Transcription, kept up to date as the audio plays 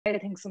I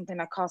think something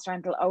like cost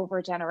rental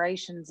over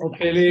generations and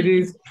Okay,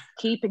 ladies.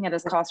 Keeping it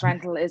as cost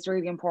rental is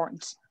really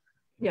important.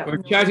 Yeah.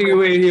 We're chatting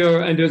away here,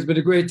 and there's been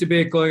a great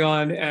debate going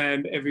on.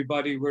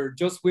 Everybody, we're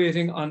just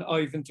waiting on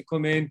Ivan to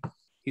come in.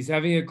 He's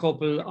having a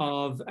couple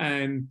of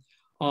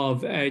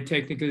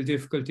technical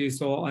difficulties,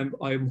 so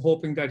I'm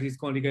hoping that he's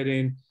going to get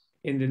in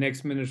the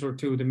next minute or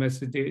two. The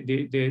message,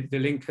 the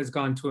link has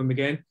gone to him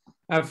again.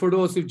 For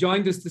those who've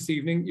joined us this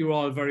evening, you're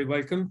all very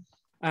welcome.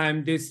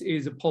 This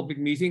is a public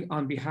meeting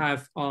on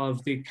behalf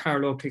of the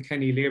Carlow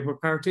Kilkenny Labour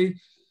Party,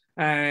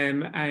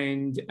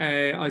 and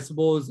I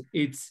suppose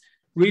it's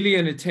really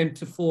an attempt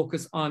to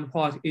focus on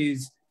what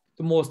is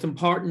the most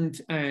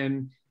important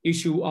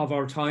issue of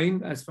our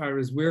time as far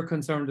as we're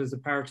concerned as a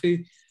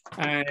party.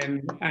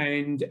 And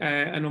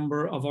a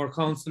number of our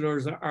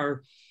councillors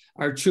are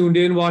tuned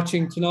in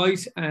watching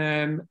tonight.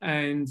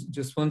 And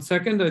just one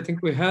second, I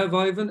think we have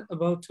Ivan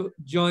about to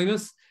join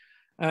us.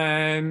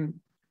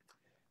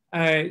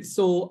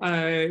 So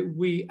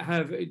we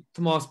have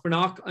Tomas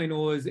Brannock, I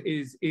know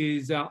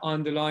is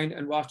on the line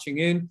and watching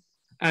in.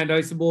 And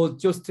I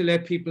suppose just to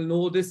let people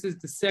know, this is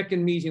the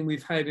second meeting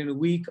we've had in a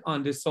week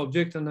on this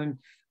subject. And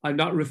I'm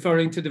not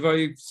referring to the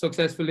very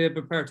successful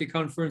Labour Party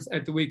conference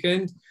at the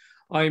weekend.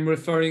 I'm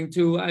referring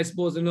to, I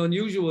suppose, an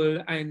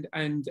unusual and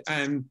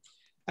a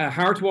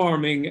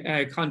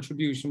heartwarming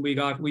contribution we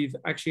got. We've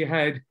actually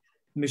had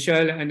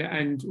Michelle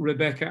and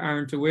Rebecca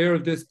aren't aware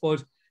of this,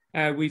 but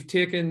we've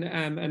taken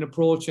an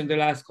approach in the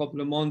last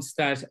couple of months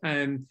that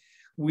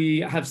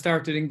we have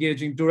started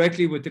engaging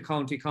directly with the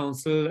County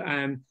Council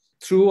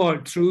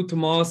through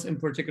Tomas in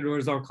particular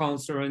as our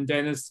councillor and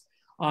Dennis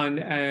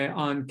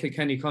on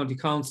Kilkenny County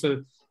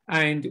Council.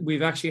 And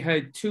we've actually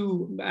had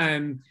two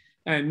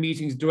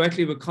meetings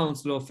directly with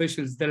council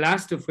officials, the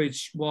last of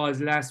which was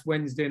last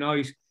Wednesday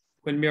night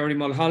when Mary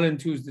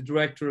Mulholland, who's the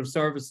Director of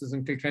Services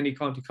in Kilkenny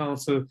County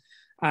Council,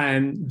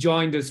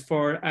 joined us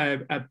for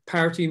a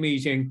party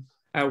meeting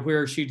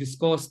where she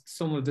discussed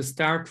some of the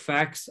stark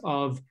facts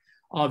of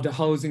the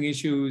housing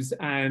issues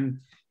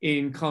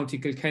in County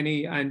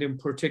Kilkenny, and in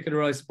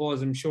particular, I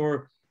suppose, I'm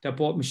sure that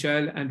both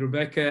Michelle and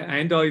Rebecca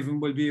and Ivan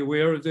will be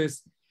aware of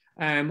this,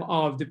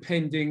 of the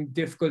pending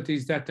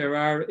difficulties that there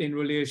are in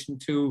relation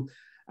to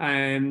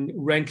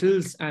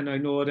rentals. And I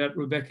know that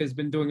Rebecca has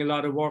been doing a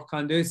lot of work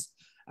on this,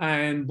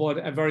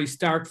 but a very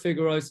stark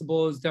figure, I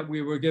suppose, that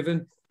we were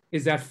given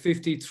is that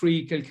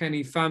 53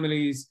 Kilkenny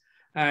families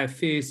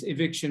face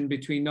eviction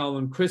between now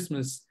and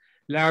Christmas,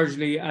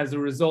 largely as a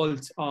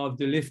result of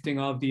the lifting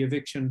of the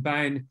eviction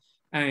ban.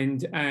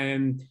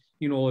 And,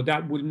 you know,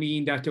 that would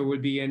mean that there will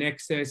be an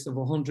excess of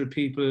 100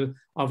 people,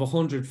 of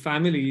 100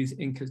 families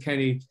in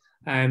Kilkenny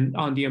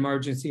on the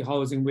emergency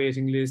housing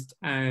waiting list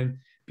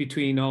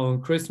between now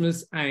and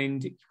Christmas.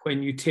 And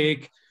when you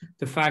take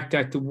the fact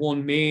that the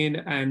main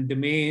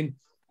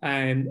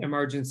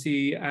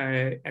emergency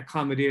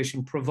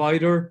accommodation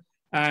provider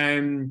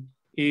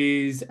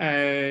is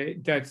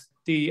that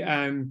the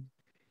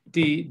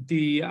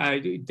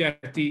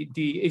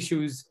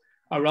issues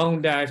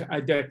around that,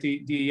 that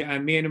the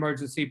main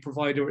emergency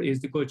provider is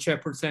the Good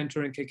Shepherd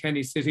Centre in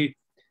Kilkenny City,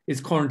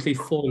 is currently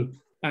full,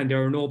 and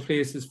there are no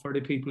places for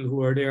the people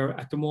who are there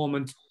at the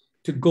moment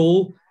to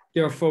go.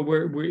 Therefore,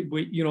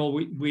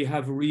 we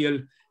have real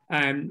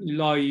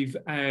live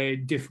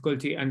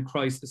difficulty and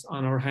crisis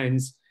on our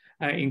hands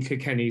in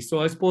Kilkenny.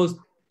 So I suppose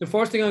the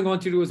first thing I'm going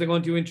to do is I'm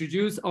going to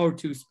introduce our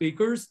two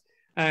speakers,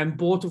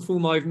 both of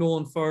whom I've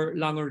known for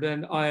longer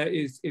than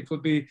it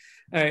would be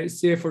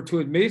safer to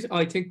admit.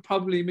 I think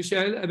probably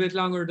Michelle a bit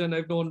longer than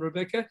I've known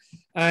Rebecca.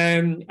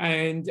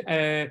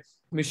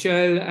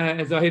 Michelle,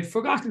 as I had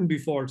forgotten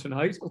before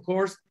tonight, of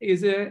course,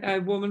 is a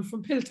woman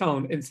from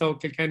Pilltown in South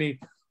Kilkenny.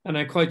 And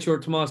I'm quite sure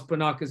Tomas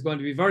Brannock is going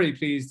to be very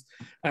pleased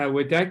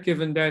with that,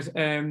 given that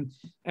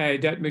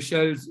that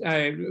Michelle's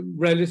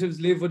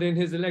relatives live within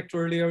his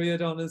electoral area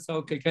down in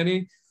South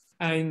Kilkenny.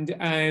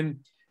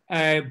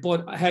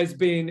 But has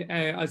been,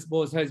 I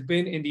suppose, has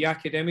been in the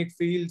academic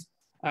field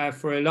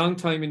for a long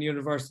time in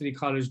University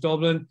College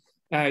Dublin,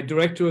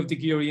 director of the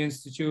Geary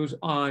Institute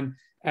on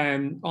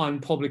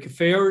public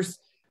affairs,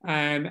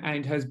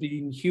 and has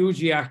been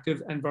hugely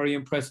active and very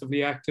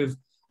impressively active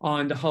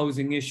on the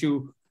housing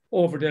issue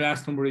over the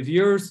last number of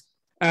years.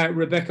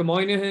 Rebecca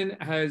Moynihan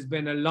has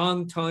been a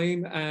long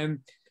time,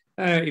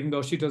 even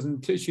though she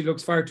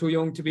looks far too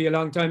young to be a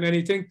long time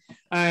anything,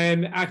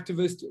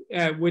 activist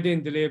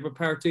within the Labour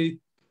Party,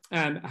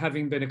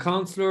 having been a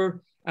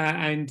councillor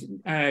and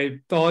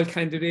Dáil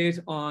candidate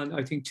on,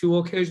 I think, 2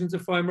 occasions,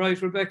 if I'm right,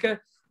 Rebecca.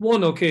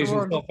 1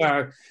 occasion so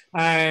far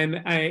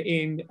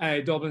in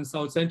Dublin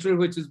South Central,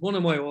 which is one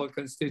of my old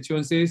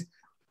constituencies.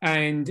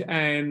 And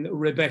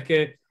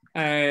Rebecca,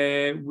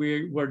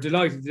 we're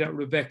delighted that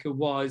Rebecca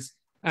was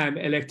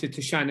elected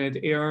to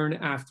Seanad Éireann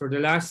after the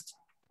last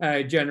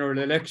general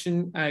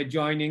election,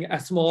 joining a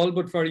small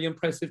but very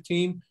impressive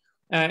team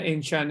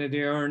in Seanad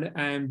Éireann,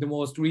 and the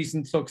most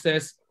recent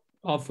success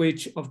of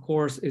which, of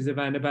course, is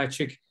Ivana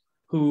Bacik,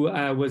 who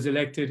was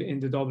elected in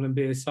the Dublin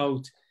Bay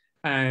South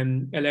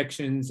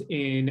elections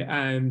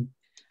in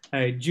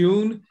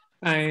June.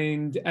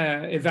 and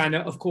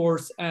Ivana, of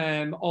course,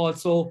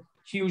 also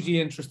hugely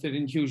interested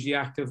and hugely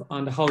active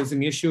on the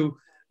housing issue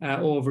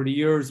over the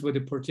years, with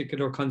a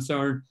particular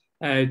concern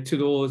to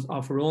those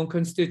of her own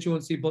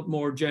constituency, but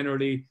more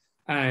generally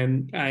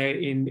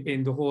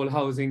in the whole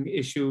housing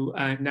issue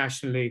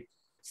nationally.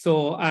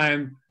 So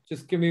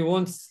just give me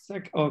one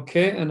sec.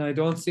 Okay, and I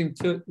don't seem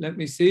to, let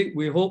me see.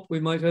 We hope we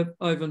might have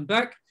Ivan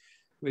back.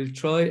 We'll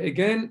try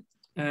again.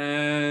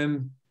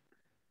 And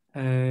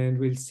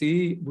we'll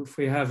see if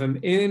we have him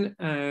in.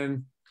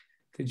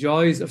 The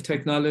joys of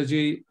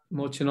technology,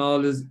 much and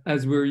all,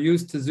 as we're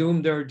used to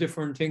Zoom, there are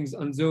different things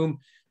on Zoom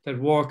that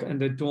work and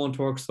that don't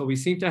work. So we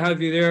seem to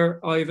have you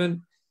there,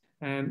 Ivan.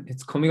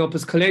 It's coming up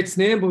as Colette's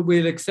name, but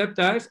we'll accept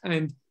that.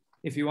 And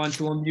if you want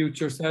to unmute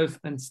yourself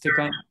and stick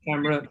on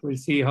camera, we'll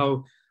see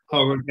how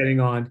we're getting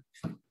on.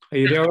 Are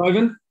you there,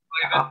 Ivan?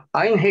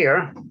 I'm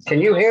here.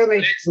 Can you hear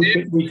me?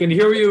 We can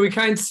hear you. We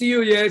can't see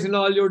you yet in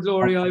all your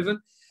glory,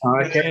 Ivan.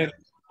 Okay.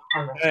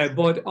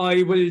 But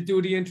I will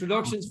do the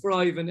introductions for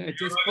Ivan at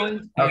this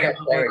point. Okay,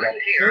 there we go.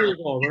 There you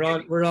go.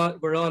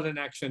 We're all in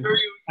action.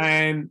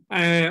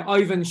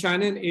 Ivan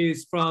Shannon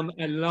is from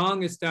a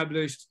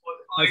long-established,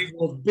 I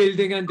suppose,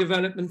 building and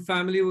development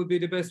family would be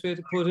the best way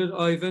to put it,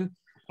 Ivan.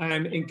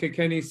 In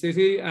Kilkenny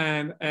City,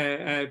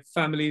 a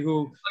family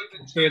who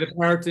played a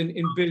part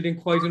in building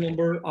quite a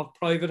number of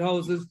private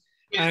houses,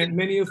 and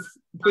many of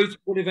which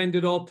would have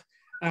ended up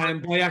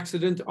by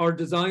accident or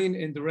design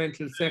in the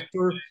rental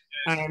sector.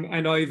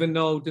 And Ivan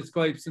now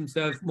describes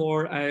himself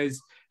more as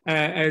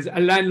a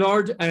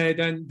landlord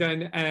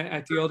than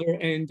at the other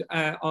end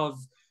of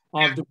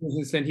the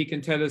business, and he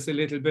can tell us a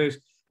little bit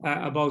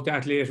about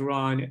that later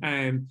on.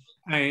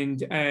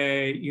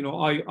 You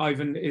know,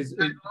 Ivan is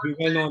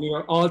well known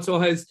here. Also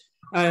has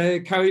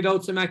carried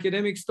out some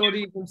academic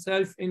studies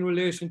himself in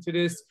relation to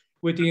this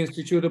with the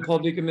Institute of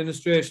Public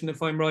Administration,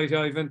 if I'm right,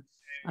 Ivan,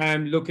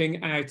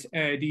 looking at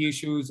the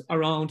issues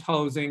around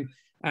housing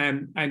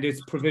and its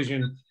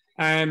provision.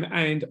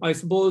 And I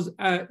suppose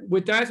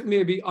with that,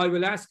 maybe I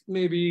will ask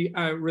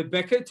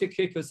Rebecca to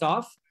kick us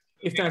off,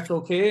 if that's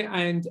okay.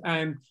 And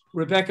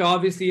Rebecca,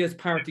 obviously, as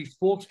party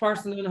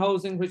spokesperson in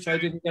housing, which I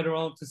didn't get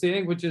around to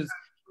saying, which is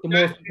the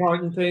most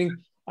important thing,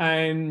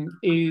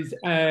 is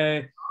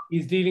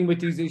dealing with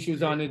these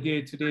issues on a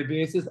day-to-day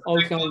basis,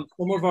 outlining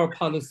some of our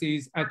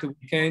policies at the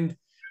weekend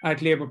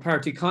at Labour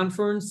Party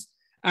conference,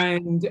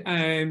 and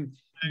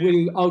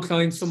we'll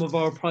outline some of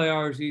our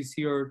priorities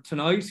here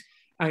tonight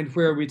and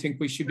where we think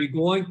we should be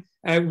going.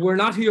 We're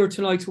not here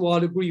tonight to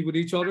all agree with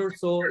each other,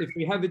 so if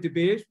we have a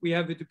debate, we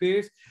have a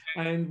debate,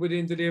 and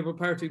within the Labour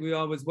Party, we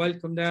always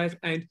welcome that.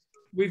 And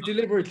we've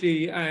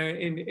deliberately,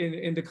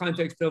 in the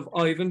context of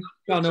Ivan,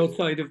 gone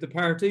outside of the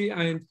party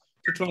and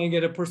to try and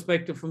get a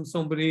perspective from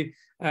somebody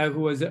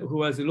who has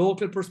a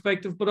local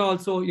perspective, but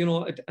also, you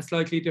know, a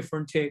slightly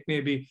different take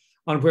maybe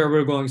on where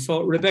we're going.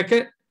 So,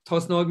 Rebecca,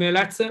 tosnog me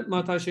latse,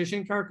 mata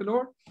shishin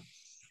Carr-Calor.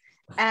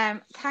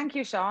 Thank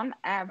you, Sean,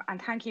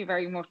 and thank you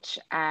very much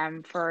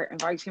for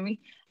inviting me.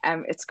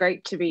 It's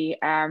great to be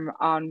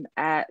on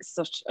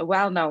such a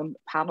well-known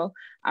panel,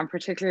 and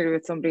particularly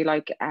with somebody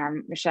like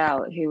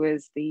Michelle, who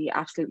is the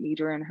absolute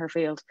leader in her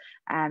field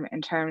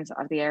in terms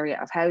of the area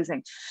of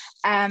housing.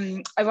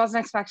 I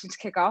wasn't expecting to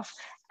kick off,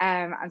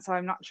 and so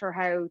I'm not sure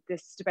how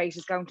this debate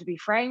is going to be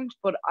framed,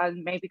 but I'll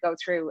maybe go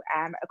through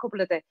a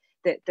couple of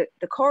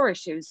the core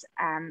issues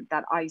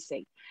that I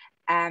see.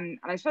 And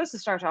I suppose to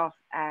start off,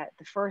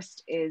 the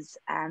first is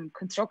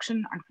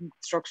construction and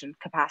construction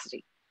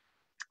capacity.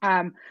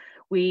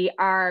 We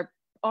are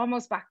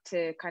almost back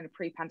to kind of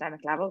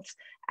pre-pandemic levels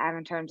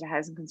in terms of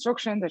housing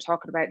construction. They're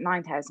talking about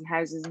 9,000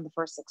 houses in the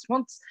first 6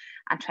 months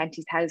and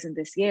 20,000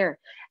 this year.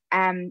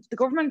 The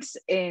government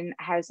in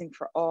Housing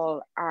for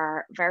All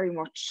are very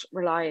much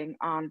relying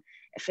on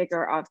a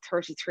figure of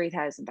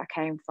 33,000 that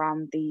came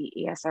from the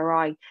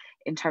ESRI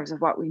in terms of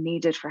what we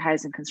needed for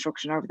housing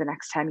construction over the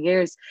next 10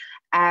 years.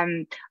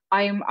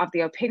 I am of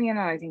the opinion,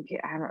 and I think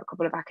a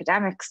couple of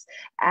academics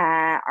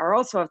are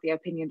also of the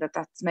opinion, that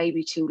that's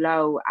maybe too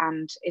low,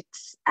 and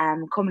it's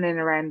coming in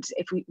around,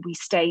 if we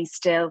stay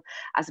still,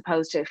 as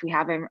opposed to if we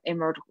have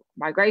inward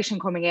migration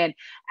coming in,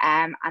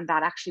 and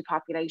that actually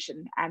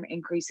population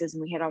increases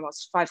and we hit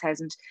almost 5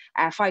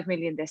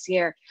 million this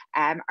year,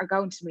 are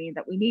going to mean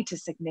that we need to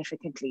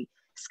significantly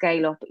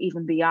scale up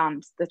even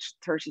beyond the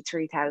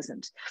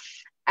 33,000.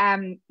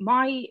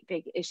 My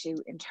big issue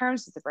in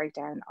terms of the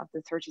breakdown of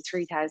the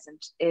 33,000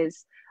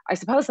 is, I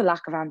suppose, the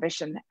lack of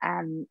ambition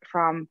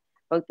from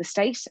both the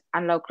state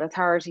and local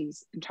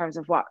authorities in terms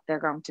of what they're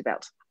going to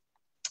build.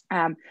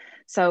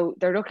 So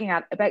they're looking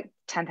at about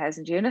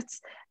 10,000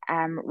 units,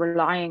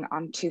 relying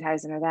on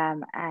 2,000 of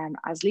them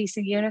as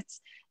leasing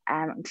units.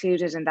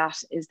 Included in that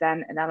is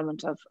then an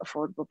element of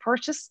affordable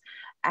purchase.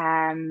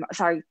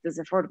 There's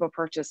affordable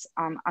purchase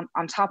on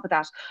top of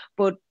that.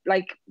 But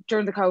like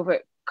during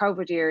the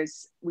COVID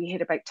years, we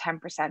hit about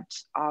 10%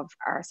 of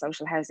our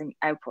social housing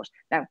output.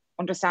 Now,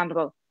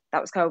 understandable,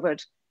 that was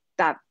COVID.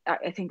 That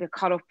I think it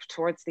caught up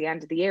towards the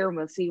end of the year, and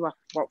we'll see what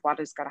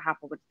is going to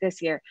happen with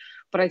this year.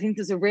 But I think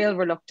there's a real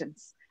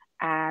reluctance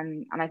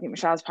and I think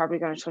Michelle's probably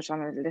going to touch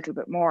on it a little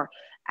bit more.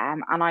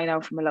 And I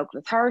know from a local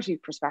authority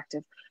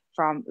perspective,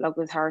 from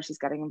local authorities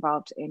getting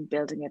involved in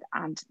building it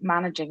and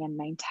managing and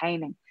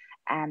maintaining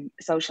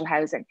social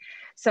housing.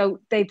 So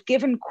they've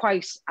given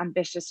quite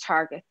ambitious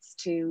targets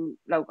to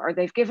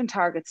they've given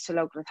targets to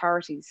local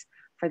authorities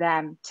for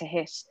them to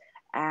hit.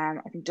 I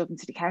think Dublin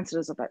City Council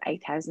is about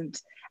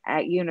 8,000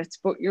 units,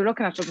 but you're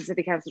looking at Dublin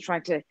City Council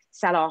trying to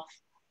sell off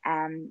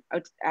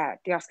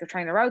the Oscar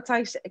Traynor Road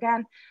site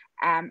again,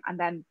 and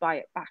then buy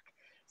it back.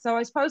 So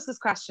I suppose there's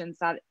questions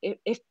that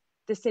if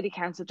the City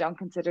Council don't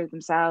consider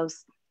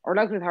themselves, or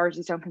local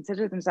authorities don't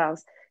consider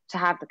themselves to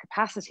have the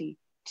capacity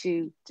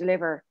to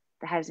deliver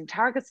the housing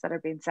targets that are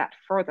being set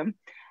for them,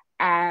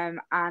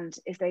 and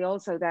if they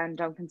also then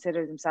don't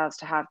consider themselves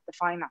to have the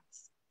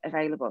finance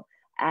available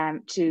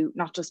to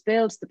not just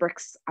build the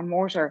bricks and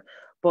mortar,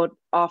 but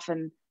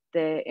often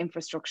the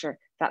infrastructure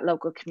that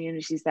local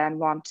communities then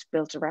want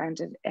built around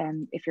it,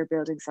 if you're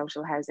building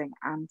social housing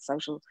and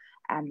social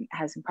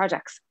housing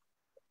projects.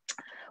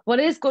 What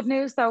is good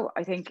news though,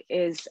 I think,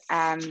 is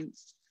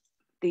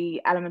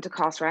the element of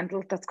cost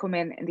rental that's come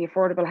in the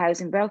affordable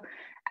housing bill.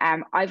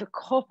 I have a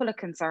couple of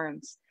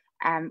concerns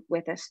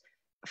with it.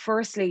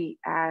 Firstly,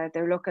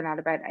 they're looking at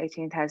about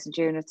 18,000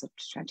 units up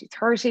to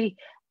 2030.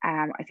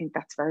 I think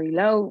that's very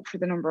low for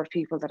the number of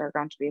people that are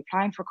going to be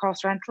applying for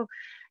cost rental.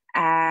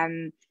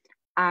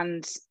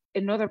 And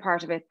another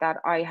part of it that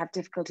I have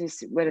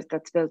difficulties with it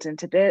that's built in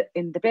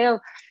the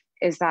bill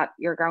is that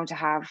you're going to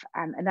have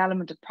an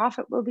element of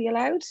profit will be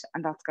allowed,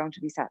 and that's going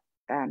to be set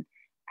then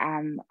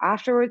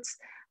afterwards.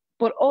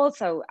 But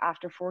also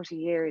after 40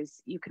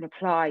 years, you can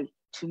apply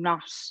to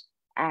not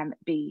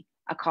be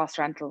a cost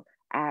rental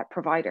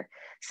provider.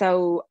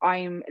 So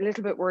I'm a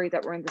little bit worried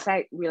that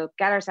we'll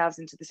get ourselves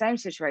into the same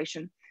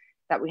situation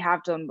that we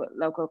have done with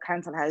local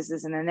council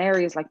houses, and in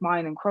areas like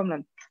mine and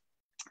Crumlin,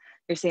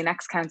 you're seeing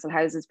ex-council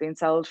houses being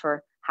sold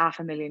for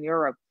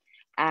 €500,000.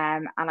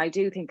 And I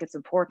do think it's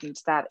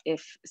important that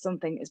if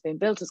something is being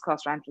built as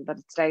cost rental, that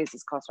it stays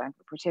as cost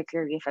rental,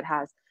 particularly if it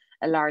has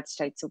a large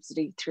state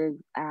subsidy through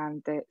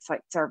the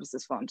Site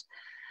Services Fund.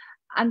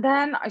 And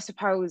then I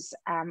suppose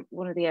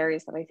one of the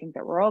areas that I think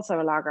that we're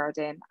also a laggard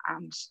in,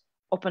 and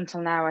up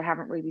until now I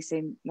haven't really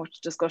seen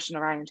much discussion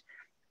around,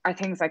 are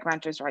things like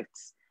renters'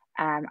 rights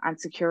and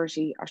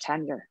security or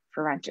tenure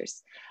for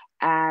renters.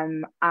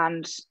 And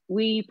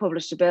we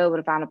published a bill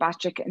with Ivana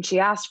Bacic, and she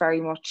asked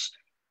very much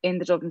in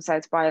the Dublin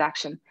South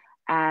by-election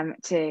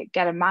to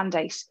get a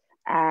mandate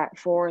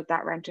for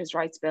that renters'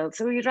 rights bill.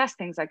 So we address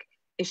things like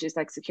issues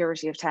like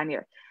security of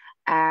tenure.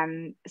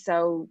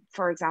 So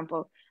for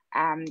example,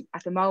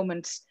 at the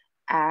moment,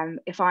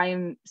 if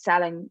I'm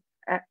selling,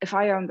 if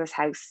I own this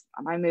house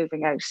and I'm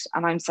moving out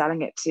and I'm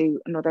selling it to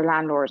another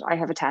landlord, I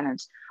have a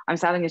tenant, I'm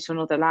selling it to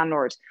another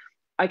landlord,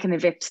 I can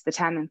evict the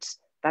tenant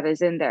that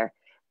is in there.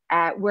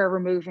 We're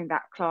removing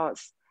that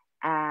clause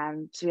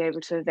to be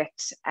able to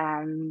evict.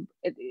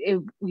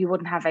 You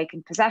wouldn't have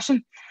vacant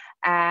possession.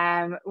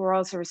 We're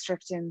also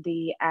restricting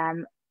the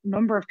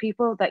number of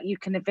people that you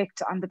can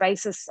evict on the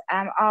basis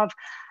of.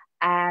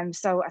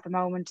 So at the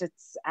moment,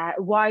 it's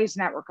a wide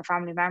network of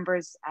family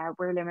members.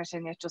 We're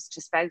limiting it just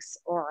to spouse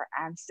or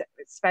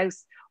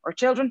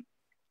children.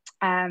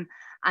 And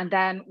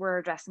then we're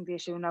addressing the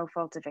issue of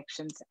no-fault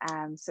evictions,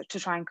 so to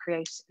try and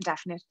create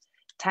indefinite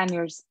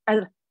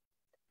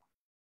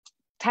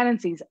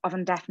tenancies of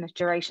indefinite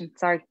duration.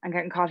 Sorry, I'm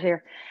getting caught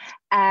here.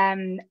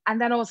 And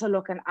then also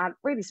looking at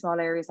really small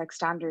areas like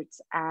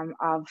standards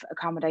of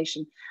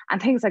accommodation,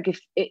 and things like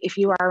if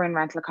you are in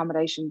rental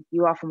accommodation,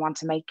 you often want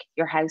to make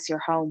your house your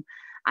home.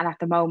 And at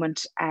the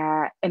moment,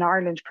 in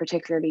Ireland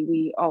particularly,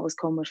 we always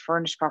come with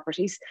furnished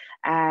properties.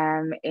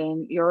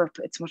 In Europe,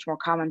 it's much more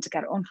common to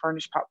get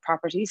unfurnished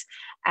properties.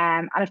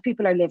 And if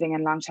people are living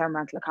in long-term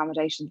rental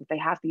accommodation, that they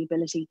have the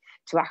ability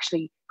to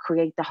actually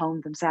create the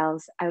home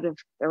themselves out of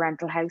the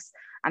rental house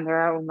and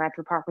their own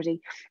rental property,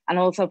 and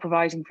also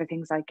providing for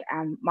things like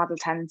model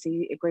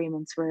tenancy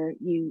agreements where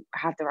you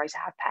have the right to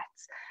have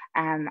pets,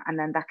 and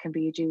then that can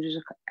be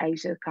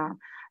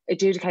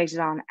adjudicated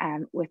on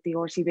with the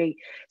RTB.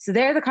 So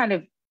they're the kind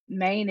of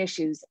main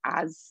issues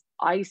as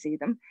I see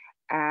them.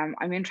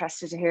 I'm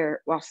interested to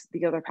hear what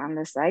the other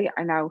panelists say.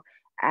 I know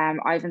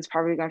Ivan's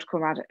probably going to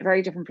come at a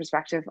very different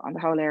perspective on the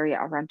whole area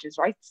of renters'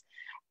 rights.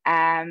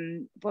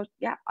 But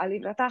yeah, I'll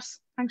leave it at that.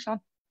 Thanks, Sean.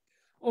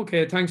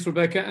 Okay, thanks,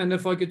 Rebecca. And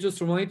if I could just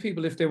remind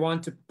people, if they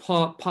want to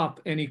pop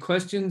any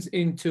questions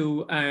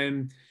into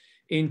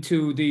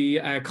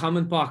the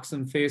comment box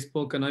on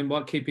Facebook, and I'm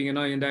keeping an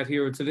eye on that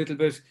here. It's a little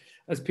bit,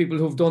 as people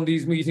who've done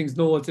these meetings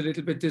know, it's a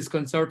little bit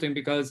disconcerting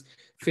because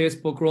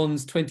Facebook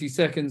runs 20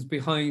 seconds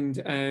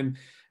behind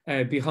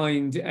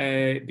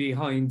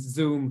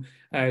Zoom.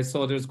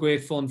 So there's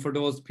great fun for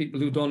those people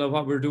who don't know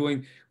what we're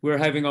doing. We're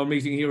having our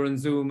meeting here on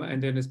Zoom, and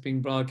then it's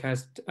being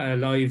broadcast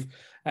live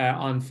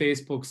on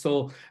Facebook.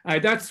 So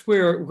that's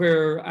where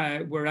we're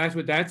at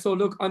with that. So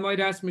look, I might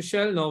ask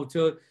Michelle now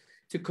to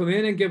come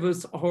in and give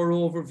us her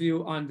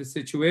overview on the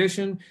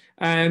situation.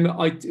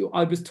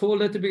 I was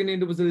told at the beginning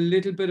there was a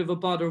little bit of a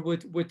bother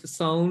with the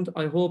sound.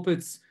 I hope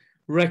it's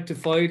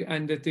rectified,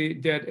 and that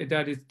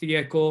the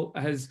echo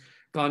has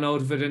gone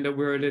out of it, and that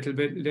we're a little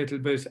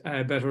bit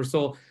better.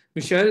 So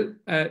Michelle,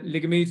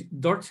 Ligamid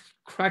Dort,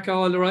 crack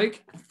all the right.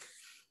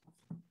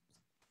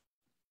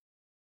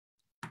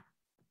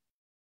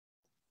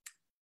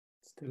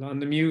 Still on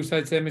the mute,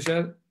 I'd say,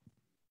 Michelle.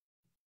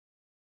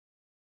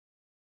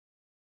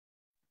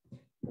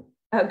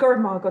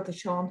 Gordon got the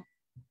Sean.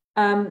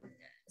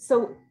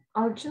 So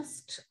I'll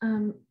just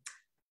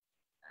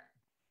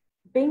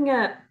being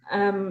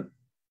an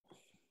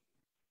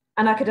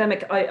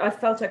academic, I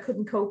felt I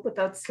couldn't cope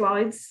without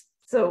slides,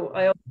 so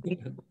I also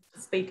needed to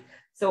speak.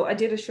 So I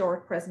did a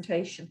short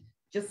presentation,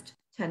 just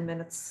 10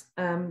 minutes.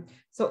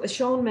 So as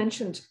Sean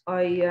mentioned,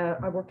 I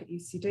work at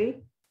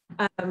UCD.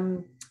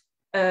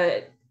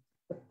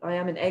 I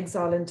am in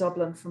exile in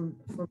Dublin from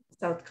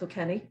South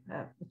Kilkenny,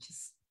 which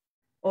is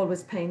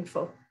always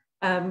painful.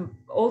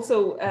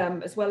 Also,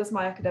 as well as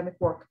my academic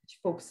work, which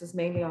focuses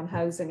mainly on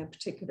housing and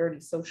particularly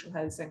social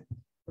housing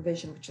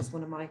provision, which is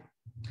one of my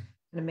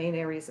main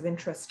areas of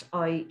interest,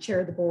 I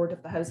chair the board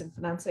of the Housing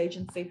Finance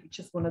Agency, which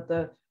is one of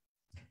the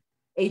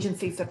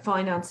agencies that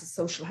finances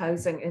social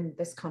housing in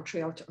this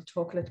country. I'll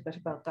talk a little bit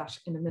about that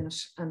in a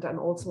minute. And I'm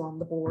also on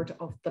the board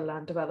of the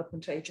Land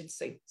Development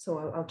Agency.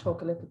 So I'll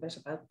talk a little bit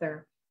about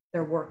their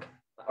work,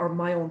 or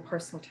my own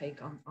personal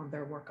take on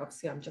their work.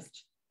 Obviously, I'm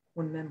just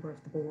one member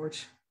of the board.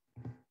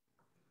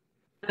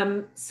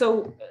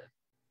 So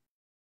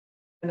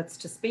minutes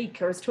to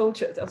speak. I was told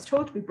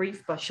to be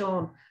brief by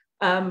Sean.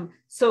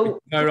 So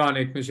it's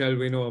ironic, Michelle,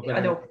 we know.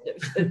 I know.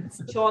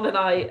 Sean and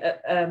I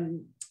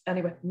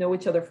anyway know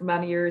each other for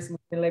many years, and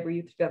we've been in Labour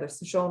Youth together.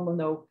 So Sean will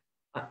know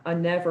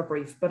I'm never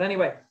brief. But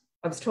anyway,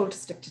 I was told to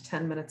stick to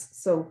 10 minutes.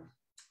 So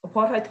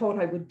what I thought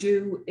I would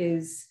do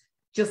is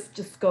just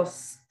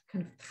discuss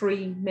kind of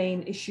three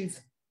main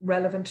issues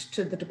relevant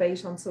to the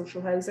debate on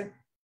social housing.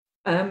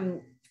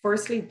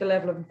 Firstly, the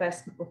level of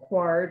investment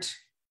required,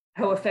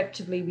 how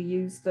effectively we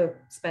use the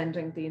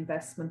spending, the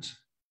investment,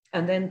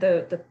 and then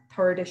the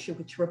third issue,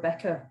 which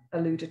Rebecca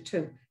alluded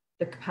to,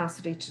 the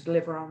capacity to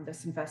deliver on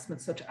this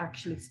investment, so to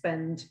actually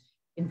spend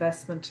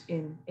investment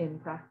in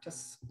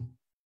practice.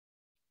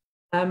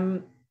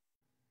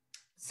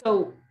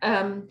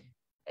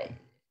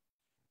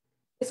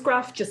 This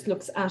graph just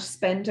looks at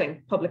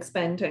spending, public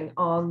spending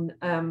on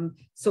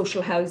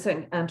social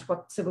housing and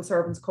what civil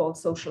servants call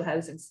social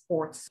housing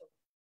supports,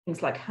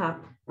 things like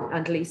HAP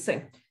and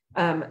leasing,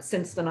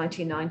 since the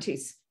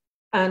 1990s.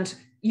 And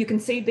you can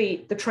see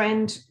the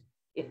trend,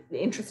 the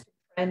interesting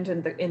trend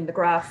in the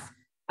graph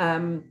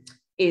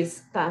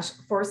is that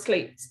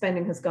firstly,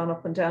 spending has gone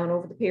up and down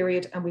over the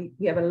period, and we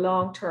have a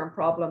long-term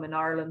problem in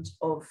Ireland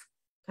of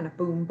kind of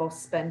boom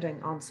bust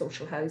spending on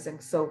social housing.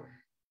 So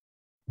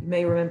you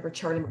may remember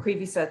Charlie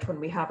McCreevy said, when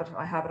we have it,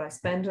 I have it, I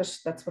spend it.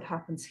 That's what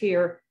happens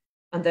here.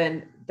 And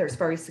then there's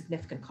very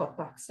significant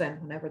cutbacks then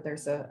whenever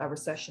there's a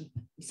recession.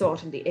 We saw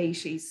it in the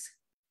 80s,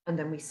 and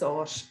then we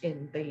saw it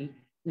in the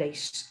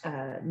late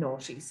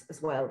noughties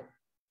as well.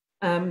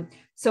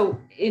 So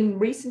in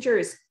recent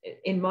years,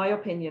 in my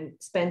opinion,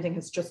 spending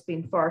has just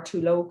been far too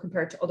low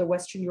compared to other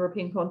Western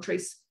European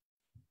countries,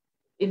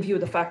 in view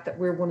of the fact that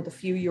we're one of the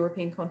few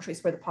European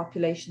countries where the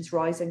population is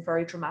rising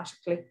very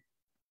dramatically.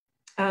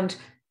 And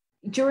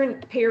during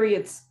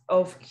periods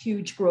of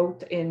huge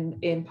growth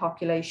in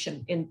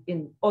population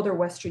in other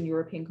Western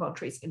European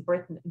countries, in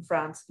Britain, in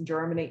France, in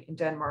Germany, in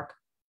Denmark,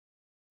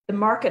 the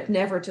market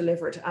never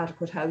delivered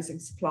adequate housing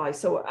supply.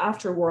 So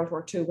after World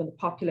War II, when the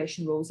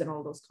population rose in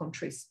all those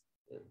countries,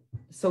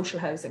 the social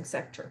housing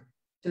sector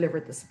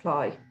delivered the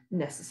supply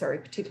necessary,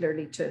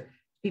 particularly to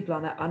people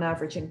on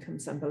average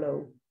incomes and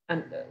below.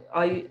 And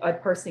I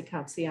personally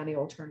can't see any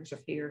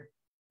alternative here.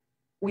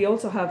 We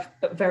also have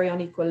a very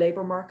unequal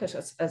labour market,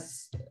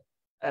 as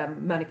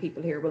many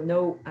people here will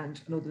know, and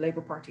I know the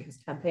Labour Party has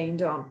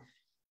campaigned on.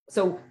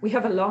 So we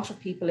have a lot of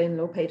people in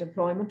low paid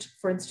employment,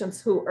 for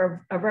instance, who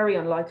are very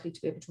unlikely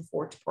to be able to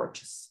afford to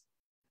purchase.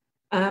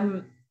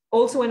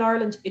 Also in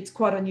Ireland, it's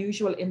quite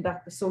unusual in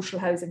that the social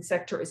housing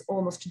sector is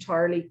almost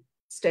entirely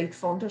state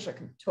funded. I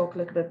can talk a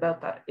little bit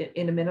about that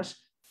in a minute.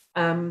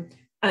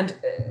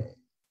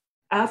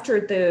 After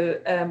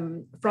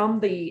from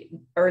the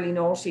early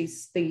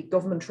noughties, the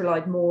government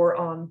relied more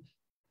on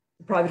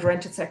the private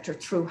rented sector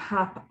through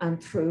HAP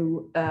and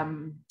through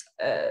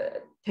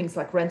things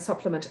like rent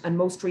supplement, and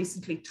most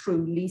recently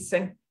through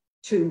leasing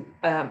to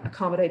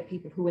accommodate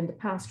people who in the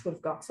past would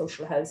have got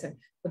social housing,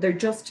 but there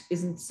just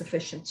isn't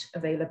sufficient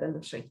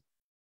availability.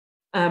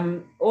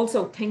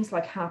 Also, things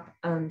like HAP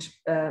and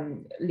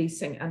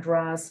leasing and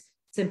RAS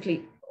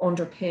simply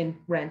underpin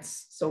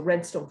rents, so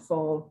rents don't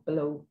fall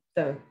below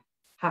the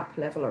HAP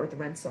level or the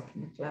rent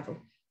supplement level.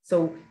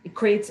 So it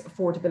creates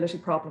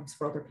affordability problems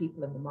for other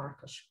people in the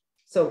market.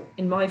 So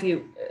in my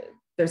view,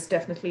 there's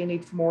definitely a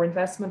need for more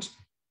investment.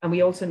 And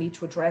we also need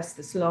to address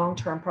this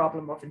long-term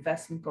problem of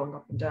investment going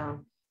up and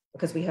down,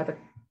 because we have a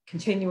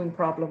continuing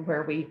problem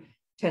where we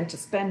tend to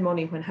spend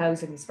money when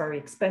housing is very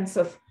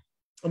expensive.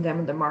 And then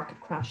when the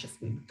market crashes,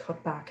 we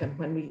cut back. And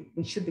when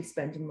we should be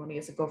spending money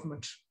as a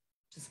government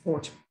to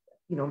support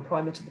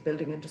employment in the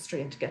building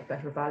industry and to get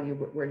better value,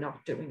 we're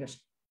not doing it.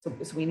 So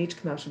we need to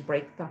come out and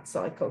break that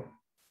cycle.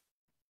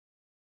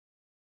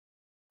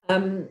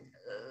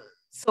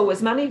 So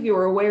as many of you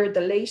are aware,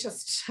 the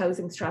latest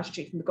housing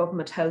strategy from the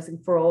government, Housing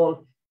for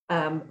All,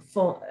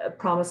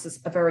 promises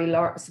a very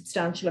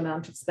substantial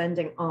amount of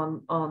spending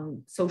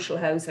on social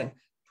housing,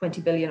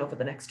 20 billion over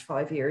the next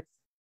 5 years,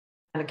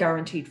 and a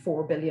guaranteed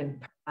 4 billion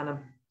per annum.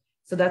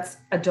 So that's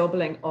a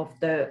doubling of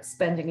the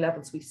spending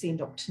levels we've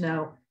seen up to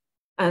now.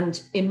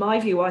 And in my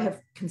view, I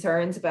have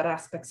concerns about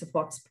aspects of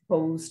what's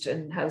proposed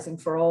in Housing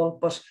for All,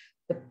 but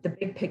the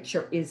big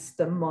picture is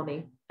the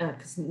money,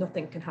 because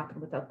nothing can happen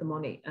without the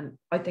money. And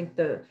I think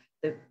the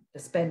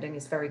spending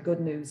is very good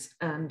news,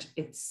 and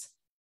it's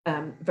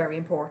very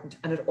important.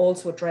 And it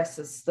also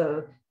addresses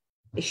the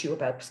issue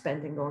about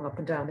spending going up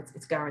and down.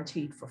 It's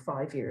guaranteed for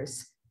 5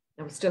 years.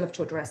 Now, we still have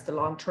to address the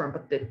long term,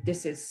 but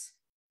this is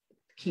the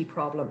key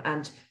problem.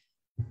 And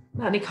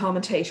many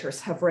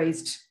commentators have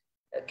raised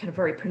kind of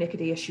very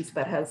pernickety issues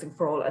about Housing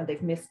for All, and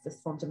they've missed this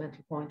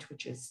fundamental point,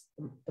 which is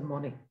the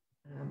money.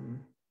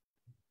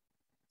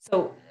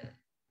 So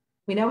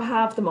we now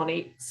have the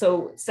money.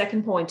 So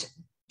second point,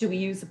 do we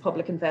use the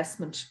public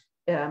investment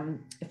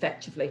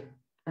effectively,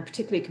 and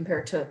particularly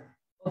compared to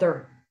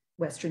other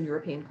Western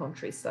European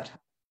countries that have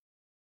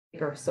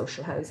bigger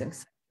social housing?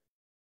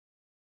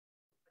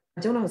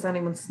 I don't know if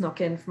anyone snuck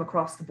in from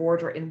across the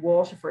border in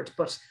Waterford,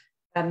 but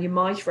you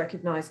might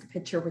recognise the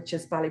picture, which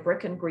is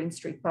Ballybricken, Green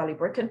Street,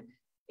 Ballybricken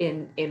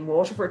in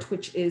Waterford,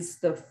 which is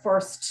the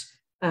first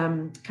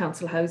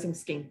council housing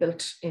scheme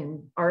built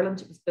in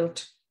Ireland. It was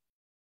built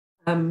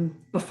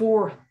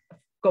before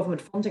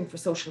government funding for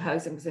social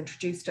housing was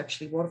introduced.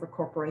 Actually, Waterford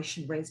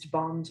Corporation raised a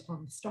bond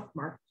on the stock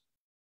market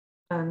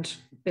and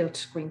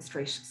built Green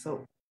Street.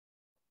 So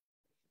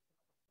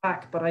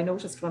back, but I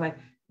noticed when I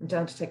went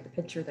down to take the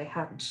picture, they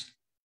hadn't.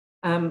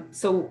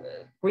 So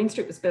Green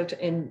Street was built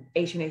in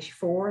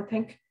 1884, I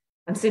think.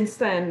 And since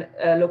then,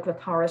 local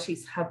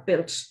authorities have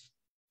built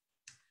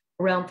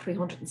around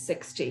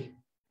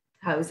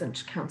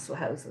 360,000 council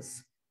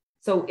houses.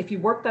 So if you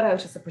work that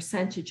out as a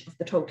percentage of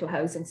the total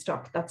housing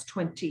stock, that's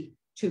 22%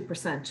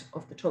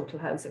 of the total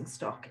housing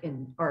stock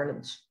in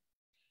Ireland.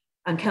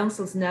 And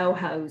councils now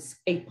house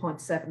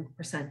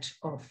 8.7%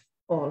 of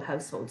all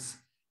households.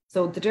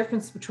 So the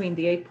difference between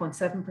the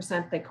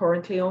 8.7% they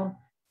currently own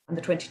and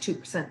the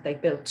 22% they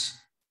built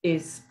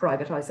is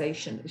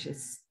privatisation. It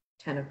is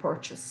tenant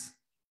purchase.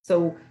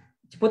 So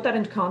to put that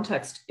into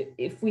context,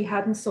 if we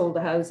hadn't sold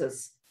the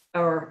houses,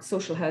 our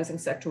social housing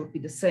sector would be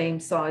the same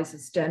size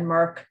as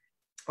Denmark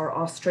or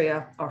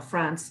Austria or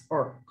France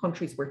or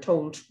countries we're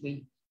told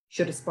we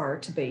should aspire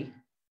to be.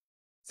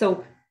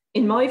 So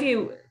in my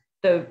view,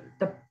 the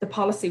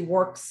policy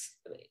works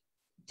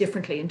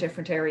differently in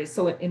different areas.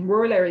 So in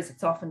rural areas,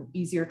 it's often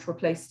easier to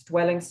replace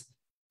dwellings.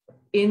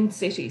 In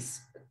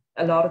cities,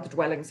 a lot of the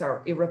dwellings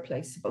are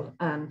irreplaceable,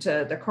 and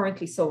they're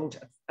currently sold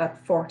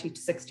at 40 to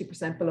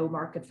 60% below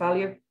market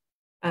value,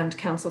 and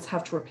councils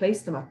have to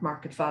replace them at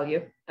market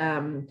value.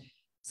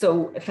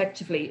 So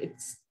effectively,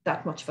 it's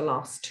that much of a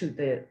loss to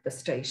the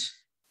state.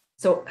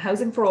 So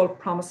Housing for All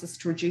promises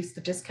to reduce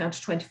the discount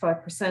to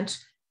 25%.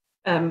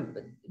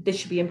 This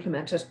should be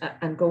implemented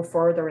and go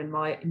further, in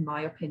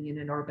my opinion,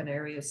 in urban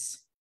areas.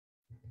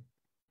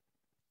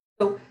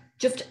 So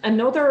just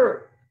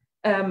another,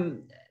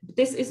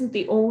 this isn't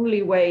the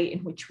only way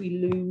in which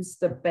we lose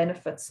the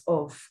benefits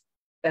of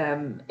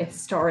a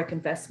historic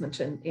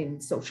investment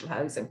in social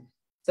housing.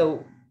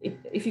 So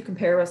if you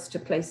compare us to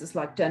places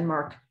like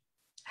Denmark,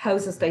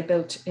 houses they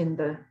built in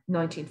the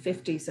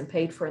 1950s and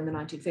paid for in the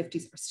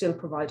 1950s are still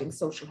providing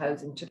social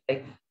housing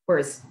today,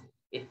 whereas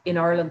in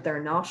Ireland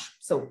they're not.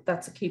 So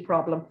that's a key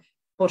problem.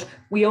 But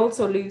we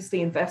also lose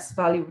the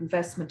value of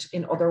investment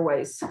in other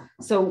ways.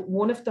 So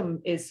one of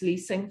them is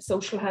leasing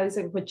social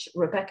housing, which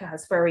Rebecca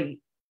has very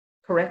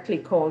correctly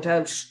called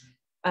out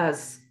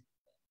as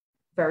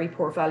very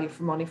poor value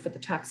for money for the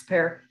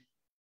taxpayer.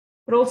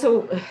 But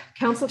also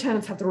council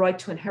tenants have the right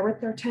to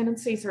inherit their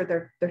tenancies, or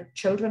their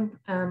children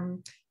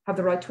have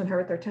the right to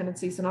inherit their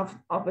tenancies. And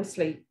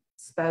obviously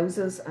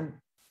spouses and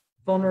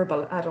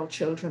vulnerable adult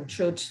children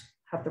should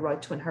have the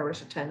right to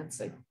inherit a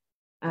tenancy.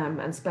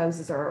 And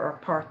spouses or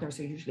partners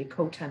are usually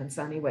co-tenants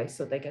anyway,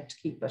 so they get to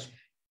keep it.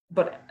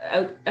 But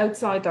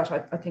outside that,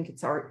 I think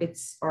it's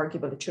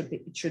arguable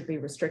it should be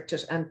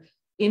restricted. And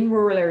in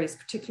rural areas,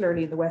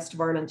 particularly in the west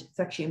of Ireland, it's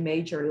actually a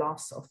major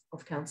loss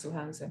of council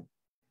housing.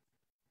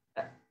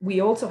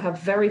 We also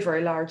have very,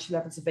 very large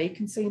levels of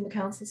vacancy in the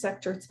council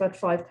sector. It's about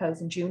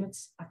 5,000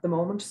 units at the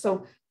moment.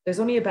 So there's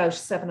only about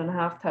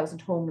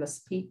 7,500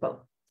 homeless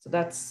people. So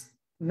that's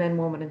men,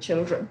 women, and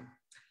children.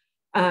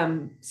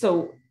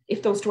 So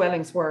if those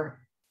dwellings were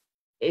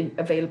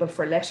available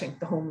for letting,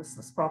 the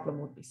homelessness problem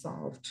would be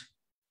solved.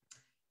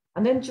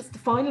 And then just the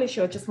final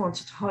issue I just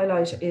wanted to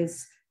highlight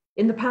is,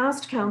 in the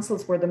past,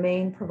 councils were the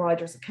main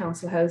providers of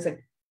council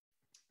housing.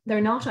 They're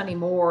not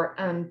anymore,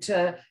 and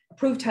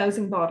approved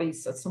housing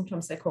bodies, as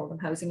sometimes they call them,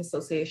 housing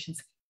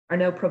associations, are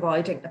now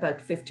providing about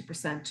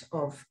 50%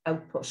 of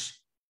output.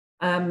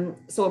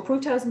 So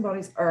approved housing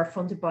bodies are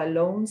funded by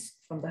loans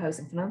from the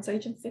Housing Finance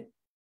Agency,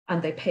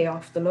 and they pay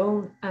off the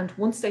loan. And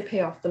once they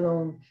pay off the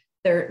loan,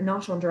 they're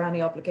not under any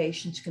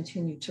obligation to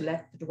continue to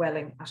let the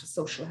dwelling at a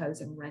social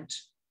housing rent.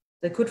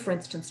 They could, for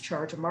instance,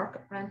 charge a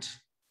market rent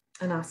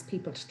and ask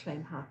people to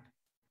claim HAP.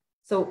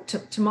 So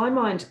to my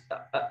mind,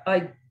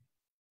 I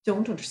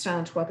don't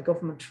understand why the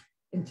government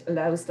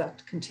allows that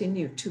to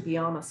continue, to be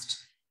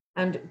honest.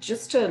 And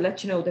just to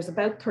let you know, there's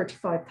about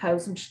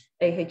 35,000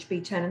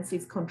 AHB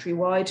tenancies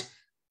countrywide.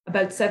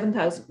 About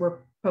 7,000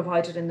 were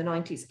provided in the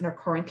 90s and are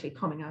currently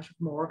coming out of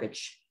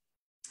mortgage.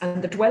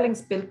 And the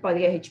dwellings built by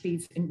the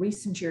AHBs in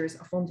recent years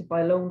are funded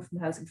by a loan from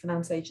the Housing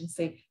Finance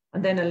Agency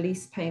and then a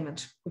lease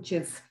payment, which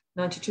is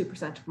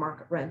 92% of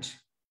market rent.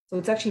 So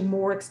it's actually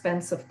more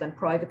expensive than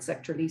private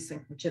sector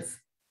leasing, which is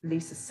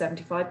leases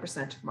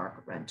 75% of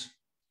market rent.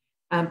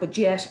 But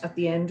yet at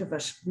the end of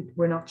it,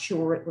 we're not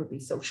sure it will be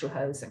social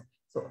housing.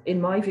 So in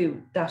my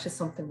view, that is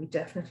something we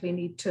definitely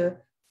need to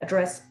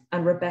address.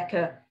 And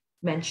Rebecca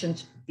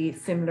mentioned the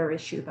similar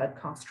issue about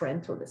cost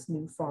rental, this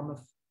new form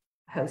of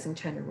housing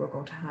tenure we're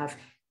going to have.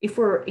 If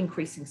we're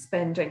increasing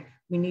spending,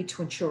 we need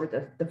to ensure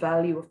that the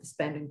value of the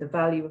spending, the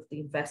value of the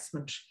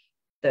investment,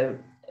 the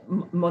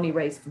money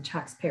raised from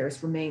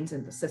taxpayers remains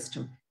in the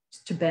system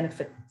to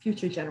benefit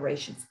future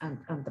generations and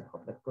the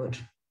public good.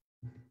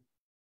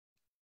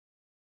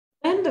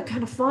 Then the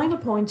kind of final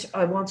point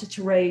I wanted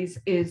to raise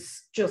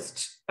is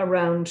just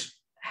around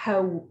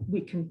how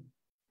we can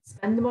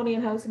spend the money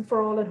in housing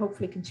for all and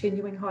hopefully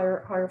continuing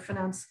higher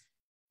finance.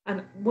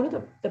 And one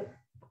of the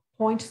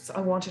points I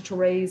wanted to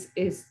raise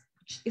is,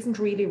 which isn't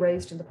really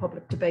raised in the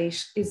public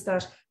debate, is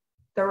that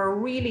there are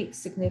really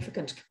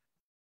significant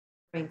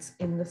constraints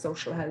in the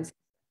social housing,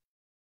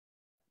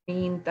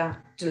 mean that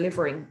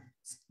delivering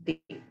the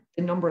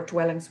number of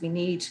dwellings we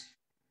need is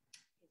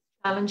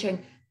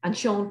challenging. And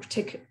Sean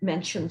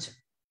mentioned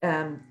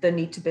the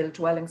need to build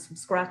dwellings from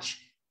scratch.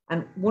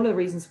 And one of the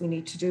reasons we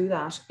need to do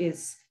that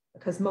is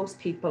because most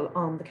people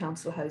on the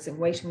council housing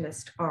waiting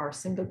list are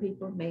single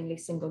people, mainly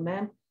single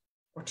men,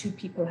 or two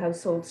people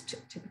households,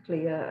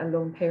 typically a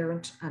lone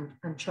parent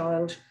and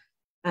child.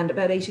 And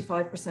about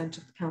 85%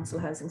 of the council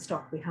housing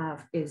stock we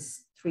have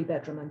is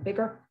 3-bedroom and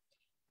bigger.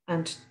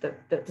 And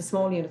the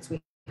small units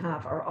we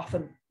have are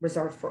often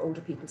reserved for older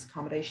people's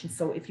accommodation.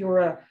 So if you're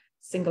a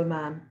single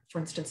man, for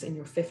instance, in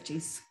your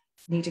 50s,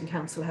 needing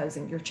council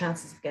housing, your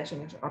chances of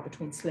getting it are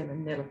between slim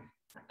and nil.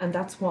 And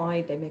that's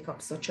why they make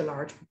up such a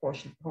large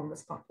proportion of the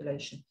homeless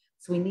population.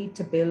 So we need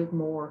to build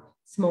more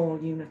small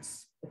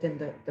units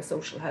within the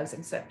social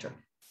housing sector.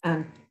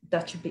 And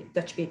that should be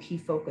a key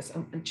focus.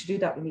 And to do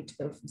that, we need to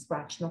build from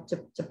scratch, not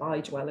to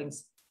buy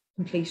dwellings,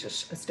 completed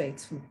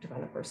estates from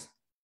developers.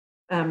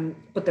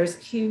 But there's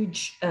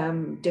huge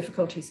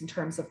difficulties in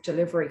terms of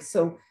delivery.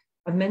 So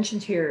I've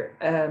mentioned here,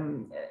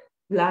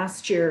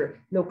 last year,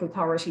 local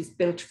authorities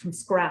built from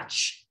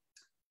scratch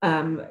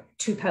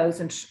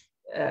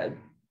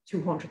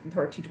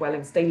 2,230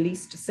 dwellings. They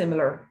leased a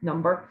similar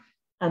number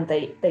and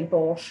they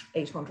bought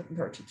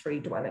 833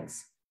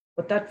 dwellings.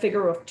 But that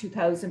figure of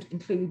 2,000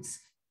 includes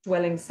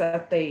dwellings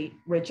that they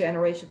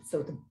regenerated.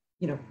 So the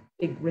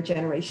big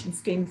regeneration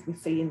schemes we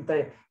see in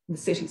the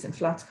cities and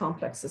flats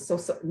complexes. So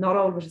not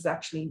all of it is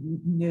actually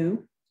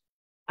new.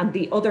 And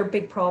the other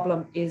big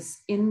problem is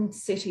in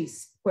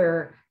cities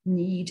where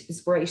need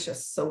is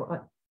greatest.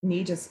 So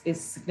need is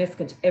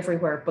significant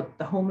everywhere, but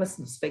the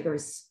homelessness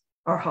figures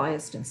are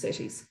highest in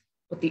cities,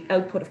 but the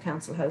output of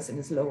council housing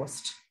is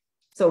lowest.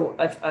 So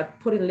I've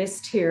put a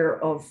list here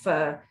of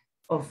the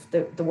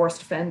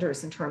worst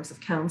offenders in terms of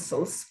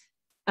councils.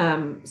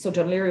 So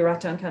Dún Laoghaire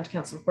Rathdown County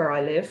Council, where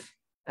I live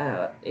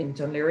in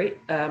Dún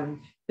Laoghaire,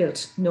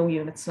 built no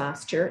units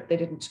last year. They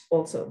didn't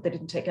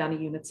take any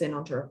units in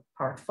under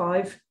Part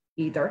 5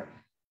 either.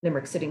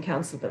 Limerick City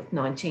Council built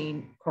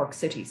 19, Cork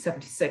City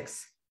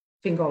 76,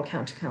 Fingal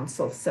County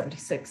Council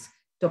 76,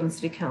 Dublin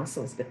City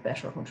Council is a bit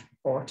better,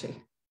 140.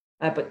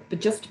 But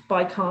just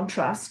by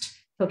contrast,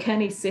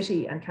 Kilkenny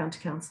City and County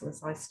Council,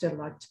 as I still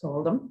like to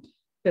call them,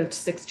 built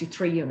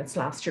 63 units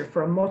last year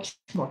for a much,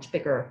 much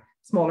bigger,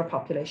 smaller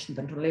population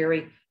than Dún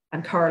Laoghaire,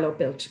 and Carlow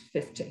built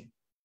 50.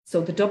 So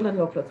the Dublin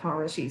local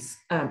authorities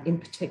in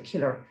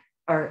particular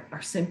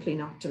are simply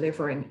not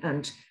delivering.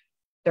 And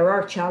there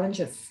are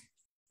challenges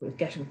with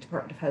getting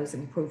Department of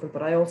Housing approval,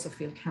 but I also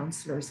feel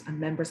councillors and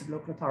members of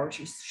local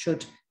authorities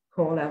should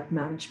call out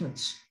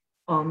management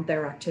on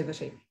their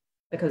activity,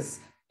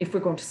 because if we're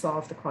going to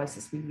solve the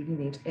crisis, we really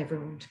need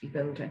everyone to be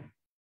building.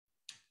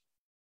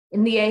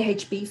 In the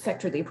AHB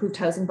sector, the approved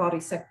housing body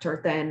sector,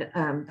 then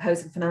the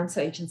Housing Finance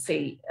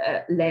Agency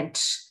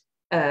lent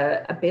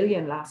 $1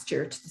 billion last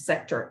year to the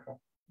sector.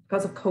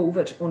 Because of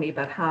COVID, only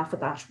about half of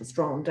that was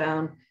drawn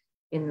down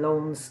in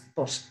loans,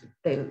 but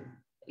the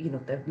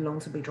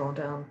loans will be drawn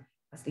down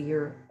as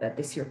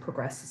this year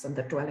progresses and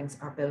the dwellings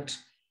are built.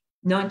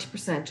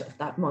 90% of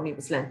that money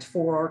was lent to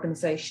 4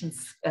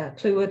 organisations: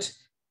 Clúid,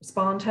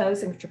 Respond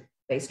Housing, which are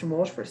based in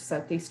Waterford, a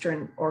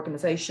southeastern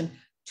organisation,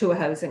 Tua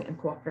Housing and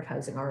Cooperative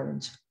Housing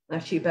Ireland. And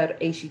actually about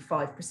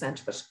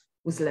 85% of it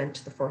was lent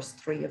to the first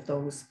 3 of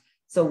those.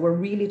 So we're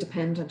really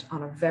dependent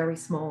on a very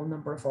small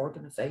number of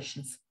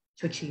organisations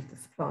to achieve the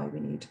supply we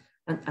need,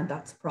 and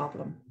that's a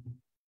problem.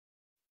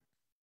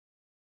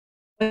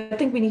 I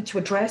think we need to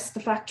address the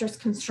factors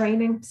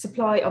constraining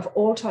supply of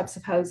all types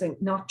of housing,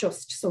 not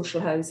just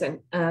social housing.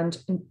 And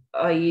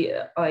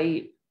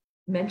I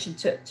mentioned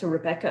to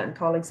Rebecca and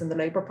colleagues in the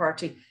Labour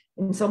Party,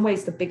 in some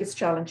ways the biggest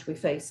challenge we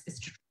face is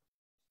to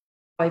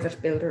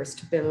private builders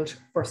to build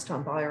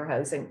first-time buyer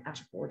housing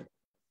at affordable.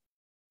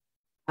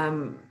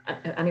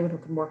 Anyone who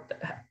can work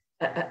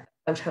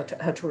out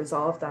how to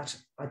resolve that,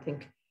 I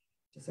think,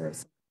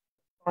 deserves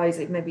a prize,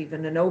 maybe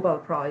even a Nobel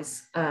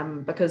Prize,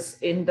 because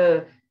in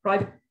the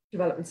private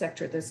development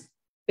sector, there's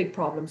big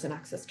problems in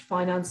access to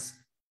finance,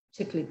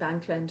 particularly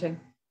bank lending.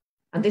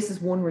 And this is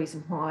one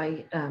reason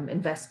why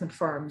investment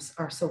firms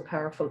are so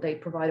powerful. They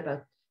provide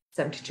about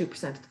 72%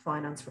 of the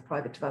finance for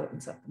private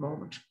developments at the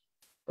moment.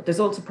 But there's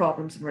also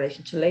problems in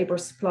relation to labour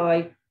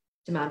supply,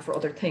 demand for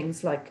other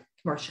things like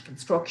commercial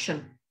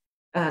construction.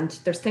 And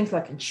there's things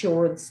like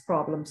insurance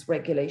problems,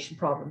 regulation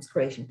problems,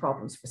 creation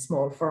problems for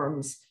small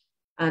firms.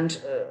 And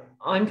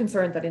I'm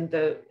concerned that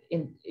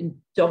in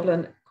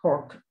Dublin,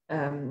 Cork,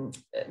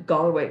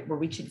 Galway, we're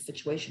reaching a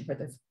situation where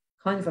there's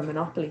kind of a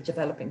monopoly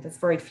developing. There's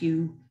very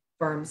few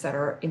firms that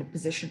are in a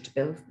position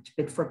to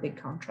bid for big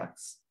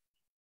contracts.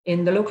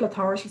 In the local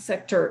authority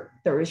sector,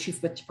 there are issues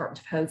with Department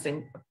of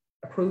Housing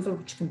approval,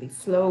 which can be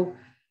slow,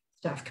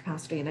 staff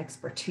capacity and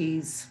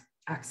expertise,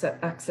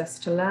 access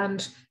to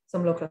land.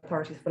 Some local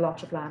authorities have a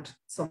lot of land,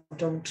 some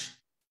don't.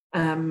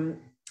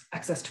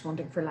 Access to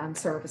funding for land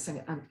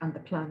servicing and the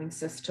planning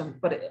system.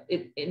 But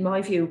in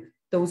my view,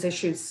 those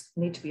issues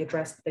need to be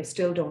addressed, but they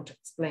still don't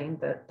explain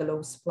the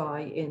low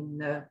supply in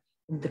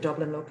the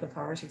Dublin local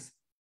authorities.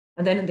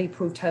 And then in the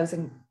approved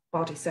housing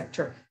body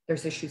sector,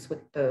 there's issues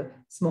with the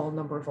small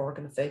number of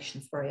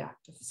organisations very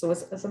active. So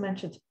as I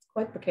mentioned, it's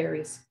quite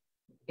precarious,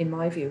 in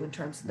my view, in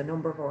terms of the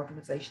number of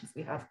organisations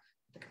we have,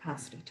 the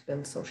capacity to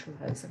build social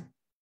housing.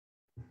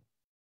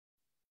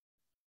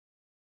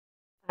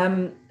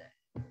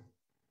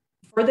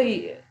 For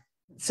the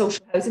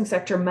social housing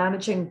sector,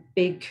 managing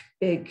big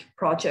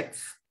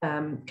projects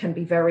can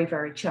be very,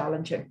 very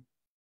challenging.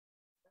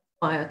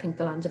 I think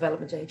the Land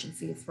Development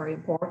Agency is very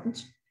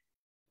important.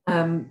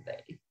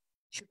 It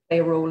should play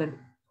a role in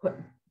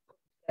putting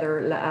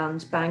together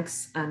land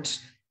banks and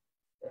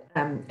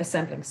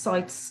assembling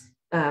sites.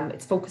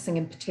 It's focusing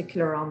in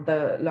particular on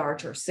the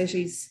larger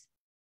cities,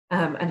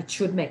 and it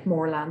should make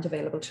more land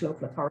available to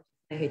local authorities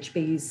and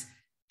AHBs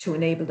to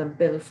enable them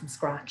build from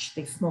scratch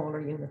these smaller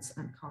units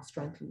and cost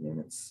rental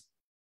units.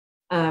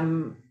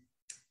 And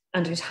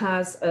it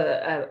has,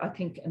 I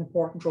think, an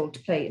important role to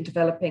play in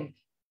developing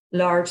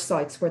large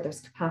sites where there's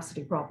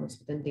capacity problems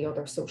within the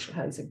other social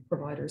housing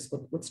providers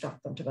would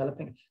stop them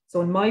developing. So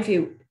in my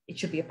view, it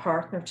should be a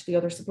partner to the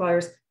other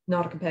suppliers,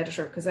 not a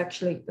competitor, because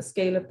actually the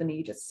scale of the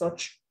need is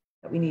such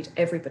that we need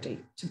everybody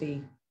to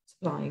be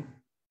supplying.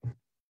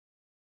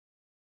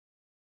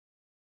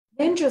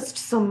 Then just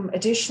some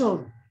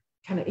additional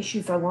kind of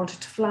issues I wanted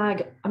to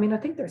flag. I mean, I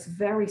think there's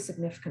very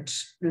significant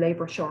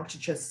labour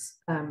shortages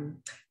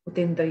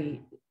within the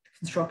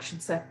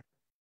construction sector.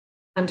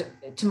 And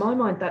to my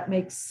mind, that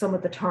makes some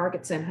of the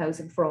targets in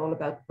Housing for All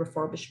about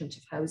refurbishment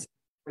of housing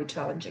very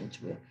challenging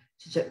to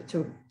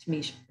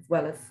meet, as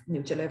well as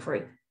new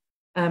delivery.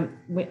 I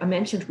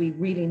mentioned we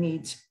really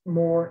need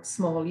more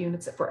small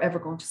units if we're ever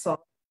going to solve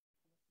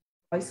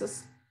the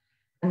crisis.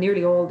 And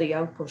nearly all the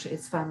output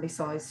is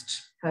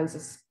family-sized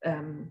houses,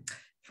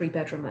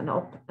 3-bedroom and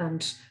up.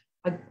 And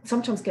I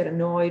sometimes get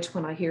annoyed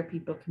when I hear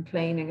people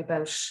complaining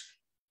about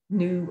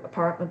new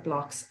apartment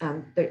blocks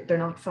and they're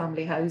not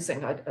family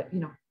housing. I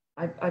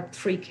have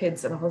 3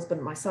 kids and a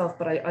husband myself,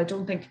 but I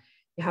don't think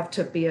you have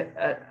to be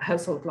a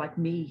household like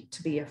me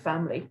to be a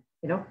family,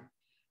 you know.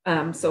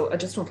 So I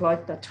just don't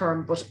like that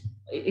term, but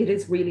it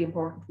is really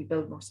important we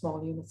build more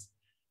small units.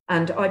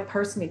 And I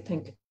personally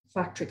think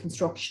factory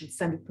construction,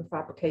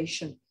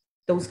 semi-prefabrication,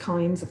 those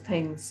kinds of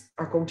things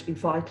are going to be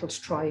vital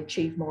to try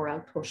achieve more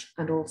output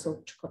and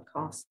also to cut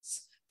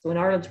costs. So in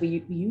Ireland,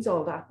 we use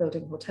all that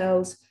building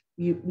hotels,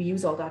 we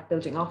use all that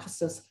building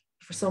offices.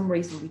 For some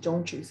reason, we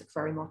don't use it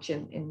very much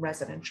in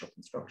residential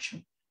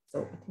construction.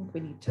 So I think we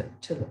need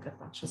to look at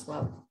that as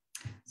well.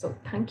 So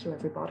thank you,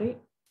 everybody.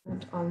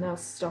 And I'll now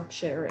stop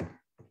sharing.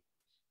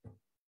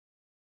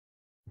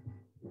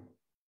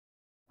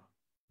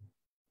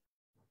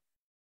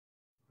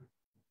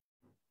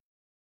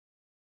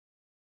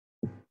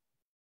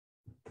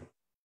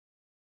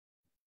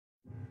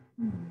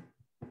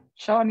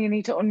 Sean, you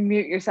need to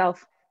unmute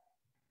yourself.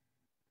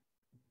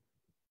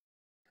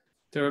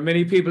 There are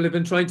many people who have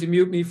been trying to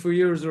mute me for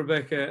years,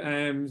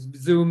 Rebecca.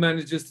 Zoom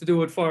manages to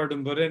do it for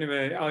them. But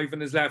anyway,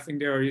 Ivan is laughing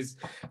there. He's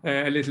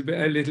a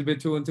little bit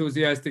too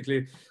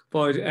enthusiastically.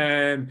 But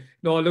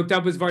no, look,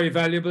 that was very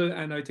valuable,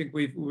 and I think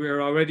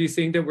we're already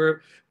seeing that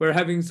we're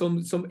having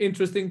some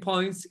interesting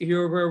points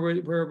here where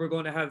we're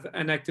going to have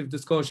an active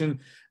discussion.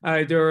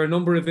 There are a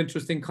number of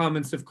interesting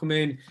comments that have come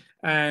in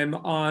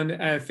on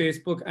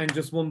Facebook, and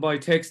just one by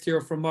text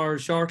here from Mara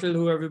Shortall,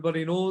 who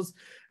everybody knows,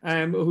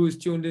 who's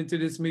tuned into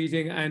this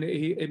meeting, and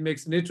it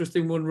makes an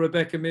interesting one.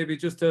 Rebecca, maybe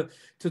just to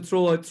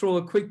throw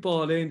a quick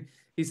ball in.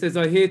 He says,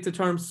 I hate the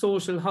term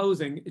social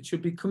housing. It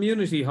should be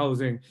community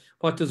housing.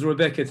 What does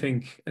Rebecca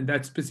think? And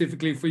that's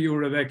specifically for you,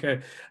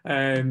 Rebecca.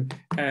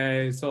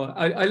 So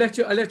I'll let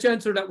you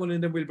answer that one,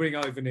 and then we'll bring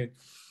Ivan in.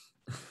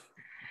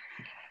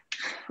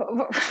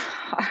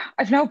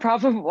 I've no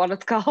problem with what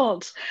it's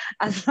called,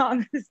 as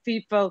long as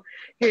people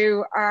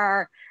who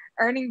are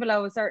earning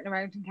below a certain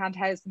amount and can't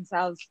house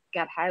themselves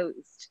get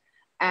housed,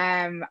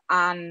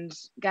 and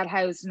get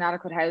housed in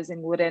adequate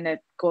housing within a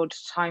good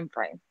time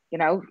frame. You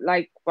know,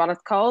 like what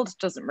it's called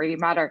doesn't really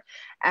matter.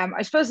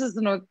 I suppose there's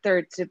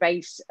another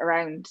debate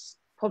around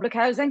public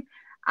housing,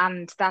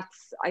 and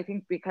that's, I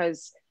think,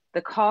 because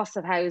the cost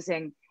of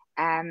housing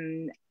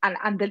and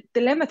the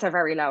limits are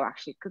very low,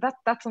 actually, because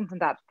that's something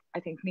that I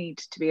think need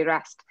to be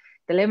addressed.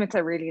 The limits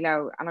are really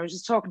low. And I was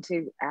just talking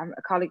to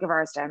a colleague of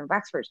ours down in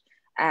Wexford,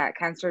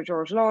 Councillor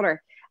George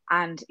Lawler,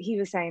 and he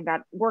was saying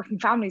that working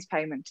families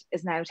payment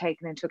is now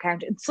taken into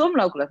account in some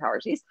local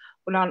authorities,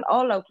 but not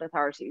all local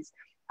authorities,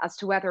 as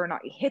to whether or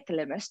not you hit the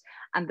limit.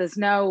 And there's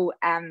no,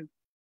 and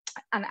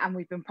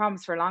we've been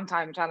promised for a long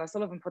time, John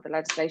O'Sullivan put the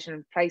legislation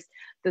in place,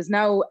 there's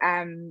no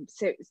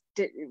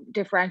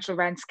differential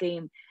rent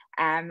scheme,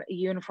 a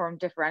uniform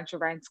differential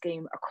rent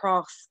scheme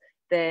across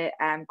the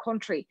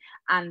country,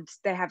 and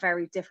they have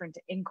very different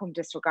income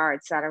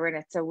disregards that are in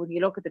it. So when you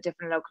look at the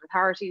different local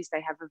authorities,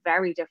 they have a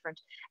very different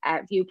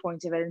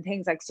viewpoint of it, and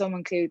things like some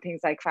include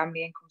things like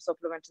family income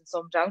supplement and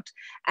some don't.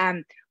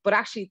 But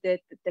actually the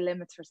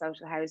limits for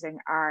social housing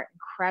are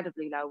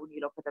incredibly low when you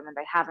look at them, and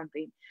they haven't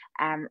been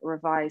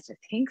revised, I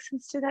think,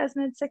 since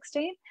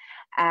 2016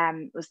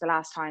 was the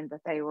last time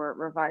that they were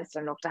revised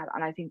and looked at.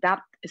 And I think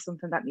that is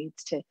something that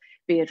needs to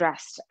be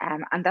addressed.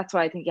 And that's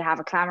why I think you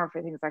have a clamour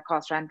for things like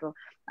cost rental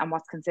and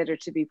what's considered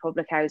to be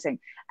public housing,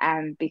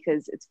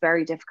 because it's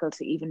very difficult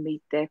to even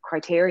meet the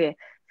criteria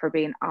for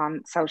being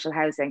on social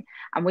housing.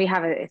 And we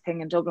have a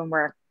thing in Dublin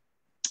where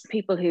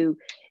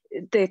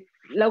the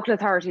local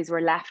authorities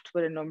were left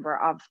with a number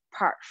of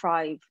Part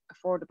 5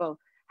 affordable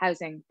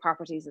housing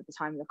properties at the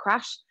time of the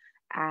crash.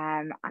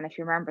 And if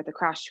you remember the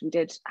crash, we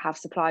did have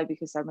supply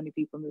because so many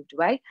people moved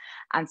away.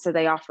 And so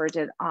they offered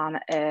it on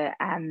a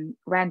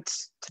rent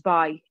to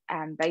buy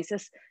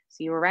basis.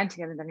 So you were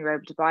renting it and then you were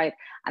able to buy it.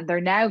 And they're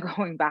now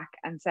going back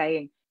and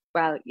saying,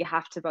 well, you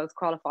have to both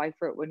qualify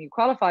for it when you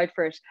qualified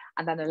for it,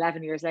 and then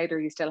 11 years later,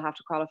 you still have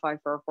to qualify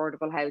for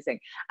affordable housing.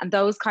 And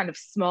those kind of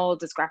small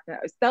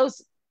discrepancies,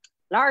 those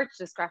large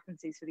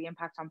discrepancies for the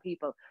impact on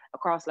people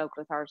across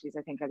local authorities,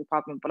 I think, are the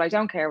problem. But I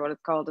don't care what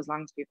it's called as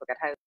long as people get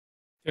housed.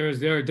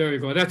 There you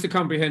go. That's a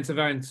comprehensive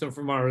answer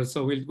from Mara,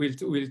 so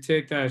we'll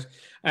take that.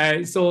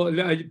 So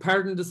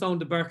pardon the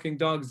sound of barking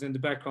dogs in the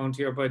background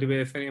here, by the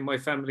way. If any of my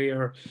family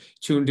are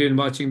tuned in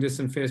watching this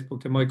on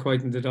Facebook, they might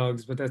quieten the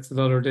dogs, but that's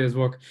another day's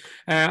work.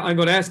 I'm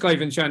going to ask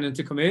Ivan Shannon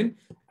to come in,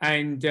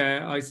 and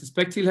I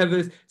suspect he'll have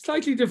a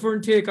slightly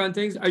different take on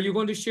things. Are you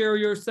going to share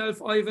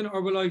yourself, Ivan,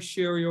 or will I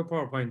share your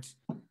PowerPoint?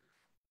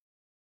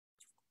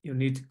 You'll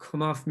need to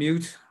come off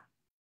mute.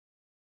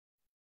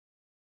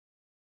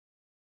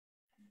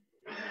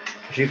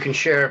 If you can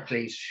share,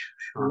 please.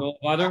 No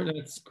bother,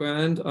 that's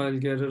grand. I'll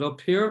get it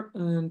up here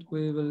and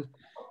we will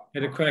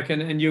get it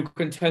cracking, and you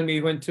can tell me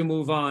when to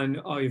move on,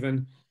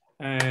 Ivan.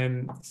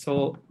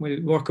 So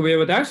we'll work away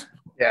with that.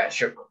 Yeah,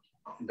 sure.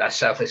 That's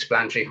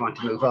self-explanatory if you want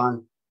to move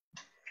on.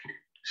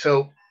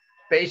 So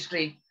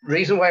basically, the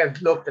reason why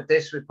I've looked at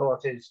this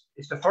report is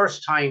it's the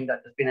first time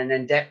that there's been an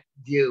in-depth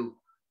view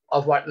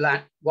of what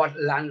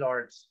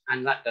landlords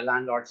and the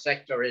landlord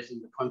sector is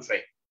in the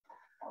country.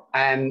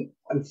 And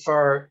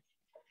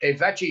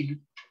they've actually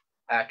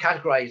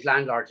categorized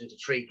landlords into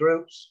 3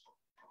 groups,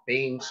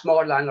 being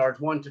small landlords,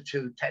 1 to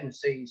 2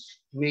 tenancies,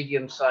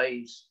 medium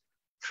size,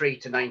 3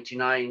 to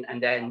 99,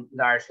 and then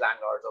large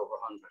landlords over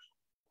 100.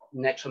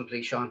 Next one,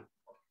 please, Sean.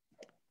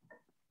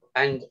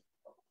 And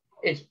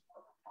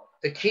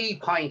the key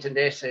point in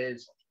this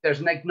is there's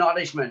an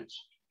acknowledgement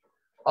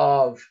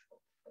of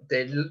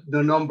the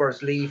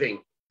numbers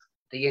leaving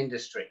the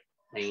industry.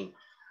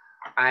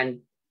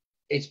 And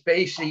it's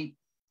basically,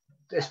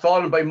 it's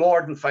fallen by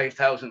more than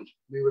 5,000.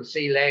 We will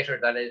see later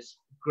that it's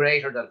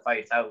greater than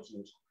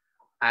 5,000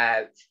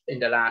 in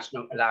the last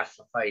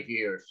 5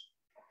 years.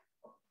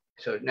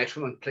 So next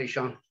one, please,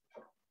 Sean.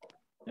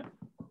 Yeah.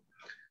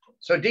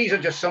 So these are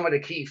just some of the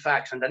key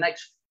facts, and the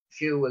next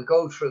few will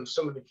go through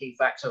some of the key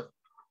facts of,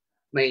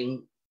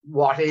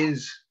 what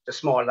is the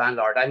small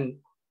landlord? And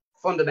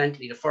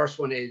fundamentally, the first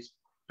one is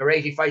they're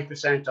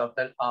 85%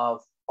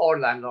 of all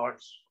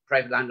landlords,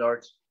 private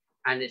landlords,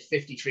 and it's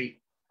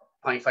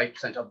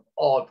 53.5% of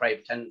all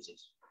private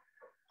tenancies.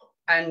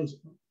 And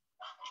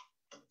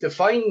the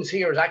findings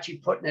here is actually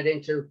putting it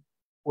into,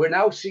 we're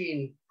now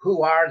seeing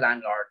who are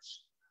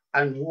landlords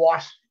and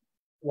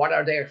what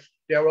are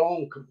their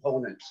own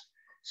components.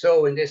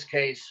 So in this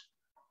case,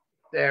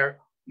 they're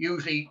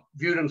usually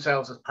view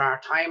themselves as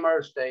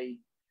part-timers. They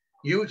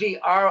usually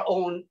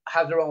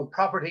have their own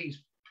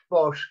properties,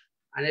 But,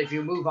 and if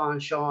you move on,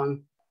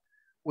 Sean,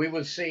 we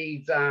will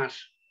see that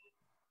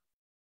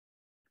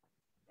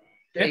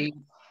a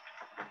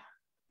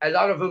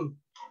lot of them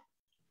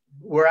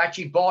were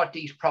actually bought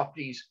these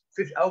properties,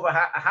 over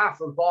half of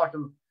them bought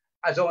them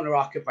as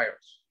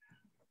owner-occupiers.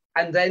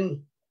 And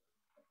then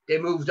they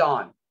moved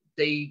on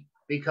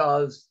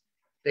because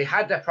they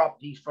had their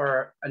properties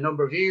for a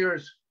number of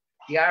years.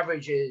 The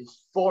average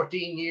is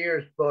 14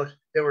 years, but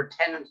they were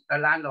tenants, the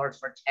landlords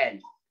for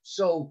 10.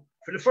 So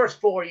for the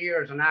first 4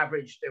 years on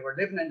average, they were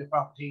living in the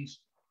properties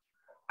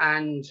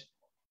and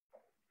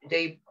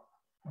they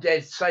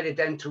decided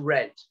then to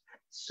rent.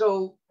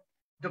 So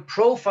the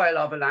profile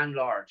of a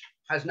landlord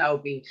has now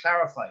been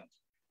clarified.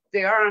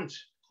 They aren't,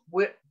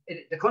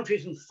 the country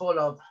isn't full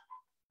of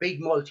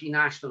big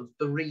multinationals,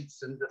 the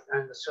REITs and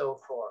so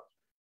forth.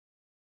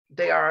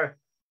 They are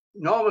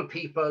normal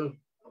people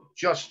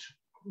just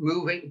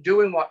moving,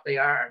 doing what they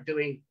are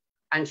doing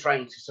and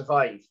trying to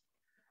survive.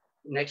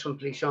 Next one,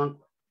 please, Sean.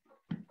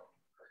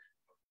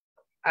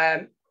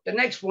 The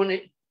next one.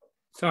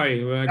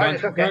 Sorry,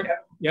 okay.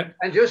 Yeah.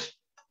 And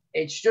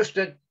it's just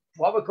that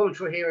what we're going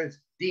through here is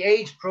the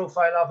age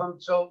profile of them.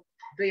 So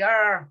they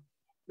are,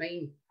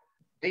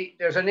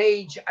 there's an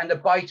age and a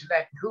buy to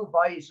let, who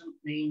buys them,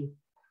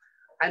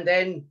 and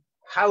then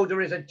how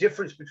there is a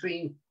difference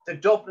between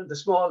the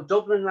small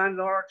Dublin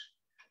landlord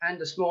and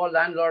the small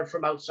landlord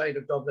from outside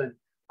of Dublin,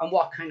 and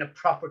what kind of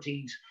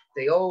properties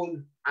they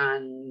own.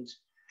 And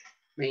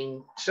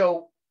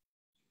so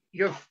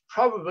you're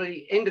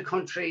probably in the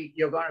country,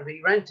 you're going to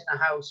be renting a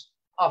house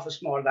off a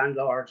small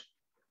landlord,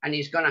 and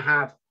he's going to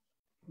have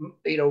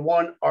either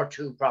one or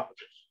two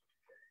properties.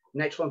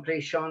 Next one,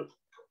 please, Sean.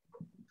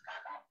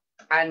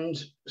 And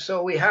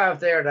so we have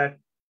there that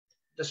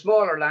the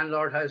smaller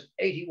landlord has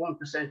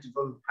 81% of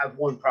them have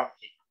one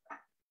property.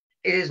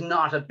 It is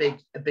not a big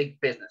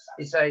business.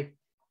 It's a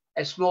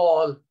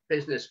small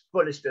business,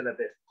 but it's still a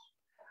business.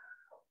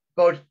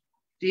 But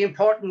the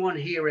important one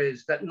here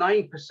is that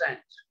 9%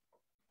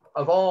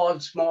 of all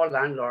small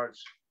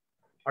landlords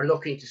are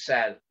looking to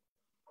sell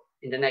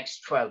in the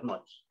next 12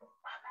 months.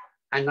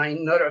 And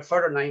another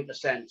further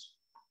 9%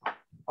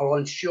 are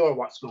unsure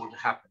what's going to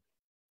happen.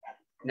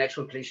 Next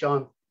one, please,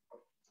 Sean.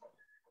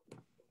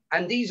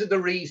 And these are the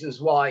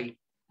reasons why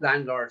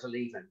landlords are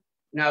leaving.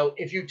 Now,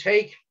 if you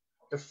take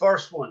the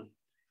first one,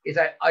 is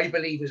that I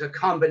believe is a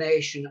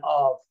combination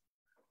of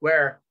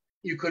where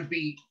you could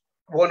be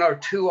one or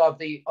two of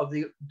the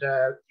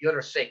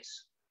other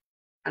six,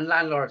 and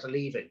landlords are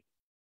leaving.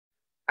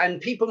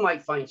 And people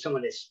might find some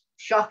of this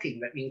shocking,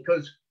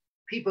 because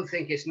people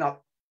think it's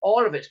not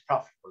all of it's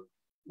profitable.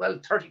 Well,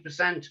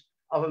 30%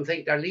 of them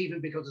think they're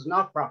leaving because it's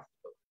not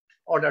profitable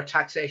or their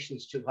taxation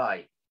is too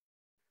high.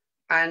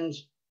 And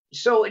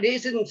so it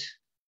isn't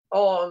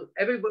all,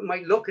 everybody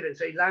might look at it and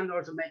say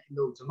landlords are making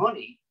loads of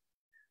money,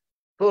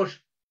 but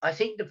I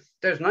think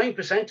there's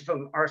 9% of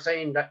them are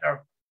saying that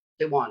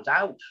they want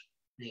out.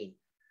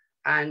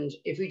 And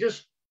if we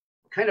just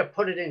kind of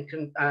put it in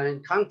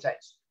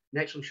context,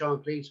 next one,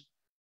 Sean, please.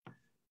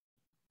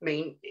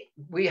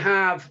 We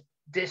have,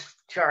 this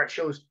chart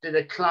shows the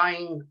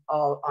decline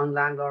on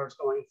landlords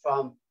going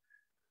from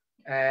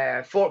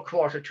fourth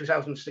quarter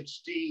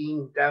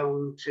 2016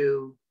 down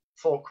to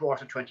fourth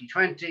quarter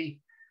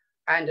 2020.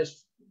 And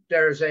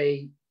there's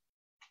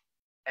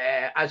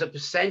as a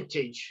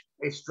percentage,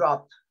 it's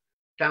dropped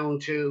down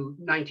to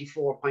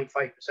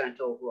 94.5%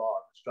 overall.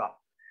 It's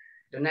dropped.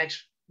 The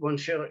next one,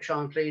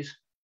 Sean, please.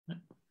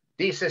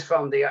 This is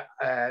from the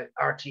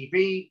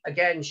RTB,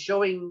 again,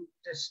 showing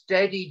the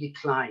steady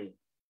decline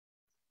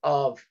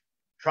of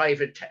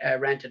private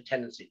rented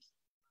tenancies.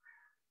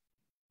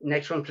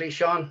 Next one, please,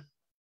 Sean.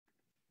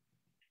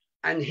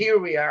 And here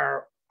we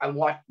are, and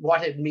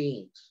what it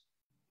means.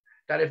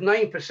 That if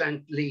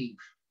 9% leave,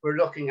 we're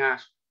looking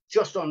at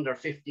just under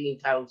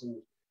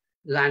 15,000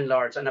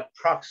 landlords and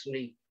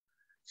approximately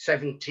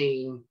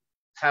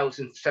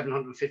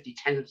 17,750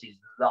 tenancies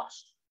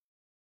lost.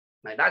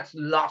 Now that's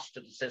lost to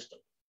the system.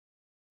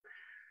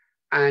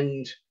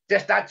 And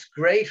that's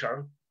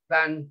greater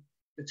than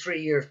the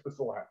 3 years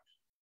beforehand.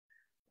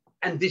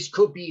 And this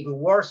could be even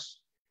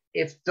worse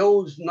if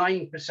those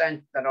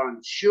 9% that are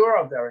unsure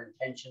of their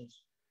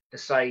intentions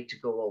decide to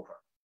go over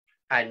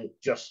and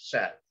just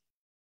sell.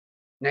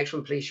 Next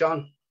one, please,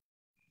 Sean.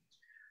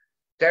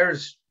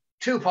 There's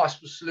two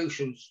possible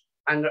solutions,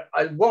 and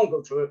I won't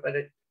go through it, but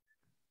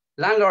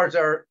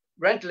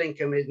rental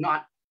income is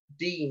not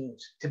deemed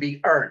to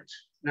be earned.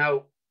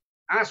 Now,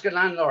 ask a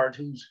landlord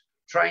who's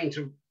trying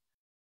to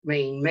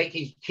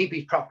keep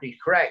his property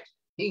correct.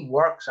 He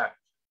works at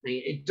it.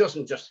 It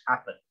doesn't just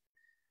happen.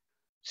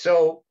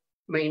 So,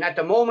 at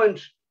the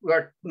moment,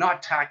 we're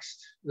not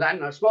taxed.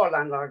 Small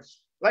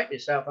landlords like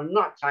myself are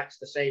not taxed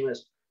the same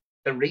as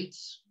the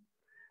REITs.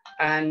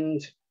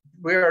 And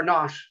we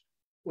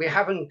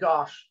haven't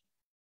got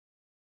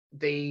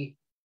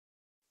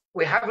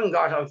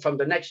from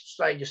the next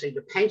slide, you see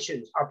the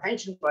pensions, our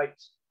pension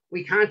rights,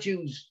 we can't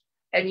use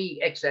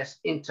any excess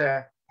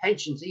into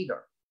pensions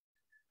either.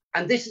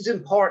 And this is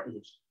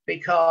important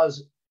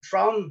because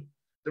from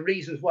the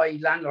reasons why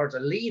landlords are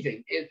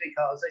leaving is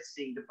because they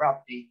see the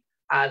property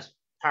as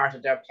part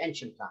of their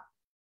pension plan.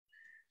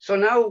 So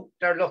now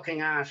they're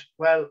looking at,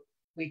 well,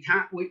 we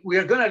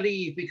are going to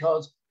leave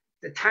because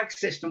the tax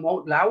system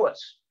won't allow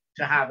us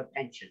to have a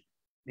pension,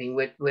 I mean,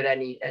 with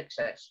any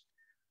excess.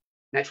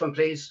 Next one,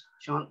 please,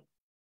 Sean.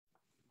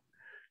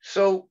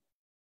 So,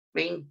 I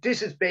mean,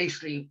 this is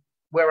basically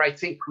where I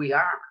think we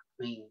are.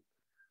 I mean,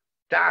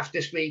 DAF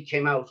this week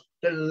came out,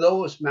 the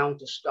lowest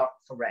amount of stock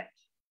for rent.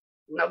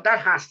 Now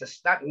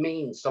that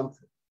means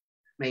something.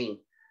 I mean,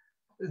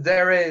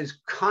 there is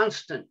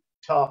constant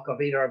talk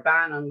of either a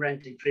ban on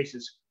rent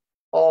increases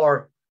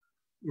or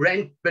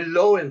rent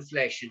below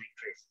inflation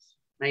increases.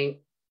 I mean,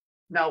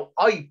 now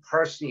I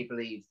personally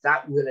believe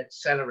that will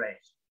accelerate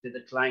the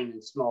decline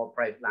in small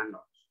private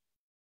landlords.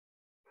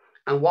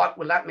 And what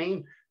will that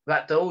mean?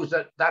 That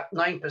that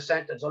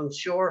 9% that's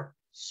unsure,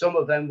 some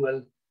of them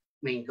will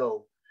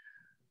go.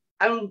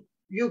 And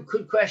you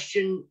could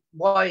question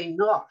why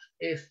not,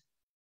 if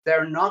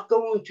they're not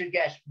going to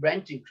get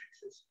rent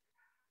increases,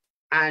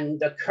 and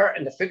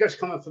the figures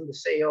coming from the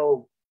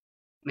CEO,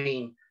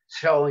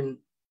 showing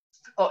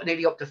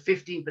nearly up to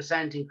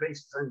 15%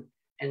 increases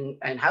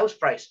in house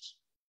prices.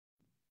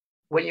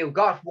 When you've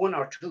got one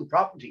or two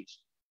properties,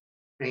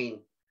 and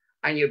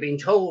you're being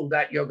told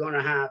that you're going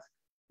to have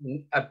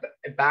a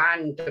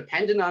ban,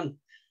 depending on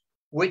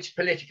which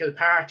political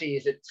party,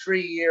 is it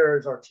 3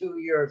 years or 2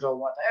 years or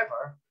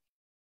whatever,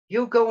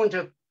 you're going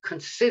to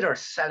consider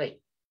selling.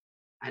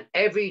 And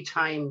every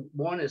time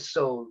one is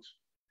sold,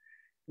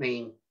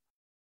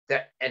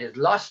 that it is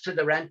lost to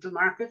the rental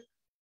market.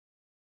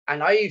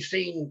 And I've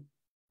seen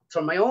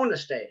from my own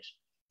estate,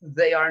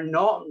 the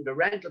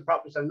rental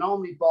properties are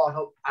normally bought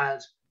up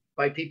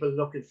by people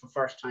looking for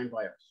first-time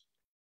buyers,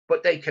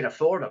 but they can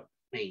afford them.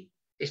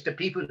 It's the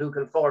people who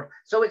can afford.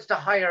 So it's the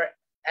higher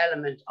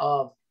element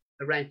of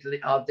the rental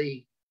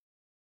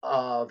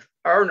of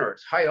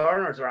earners. High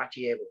earners are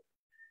actually able.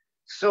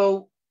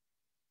 So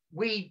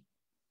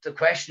the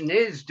question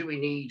is, do we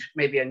need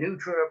maybe a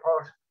neutral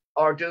report,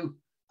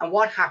 and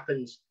what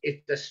happens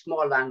if the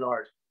small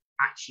landlord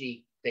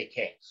actually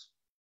vacates?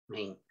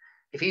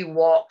 If he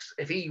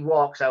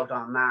walks out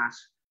en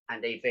masse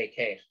and they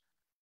vacate,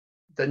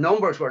 the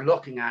numbers we're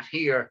looking at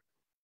here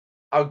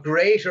are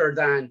greater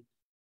than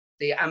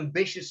the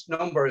ambitious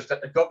numbers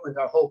that the government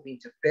are hoping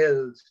to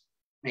build.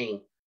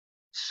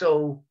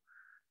 So,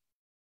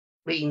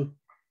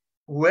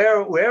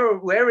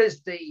 where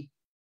is the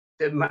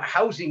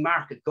housing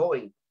market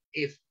going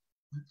if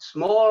the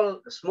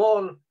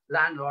small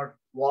landlord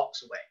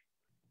walks away?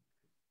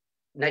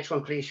 Next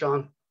one, please,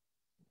 Sean.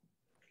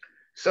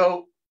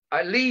 So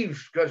I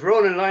leave, because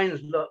Roland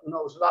Lyons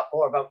knows a lot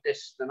more about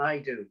this than I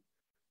do,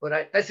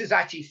 but this is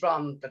actually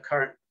from the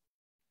current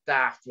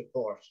draft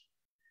report.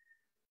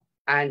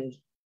 And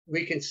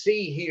we can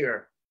see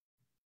here,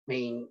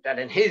 that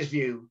in his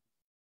view,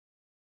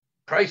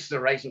 prices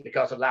are rising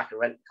because of lack of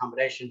rent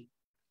accommodation.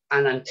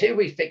 And until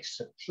we fix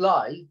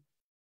supply,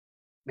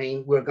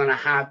 we're going to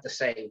have the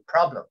same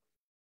problem.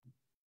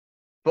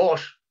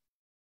 But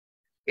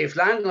if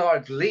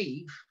landlords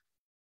leave,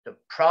 the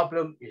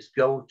problem is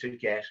going to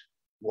get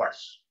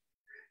worse.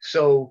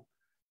 So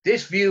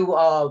this view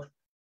of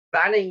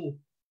banning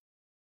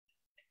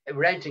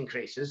rent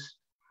increases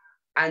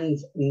and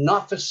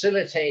not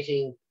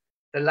facilitating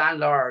the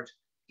landlord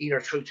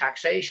either through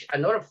taxation,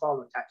 another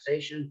form of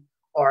taxation,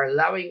 or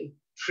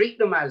treat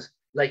them as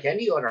like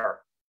any other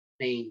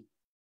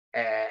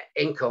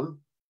income,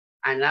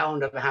 and allowing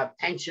them to have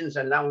pensions,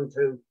 and allowing them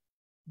to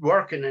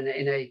work in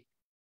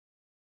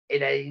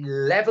a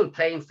level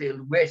playing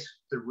field with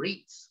the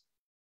REITs,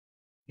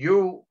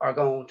 you are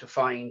going to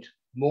find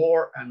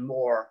more and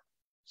more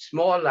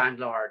small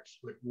landlords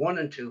with 1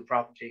 and 2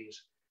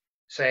 properties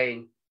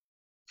saying,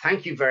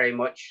 thank you very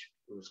much,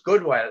 it was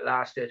good while it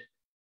lasted,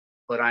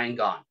 but I'm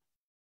gone.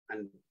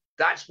 And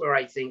that's where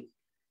I think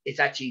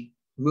it's actually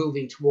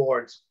moving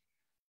towards.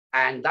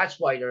 And that's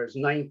why there's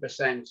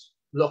 9%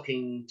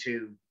 looking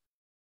to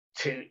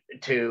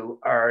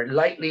are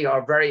likely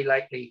or very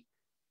likely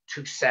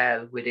to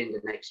sell within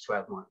the next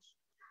 12 months.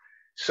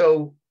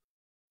 So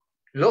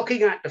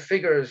looking at the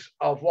figures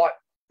of what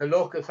the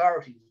local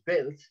authorities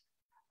built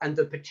and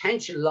the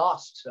potential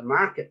loss to the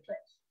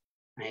marketplace,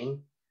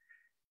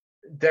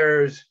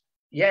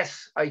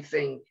 I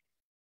think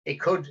it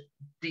could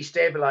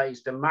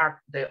destabilize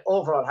the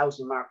overall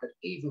housing market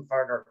even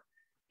further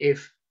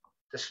if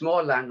the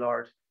small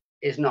landlord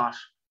is not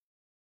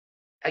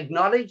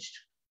acknowledged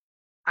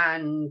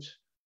and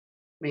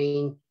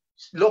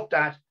looked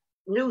at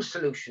new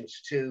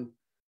solutions to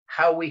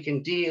how we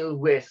can deal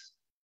with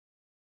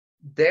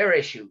their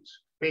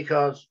issues,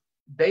 because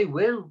they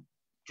will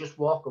just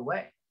walk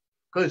away.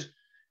 Because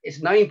it's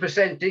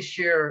 9% this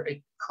year,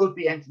 it could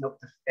be ending up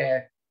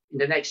in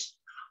the next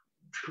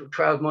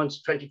 12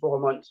 months, 24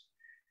 months,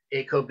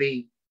 it could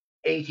be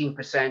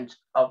 18%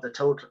 of the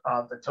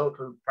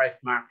total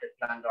private market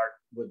landlord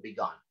would be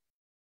gone.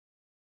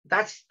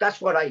 That's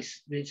what I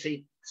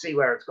see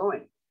where it's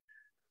going.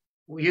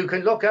 You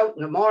can look out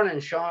in the morning,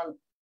 Sean,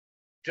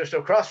 just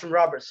across from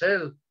Roberts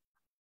Hill,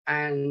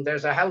 and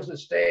there's a housing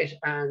estate,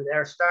 and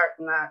they're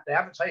starting at, the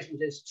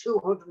advertisement is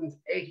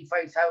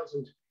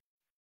 285,000.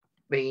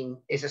 I mean,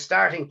 is a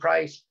starting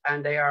price,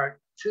 and they are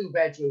 2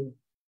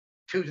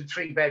 to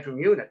 3 bedroom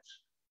units.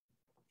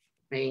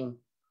 I mean,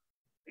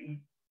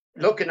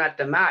 looking at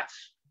the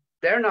maths,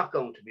 they're not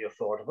going to be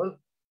affordable. I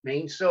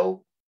mean,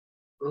 so,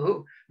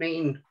 I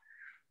mean,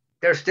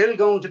 there's still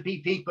going to be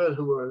people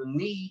who will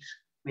need,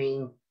 I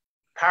mean,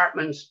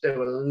 apartments, they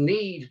will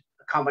need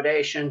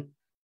accommodation,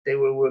 they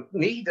will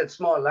need a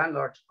small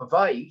landlord to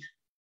provide,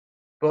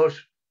 but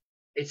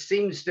it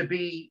seems to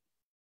be,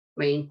 I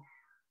mean,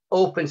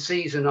 open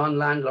season on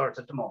landlords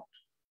at the moment.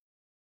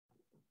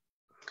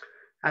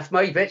 That's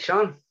my bit,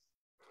 Sean.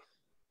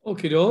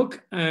 Okay,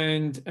 doke,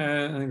 and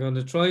I'm going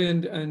to try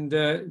and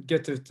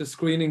get the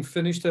screening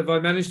finished. Have I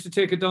managed to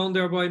take it down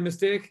there by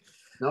mistake?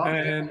 No,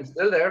 it's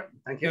still there.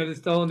 Thank you. Yeah, it's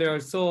down there.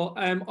 So,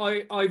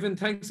 Ivan,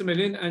 thanks a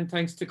million, and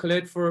thanks to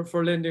Colette for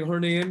lending her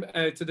name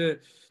to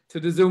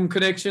the Zoom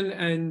connection.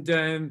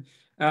 And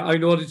I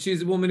know that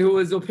she's a woman who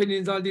has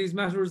opinions on these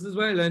matters as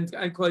well,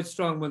 and quite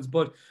strong ones.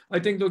 But I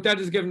think, look, that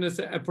has given us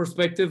a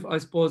perspective. I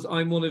suppose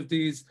I'm one of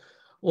these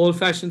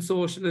old-fashioned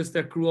socialists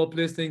that grew up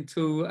listening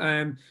to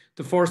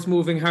the first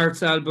Moving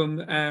Hearts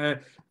album, and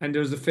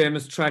there's a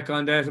famous track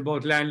on that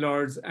about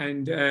landlords,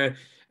 and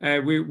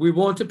we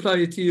won't apply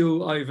it to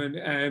you,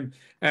 Ivan,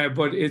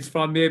 but it's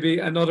from maybe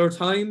another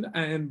time,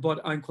 but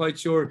I'm quite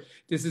sure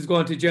this is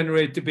going to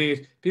generate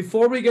debate.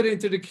 Before we get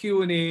into the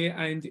Q&A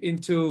and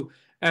into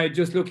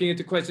just looking at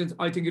the questions,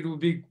 I think it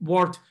would be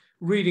worth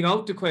reading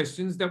out the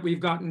questions that we've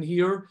gotten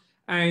here,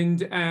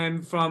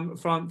 and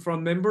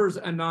from members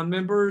and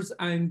non-members,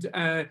 and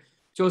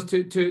just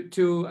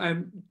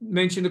to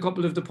mention a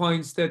couple of the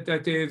points that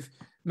they've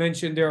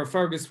mentioned there.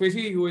 Fergus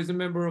Whitty, who is a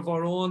member of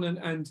our own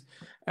and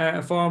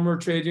a former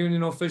trade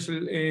union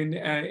official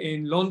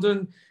in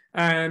London.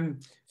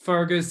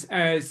 Fergus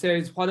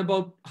says, what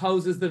about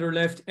houses that are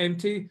left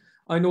empty?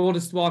 I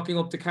noticed walking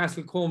up the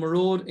Castlecoma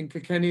Road in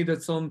Kilkenny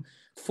that some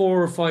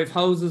 4 or 5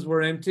 houses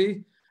were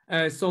empty,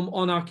 some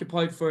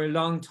unoccupied for a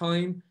long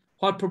time.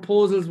 What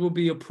proposals would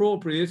be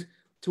appropriate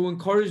to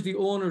encourage the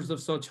owners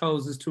of such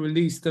houses to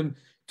release them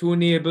to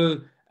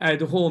enable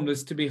the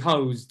homeless to be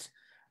housed?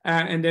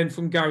 And then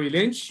from Gary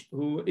Lynch,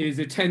 who is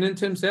a tenant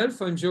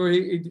himself, I'm sure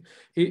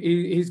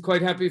he's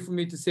quite happy for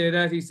me to say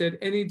that. He said,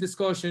 any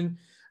discussion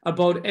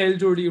about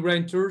elderly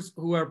renters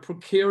who are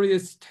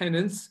precarious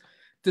tenants,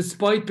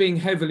 despite being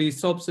heavily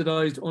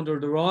subsidised under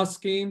the Ross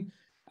scheme,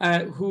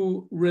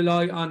 who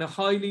rely on a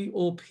highly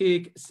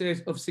opaque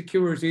set of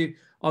security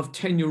of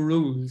tenure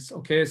rules.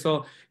 Okay,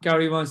 so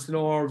Gary wants to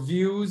know our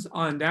views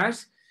on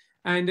that.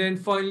 And then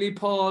finally,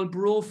 Paul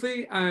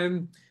Brophy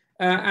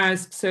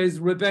says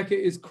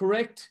Rebecca is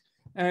correct.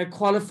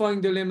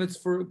 Qualifying limits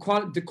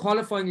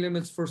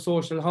for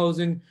social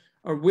housing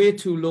are way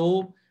too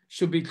low,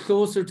 should be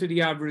closer to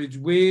the average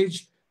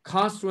wage.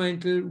 Cost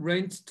rental,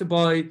 rent to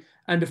buy,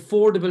 and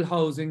affordable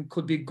housing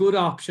could be good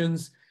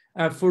options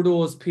for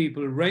those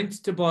people.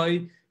 Rent to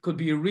buy could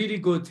be a really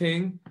good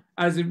thing,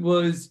 as it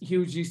was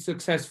hugely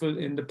successful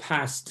in the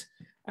past.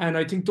 And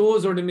I think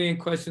those are the main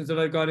questions that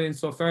I got in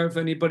so far. If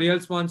anybody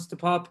else wants to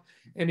pop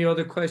any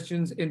other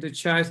questions in the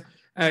chat,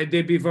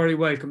 they'd be very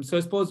welcome. So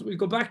I suppose we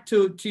go back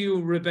to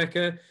you,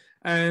 Rebecca.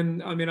 I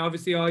mean,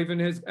 obviously, Ivan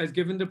has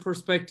given the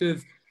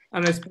perspective,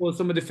 and I suppose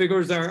some of the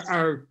figures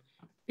are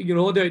you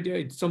know,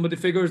 some of the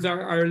figures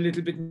are a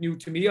little bit new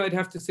to me, I'd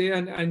have to say,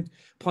 and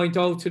point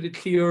out to the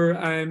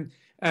clear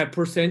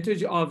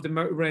percentage of the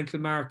rental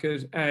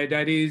market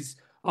that is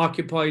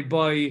occupied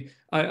by,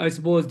 I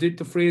suppose the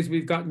phrase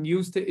we've gotten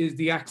used to is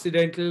the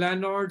accidental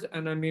landlord.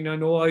 And I mean, I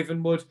know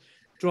Ivan would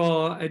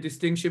draw a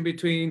distinction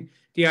between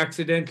the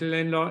accidental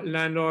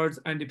landlords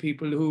and the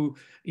people who,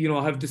 you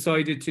know, have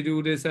decided to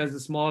do this as a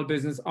small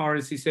business, or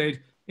as he said,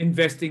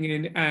 investing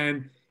in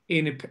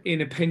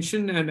a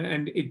pension,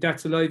 and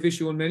that's a live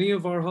issue in many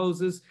of our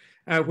houses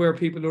where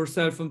people are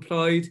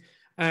self-employed,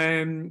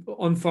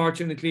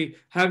 unfortunately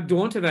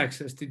don't have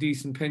access to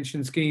decent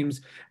pension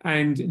schemes.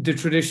 And the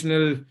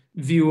traditional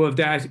view of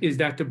that is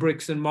that the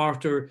bricks and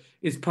mortar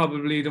is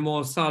probably the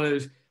most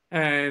solid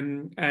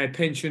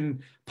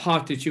pension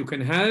pot that you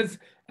can have,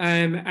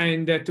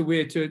 and that the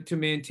way to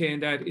maintain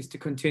that is to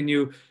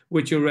continue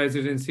with your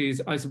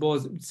residencies. I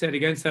suppose set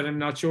against that, I'm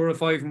not sure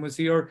if Ivan was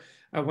here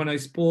when I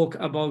spoke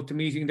about the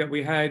meeting that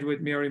we had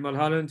with Mary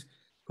Mulholland,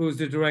 who's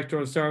the Director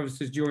of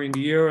Services during the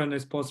year. And I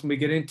suppose when we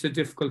get into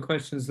difficult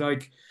questions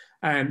like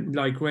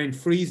rent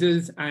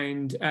freezes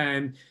and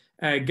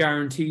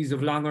guarantees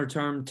of longer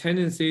term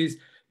tenancies,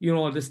 you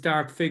know, the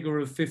stark figure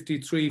of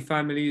 53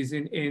 families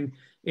in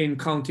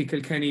County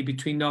Kilkenny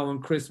between now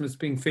and Christmas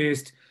being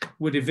faced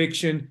with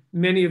eviction,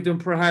 many of them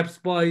perhaps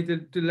by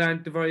the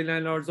very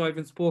landlords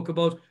Ivan spoke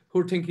about,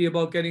 who are thinking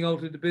about getting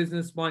out of the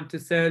business, want to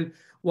sell,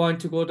 want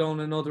to go down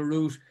another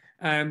route.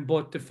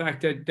 But the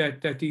fact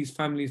that these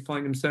families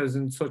find themselves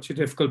in such a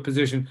difficult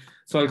position.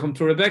 So I'll come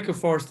to Rebecca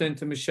first, then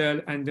to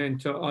Michelle, and then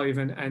to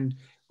Ivan, and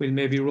we'll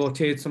maybe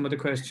rotate some of the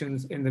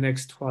questions in the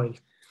next while.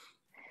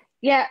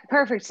 Yeah,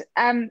 perfect.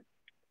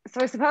 So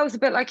I suppose a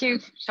bit like you,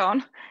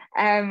 Sean,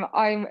 I'm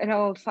an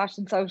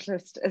old-fashioned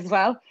socialist as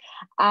well,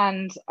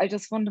 and I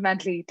just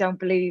fundamentally don't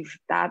believe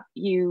that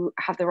you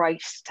have the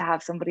right to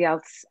have somebody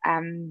else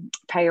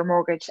pay your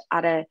mortgage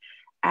at a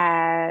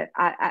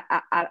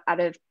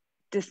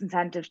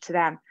disincentive to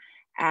them,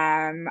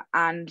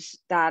 and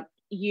that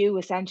you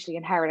essentially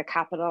inherit a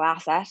capital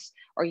asset,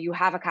 or you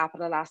have a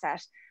capital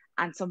asset,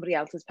 and somebody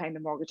else is paying the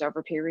mortgage over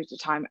a period of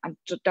time and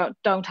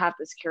don't have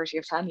the security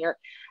of tenure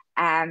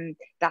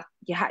that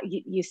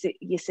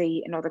you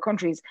see in other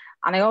countries.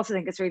 And I also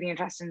think it's really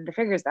interesting in the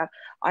figures that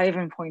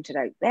Ivan pointed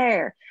out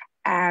there,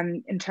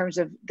 in terms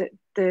of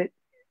the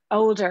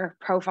older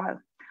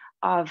profile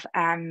of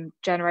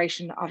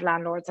generation of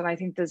landlords. And I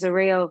think there's a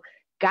real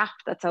gap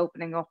that's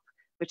opening up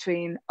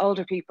between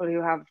older people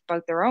who have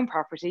both their own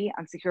property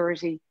and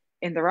security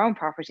in their own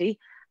property.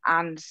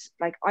 And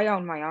like, I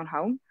own my own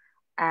home.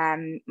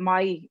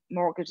 My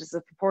mortgage as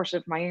a proportion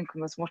of my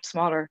income was much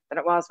smaller than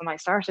it was when I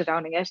started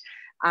owning it,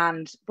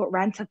 but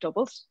rents have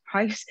doubled,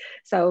 right?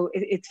 So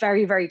it's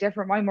very, very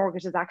different. My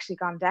mortgage has actually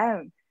gone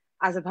down,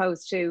 as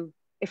opposed to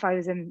if I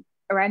was in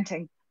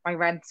renting, my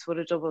rents would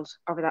have doubled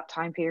over that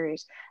time period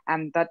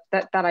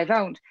that I've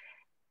owned.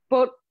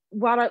 But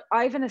what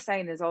Ivan is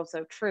saying is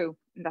also true,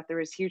 in that there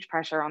is huge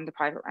pressure on the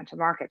private rental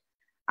market.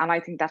 And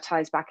I think that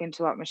ties back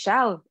into what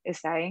Michelle is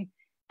saying,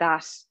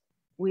 that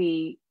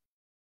we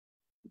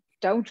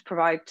don't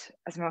provide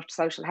as much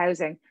social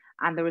housing,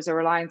 and there was a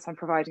reliance on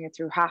providing it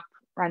through HAP,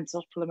 rent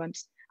supplement,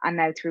 and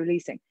now through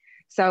leasing.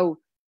 So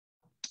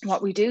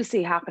what we do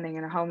see happening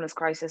in a homeless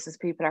crisis is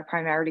people are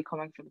primarily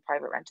coming from the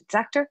private rented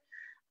sector,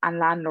 and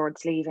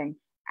landlords leaving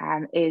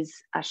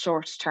is a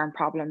short-term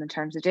problem in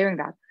terms of doing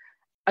that.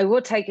 I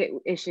would take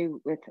issue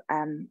with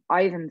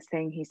Ivan's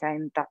thing. He's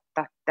saying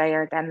that they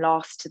are then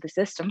lost to the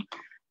system,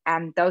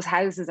 and those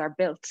houses are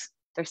built,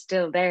 they're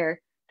still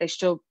there, they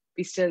should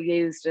be still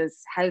used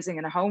as housing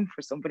in a home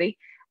for somebody,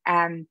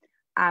 and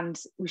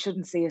we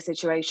shouldn't see a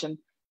situation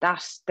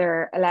that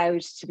they're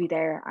allowed to be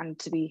there and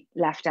to be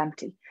left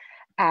empty.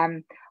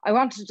 I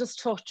want to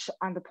just touch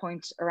on the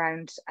point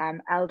around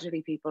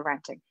elderly people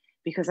renting,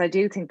 because I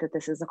do think that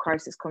this is a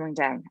crisis coming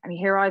down. And you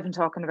hear Ivan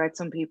talking about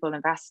some people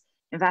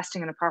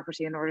investing in a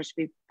property in order to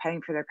be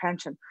paying for their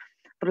pension,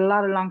 but a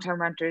lot of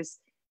long-term renters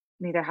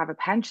neither have a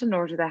pension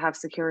nor do they have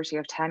security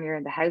of tenure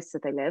in the house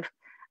that they live,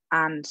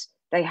 and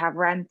they have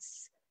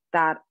rents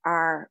that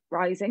are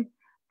rising,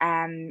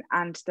 and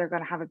they're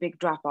going to have a big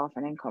drop off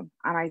in income.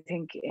 And I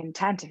think in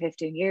 10 to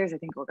 15 years, I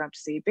think we're going to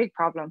see a big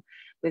problem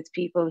with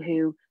people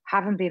who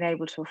haven't been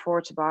able to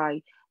afford to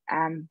buy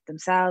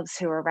themselves,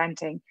 who are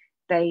renting.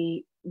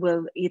 They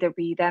will either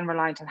be then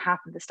reliant on HAP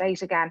in the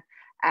state again,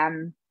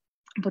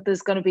 but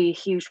there's going to be a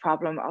huge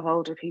problem of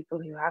older people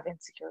who have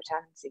insecure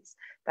tenancies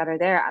that are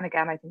there. And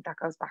again, I think that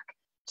goes back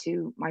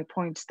to my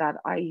point that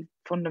I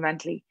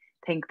fundamentally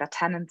think that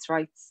tenants'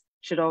 rights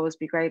should always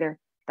be greater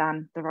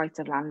than the rights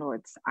of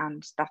landlords.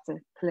 And that's a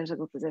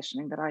political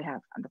positioning that I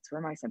have, and that's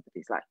where my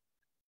sympathies lie.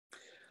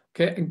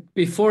 Okay,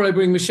 before I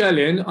bring Michelle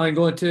in, I'm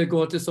going to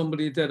go to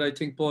somebody that I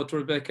think both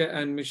Rebecca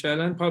and Michelle,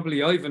 and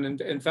probably Ivan,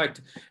 and in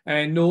fact,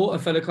 know a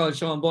fellow called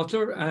Sean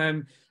Butler.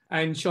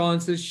 And Sean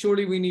says,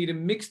 surely we need a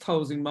mixed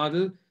housing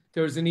model.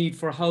 There's a need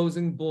for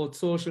housing, both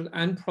social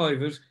and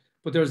private,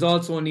 but there's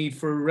also a need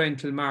for a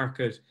rental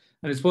market.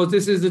 And I suppose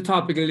this is the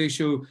topical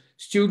issue.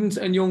 Students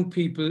and young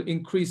people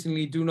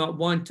increasingly do not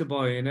want to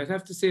buy. And I'd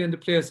have to say, in the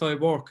place I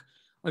work,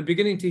 I'm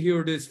beginning to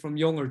hear this from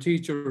younger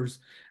teachers.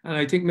 And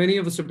I think many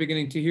of us are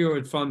beginning to hear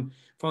it from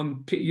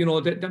you know,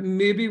 that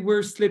maybe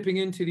we're slipping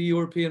into the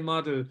European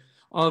model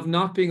of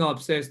not being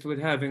obsessed with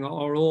having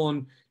our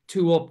own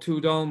 2 up,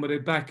 2 down with a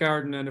back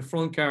garden and a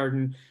front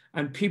garden,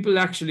 and people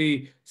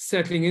actually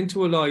settling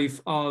into a life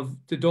of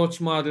the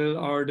Dutch model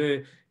or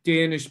the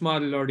Danish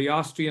model or the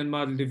Austrian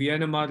model, the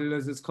Vienna model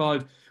as it's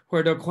called,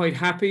 where they're quite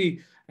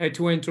happy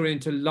to enter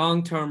into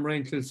long-term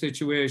rental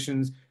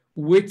situations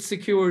with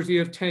security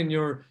of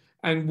tenure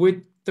and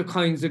with the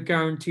kinds of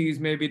guarantees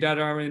maybe that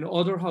are in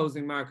other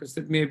housing markets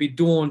that maybe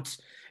don't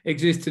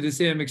exist to the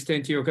same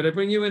extent here. Could I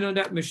bring you in on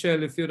that,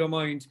 Michelle, if you don't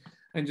mind,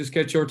 and just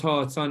get your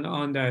thoughts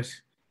on that?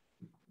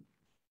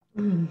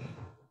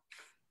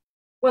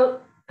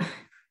 Well,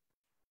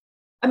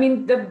 I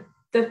mean, the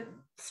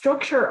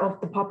structure of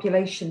the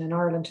population in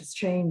Ireland has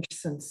changed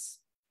since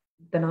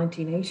the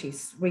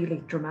 1980s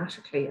really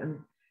dramatically. And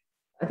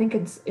I think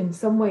in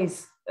some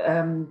ways,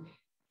 the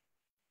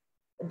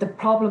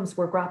problems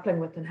we're grappling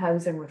with in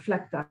housing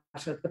reflect that,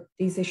 but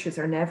these issues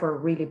are never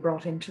really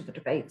brought into the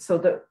debate. So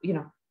that, you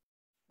know,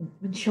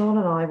 when Sean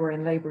and I were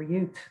in Labour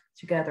Youth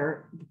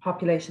together, the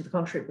population of the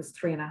country was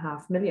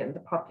 3.5 million. The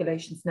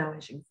population is now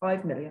hitting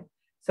 5 million.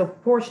 So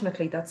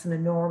proportionately, that's an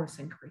enormous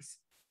increase.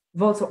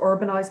 We've also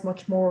urbanised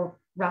much more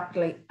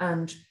rapidly,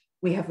 and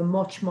we have a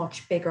much,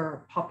 much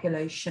bigger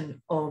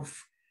population of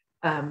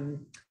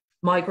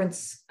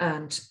migrants.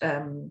 And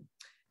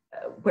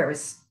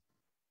whereas,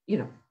 you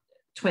know,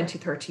 20,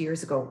 30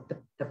 years ago,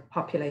 the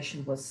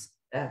population was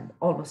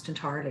almost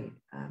entirely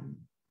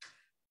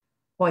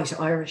white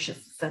Irish, as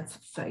the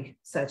census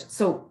said.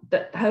 So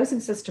the housing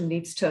system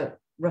needs to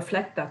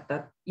reflect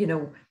that, you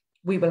know,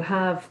 we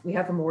have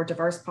a more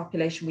diverse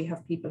population. We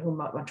have people who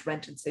might want to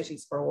rent in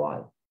cities for a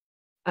while,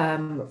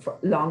 for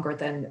longer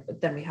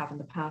than we have in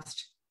the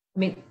past. I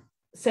mean,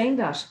 saying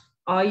that,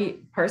 I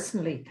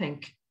personally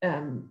think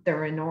there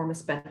are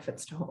enormous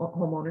benefits to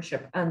home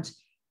ownership, and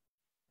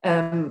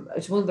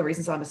it's one of the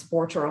reasons I'm a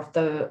supporter of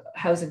the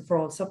housing for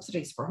all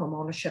subsidies for home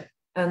ownership.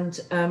 And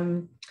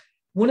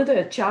one of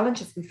the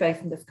challenges we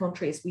face in this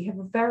country is we have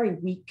a very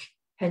weak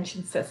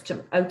pension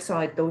system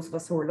outside those of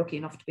us who are lucky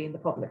enough to be in the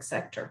public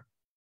sector.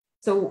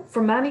 So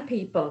for many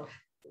people,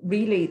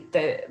 really,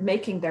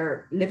 making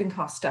their living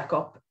costs stack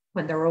up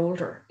when they're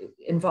older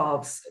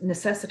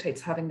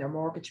necessitates having their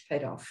mortgage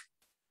paid off.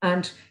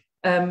 And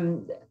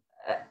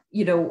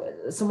you know,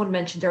 someone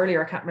mentioned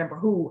earlier, I can't remember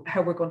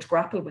how we're going to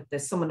grapple with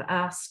this. Someone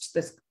asked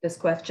this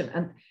question,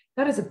 and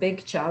that is a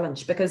big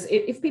challenge, because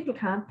if people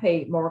can't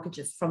pay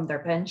mortgages from their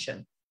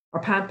pension or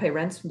can't pay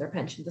rents from their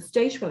pension, the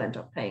state will end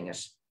up paying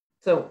it.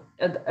 So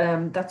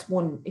that's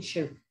one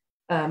issue.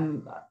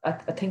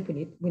 I think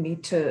we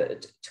need to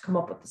come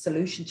up with a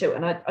solution to,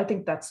 and I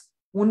think that's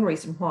one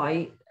reason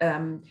why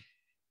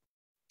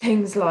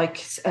things like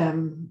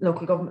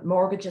local government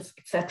mortgages,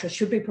 etc.,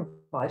 should be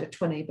provided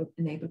to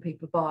enable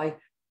people by.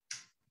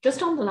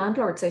 Just on the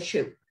landlord's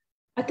issue,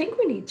 I think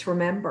we need to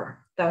remember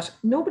that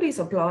nobody's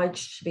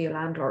obliged to be a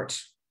landlord.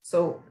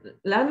 So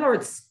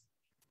landlords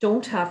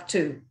don't have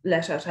to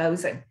let out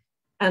housing.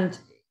 And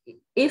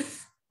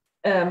if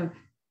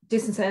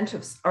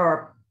disincentives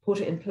are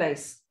put in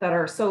place that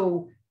are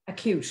so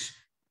acute,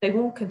 they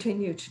won't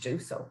continue to do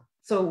so.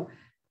 So,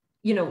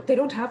 you know, they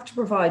don't have to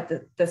provide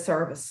the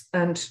service.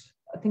 And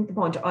I think the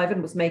point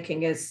Ivan was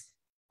making is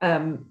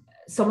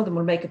some of them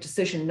will make a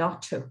decision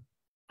not to.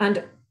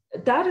 And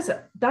that is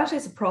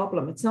a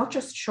problem. It's not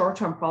just a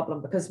short-term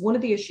problem, because one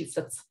of the issues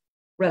that's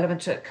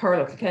relevant to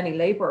Carlow Kilkenny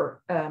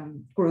Labour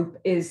group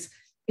is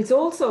it's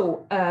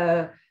also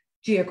a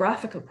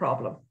geographical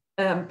problem,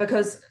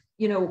 because,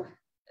 you know,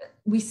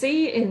 we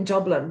see in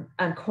Dublin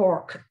and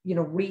Cork, you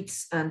know,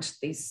 REITs and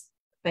these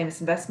famous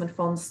investment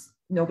funds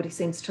nobody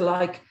seems to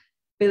like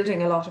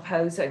building a lot of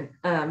housing,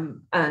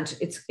 and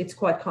it's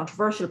quite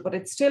controversial, but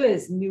it still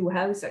is new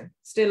housing,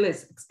 still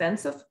is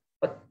expensive,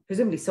 but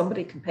presumably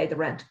somebody can pay the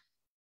rent.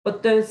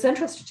 But the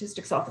Central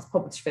Statistics Office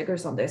published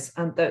figures on this,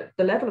 and the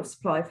level of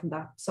supply from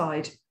that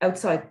side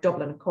outside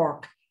Dublin and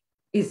Cork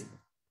is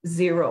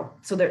zero.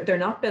 So they're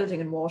not building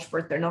in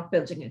Waterford, they're not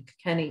building in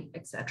Kilkenny,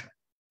 etc.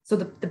 So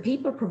the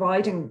people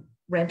providing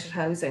rented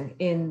housing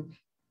in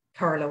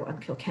Carlow and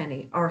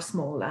Kilkenny are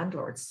small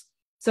landlords.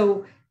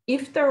 So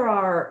if there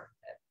are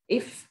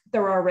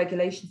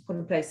regulations put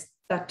in place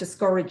that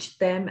discourage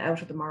them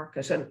out of the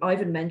market, and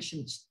Ivan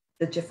mentioned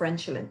the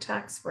differential in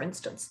tax, for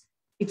instance,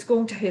 it's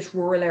going to hit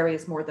rural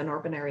areas more than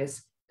urban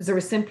areas, because there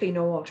is simply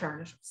no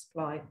alternative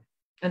supply.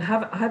 And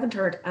I haven't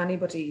heard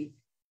anybody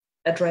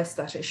address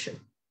that issue.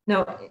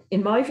 Now,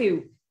 in my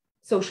view,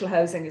 social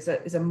housing is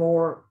a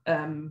more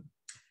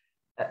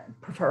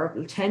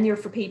preferable tenure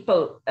for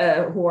people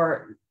who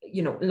are,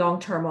 you know,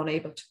 long-term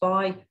unable to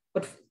buy.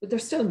 But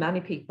there's still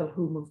many people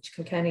who move to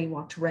Kilkenny,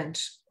 want to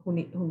rent, who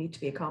need to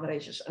be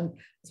accommodated. And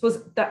I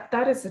suppose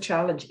that is the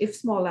challenge. If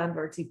small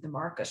landlords leave the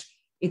market,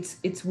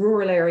 it's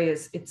rural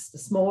areas, it's the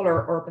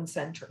smaller urban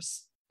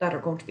centres that are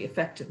going to be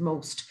affected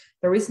most.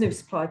 There is new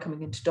supply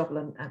coming into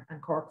Dublin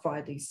and Cork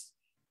via these,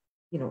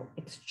 you know,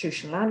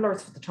 institutional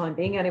landlords for the time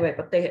being anyway,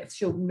 but they have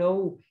shown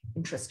no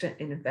interest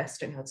in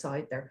investing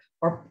outside there,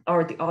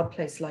 or the odd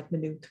place like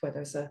Maynooth, where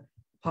there's a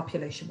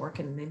population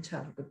working in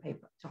Intel who could pay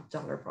top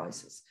dollar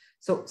prices.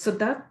 So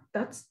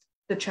that's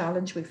the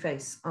challenge we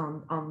face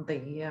on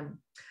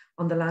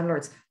the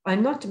landlords.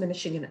 I'm not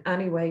diminishing in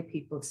any way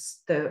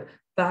the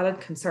valid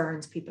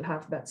concerns people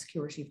have about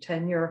security of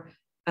tenure,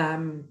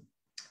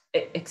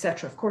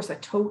 etc. Of course, I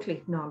totally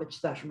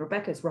acknowledge that, and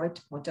Rebecca is right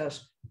to point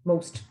out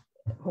most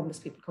homeless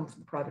people come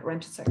from the private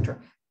rented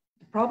sector.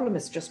 The problem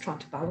is just trying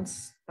to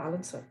balance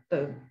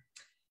the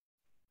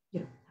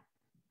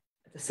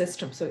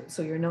system,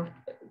 so you're not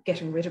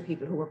getting rid of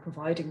people who are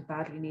providing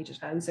badly needed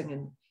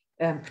housing,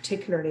 and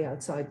particularly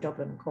outside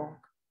Dublin and Cork.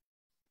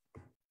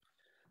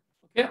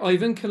 Okay,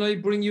 Ivan, can I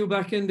bring you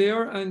back in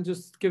there and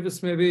just give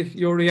us maybe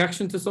your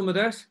reaction to some of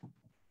that?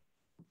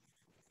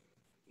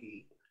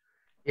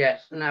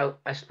 Yes, now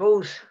I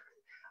suppose,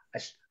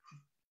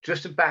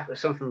 just to back with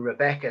something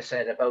Rebecca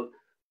said about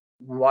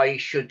why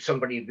should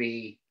somebody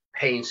be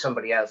paying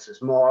somebody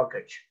else's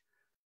mortgage?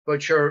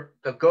 But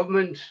the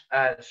government,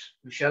 as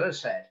Michelle has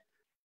said,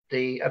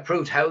 the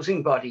approved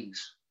housing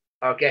bodies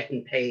are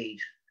getting paid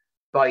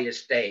by the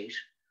state,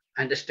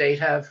 and the state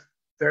have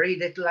very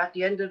little at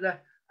the end of the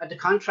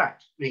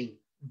contract. I mean,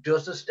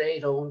 does the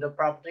state own the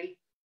property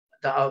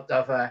of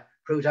a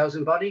approved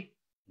housing body?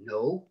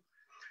 No.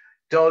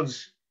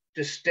 Does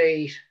the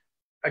state,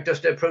 or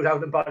does the approved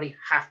housing body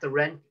have to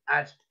rent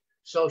at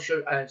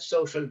social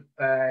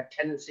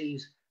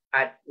tenancies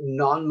at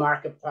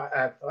non-market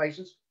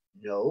prices?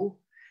 No.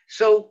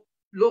 So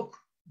look,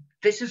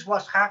 this is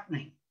what's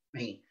happening. I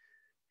mean,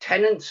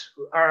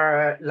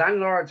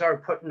 landlords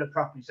are putting the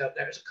properties out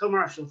there. It's a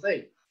commercial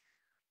thing.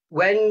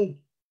 when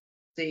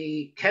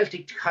the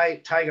Celtic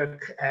Tiger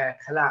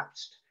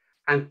collapsed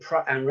and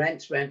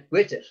rents went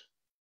with it,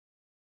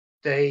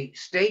 the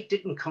state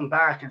didn't come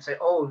back and say,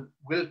 oh,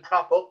 we'll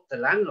prop up the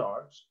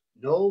landlords.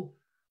 No,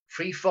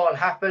 free fall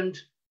happened,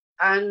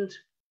 and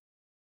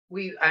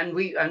many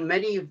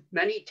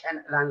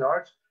tenant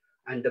landlords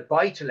and the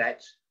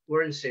buy-to-lets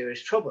were in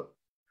serious trouble.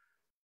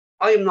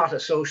 I am not a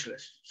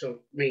socialist, so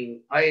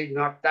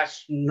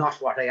that's not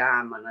what I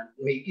am. And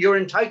you're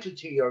entitled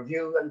to your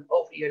view, and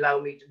hopefully you allow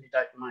me to be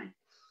entitled to mine.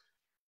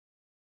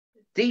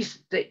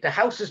 The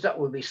houses that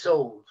will be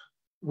sold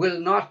will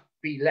not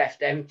be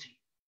left empty.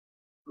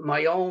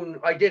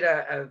 I did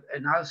an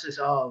analysis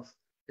of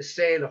the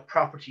sale of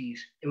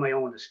properties in my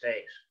own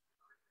estate.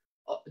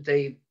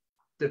 The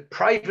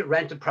private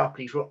rented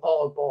properties were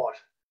all bought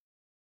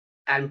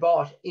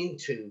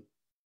into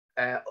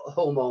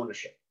home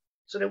ownership.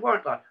 So they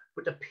weren't like,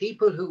 but the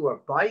people who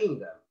were buying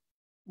them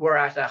were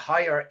at a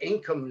higher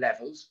income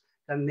levels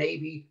than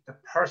maybe the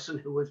person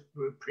who was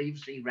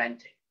previously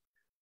renting.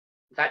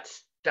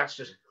 That's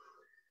just.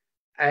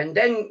 And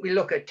then we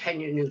look at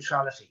tenure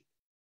neutrality.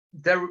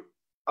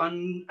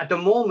 At the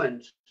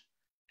moment,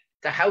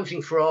 the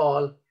housing for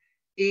all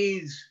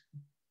is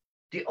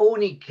the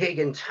only gig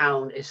in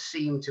town is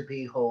seen to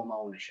be home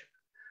ownership.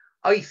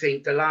 I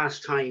think the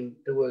last time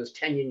there was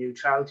tenure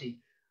neutrality,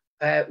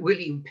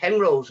 William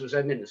Penrose was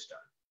a minister.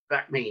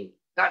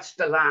 That's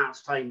the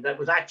last time that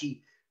was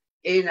actually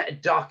in a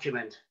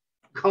document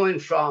coming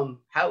from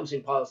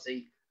housing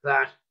policy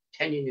that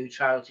tenure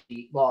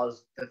neutrality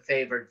was the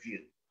favoured view.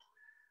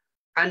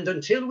 And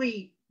until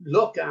we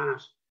look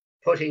at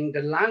putting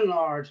the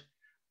landlord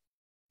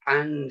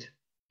and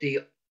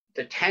the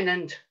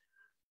tenant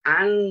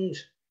and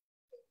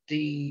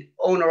the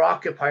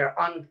owner-occupier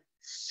on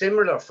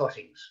similar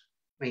footings,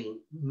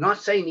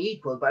 not saying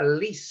equal, but at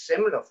least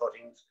similar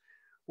footings,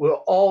 we're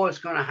always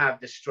going to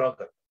have the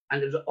struggle,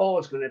 and there's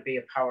always going to be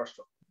a power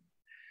struggle.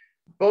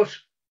 But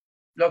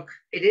look,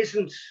 it's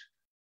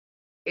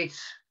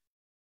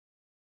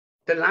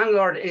the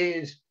landlord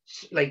is,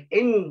 like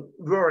in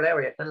rural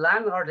area, the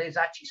landlord is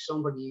actually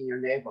somebody in your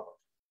neighborhood.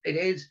 It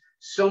is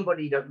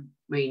somebody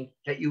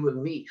that you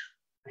will meet,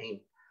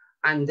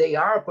 and they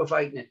are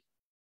providing it.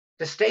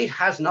 The state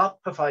has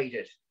not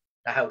provided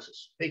the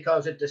houses,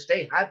 because if the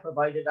state had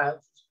provided the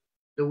houses,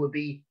 there would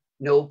be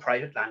no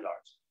private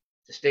landlords.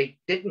 The state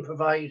didn't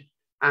provide,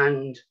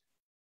 and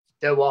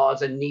there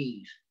was a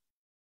need.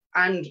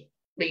 And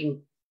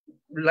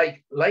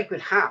like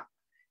with HAP,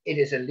 it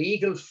is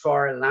illegal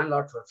for a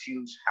landlord to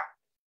refuse HAP.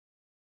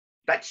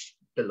 That's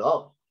the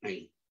law.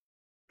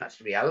 That's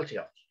the reality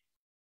of it.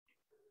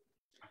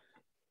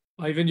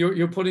 Ivan,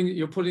 you're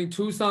putting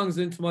two songs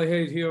into my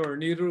head here,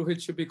 neither of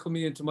which should be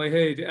coming into my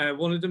head.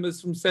 One of them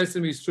is from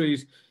Sesame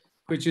Street,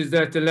 which is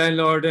that the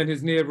landlord and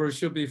his neighbours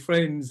should be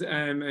friends,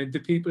 and the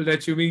people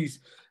that you meet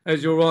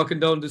as you're walking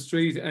down the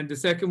street. And the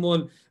second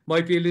one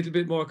might be a little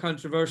bit more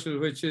controversial,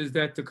 which is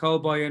that the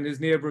cowboy and his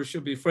neighbours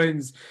should be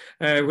friends,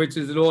 which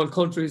is an old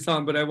country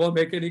song, but I won't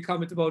make any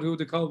comment about who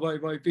the cowboy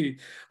might be.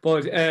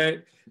 But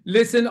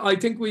listen, I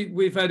think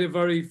we've had a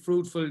very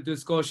fruitful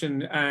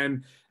discussion,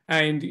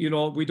 and, you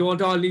know, we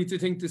don't all need to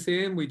think the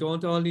same. We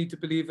don't all need to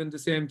believe in the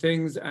same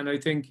things. And I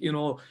think, you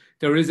know,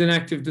 there is an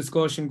active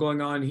discussion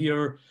going on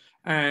here.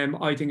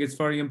 I think it's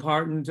very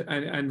important.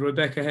 And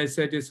Rebecca has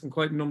said this on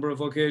quite a number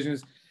of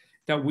occasions,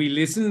 that we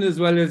listen as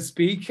well as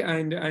speak.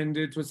 And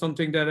it was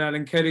something that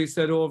Alan Kelly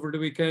said over the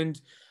weekend.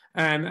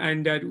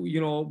 And that,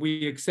 you know,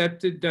 we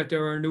accepted that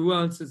there are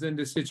nuances in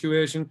the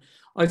situation.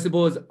 I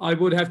suppose I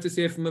would have to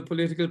say, from a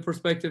political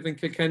perspective in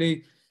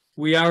Kilkenny,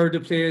 we are the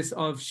place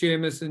of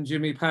Seamus and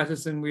Jimmy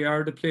Pattison. We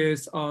are the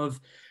place of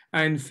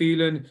Anne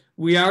Phelan.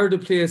 We are the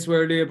place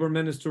where Labour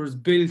ministers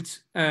built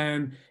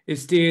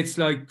estates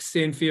like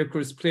St.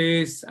 Fiacre's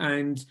Place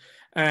and,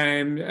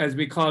 as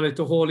we call it,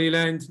 the Holy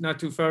Land, not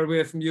too far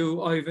away from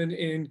you, Ivan,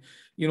 in,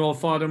 you know,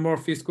 Father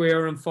Murphy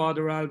Square and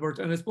Father Albert.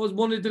 And I suppose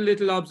one of the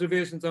little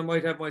observations I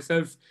might have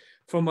myself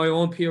from my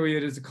own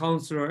period as a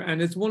councillor,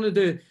 and it's one of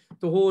the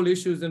whole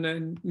issues,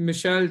 and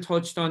Michelle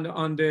touched on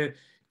the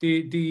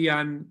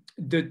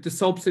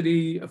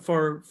subsidy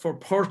for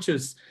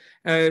purchase.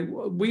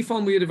 We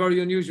found we had a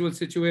very unusual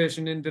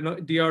situation in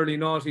the early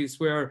noughties,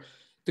 where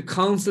the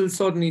council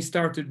suddenly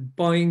started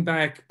buying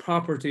back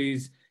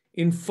properties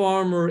in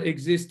former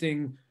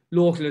existing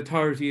local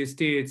authority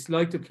estates,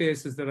 like the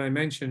places that I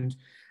mentioned.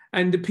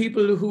 And the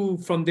people who,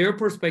 from their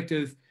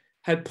perspective,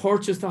 had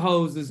purchased the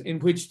houses in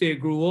which they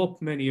grew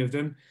up, many of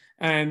them,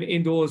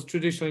 in those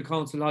traditional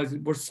council houses,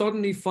 were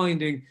suddenly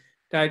finding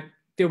that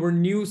there were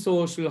new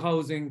social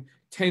housing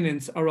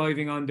tenants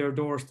arriving on their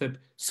doorstep.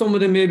 Some of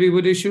them maybe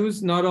with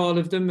issues, not all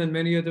of them, and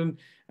many of them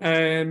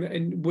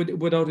and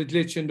without a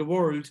glitch in the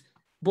world.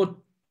 But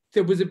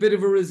there was a bit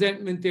of a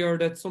resentment there,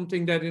 that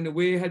something that in a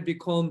way had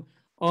become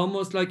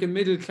almost like a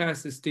middle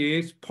class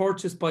estate,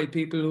 purchased by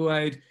people who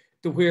had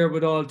the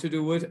wherewithal to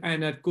do it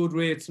and at good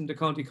rates from the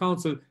county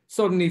council,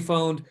 suddenly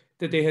found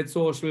that they had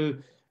social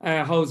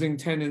housing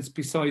tenants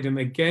beside them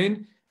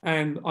again.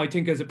 And I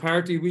think as a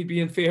party, we'd be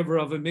in favour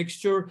of a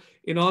mixture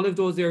in all of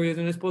those areas.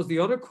 And I suppose the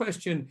other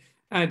question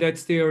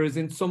that's there is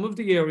in some of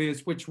the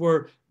areas which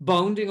were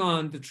bounding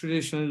on the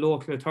traditional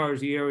local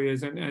authority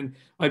areas. And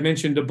I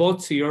mentioned the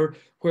Butts here,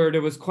 where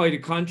there was quite a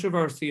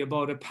controversy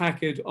about a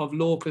packet of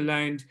local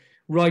land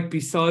right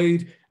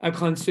beside a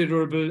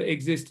considerable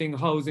existing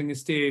housing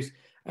estate,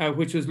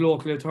 which was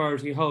local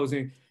authority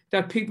housing,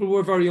 that people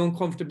were very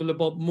uncomfortable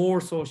about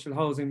more social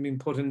housing being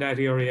put in that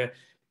area.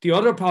 The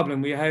other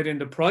problem we had in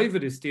the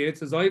private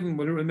estates, as Ivan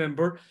will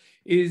remember,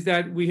 is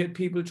that we had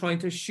people trying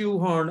to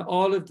shoehorn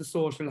all of the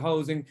social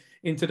housing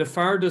into the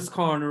farthest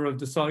corner of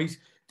the site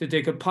that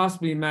they could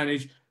possibly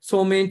manage.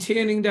 So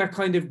maintaining that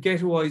kind of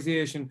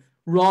ghettoisation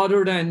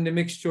rather than the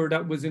mixture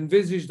that was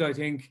envisaged, I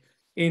think,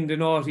 in the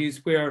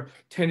noughties, where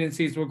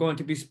tenancies were going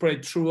to be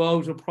spread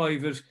throughout a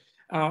private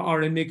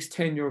or a mixed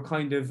tenure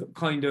kind of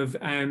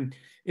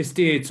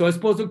estate. So I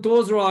suppose that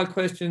those are all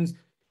questions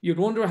you'd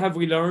wonder, have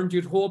we learned?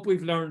 You'd hope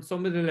we've learned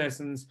some of the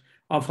lessons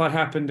of what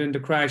happened in the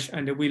crash,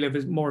 and that we'll have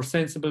a more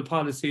sensible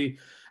policy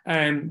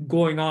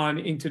going on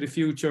into the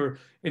future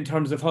in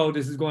terms of how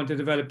this is going to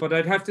develop. But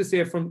I'd have to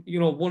say, from, you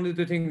know, one of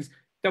the things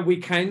that we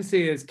can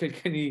say as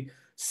Kilkenny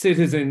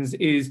citizens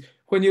is,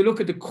 when you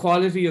look at the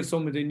quality of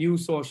some of the new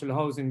social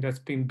housing that's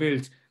been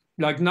built,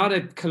 like not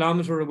a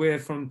kilometre away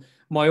from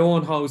my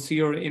own house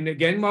here in,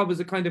 again, what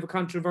was a kind of a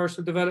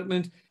controversial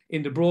development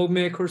in the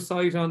Brogmaker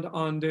site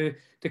on the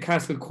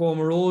Castle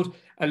Coma Road,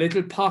 a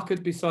little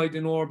pocket beside the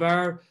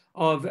Norbar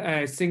of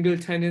single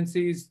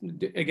tenancies.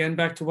 Again,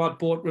 back to what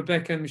both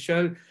Rebecca and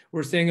Michelle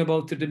were saying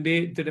about the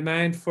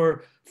demand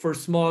for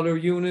smaller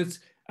units,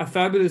 a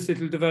fabulous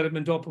little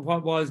development up of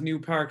what was New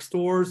Park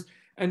Stores,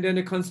 and then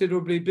a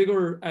considerably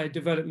bigger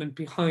development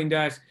behind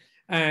that,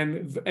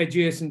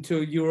 adjacent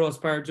to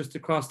Eurospar just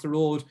across the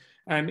road,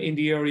 in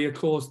the area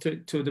close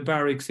to the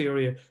barracks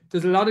area.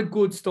 There's a lot of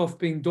good stuff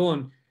being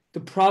done. The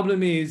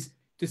problem is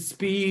the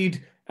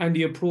speed and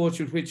the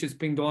approach with which it's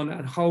being done,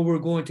 and how we're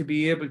going to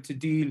be able to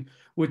deal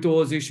with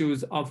those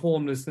issues of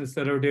homelessness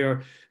that are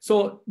there.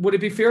 So would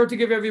it be fair to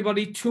give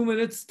everybody 2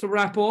 minutes to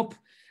wrap up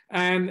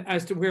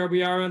as to where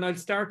we are? And I'll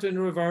start in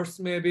reverse.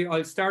 Maybe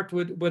I'll start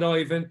with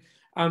Ivan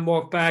and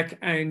walk back.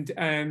 And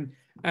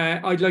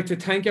I'd like to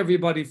thank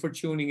everybody for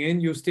tuning in.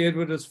 You stayed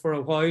with us for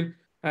a while.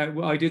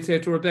 I did say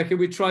to Rebecca,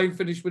 we'd try and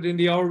finish within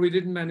the hour. We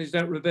didn't manage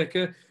that,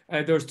 Rebecca.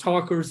 There's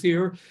talkers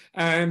here,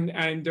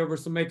 and there were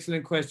some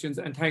excellent questions,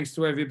 and thanks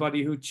to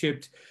everybody who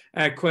chipped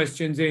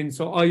questions in.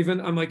 So Ivan,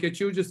 I might get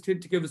you just to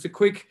give us a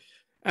quick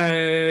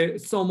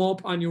sum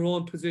up on your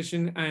own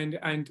position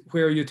and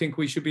where you think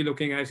we should be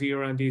looking at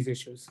here on these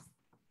issues.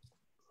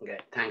 Okay,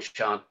 thanks,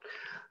 Sean.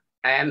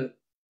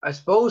 I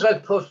suppose I'll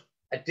put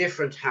a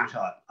different hat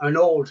on, an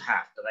old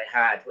hat that I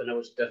had when I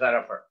was a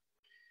developer.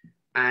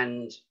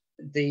 And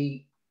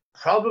the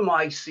problem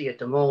I see at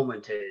the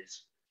moment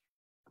is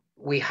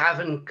we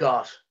haven't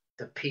got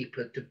the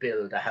people to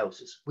build the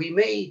houses. We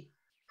may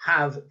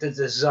have the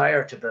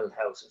desire to build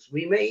houses.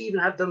 We may even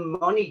have the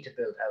money to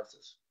build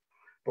houses,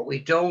 but we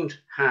don't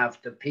have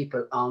the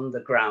people on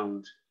the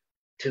ground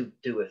to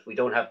do it. We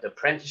don't have the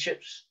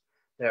apprenticeships.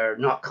 They're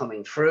not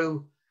coming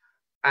through.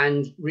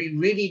 And we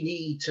really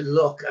need to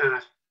look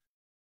at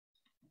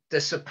the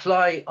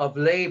supply of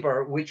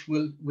labor, which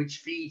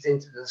feeds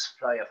into the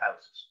supply of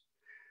houses.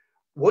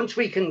 Once if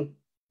we can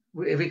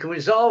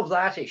resolve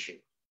that issue,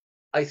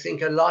 I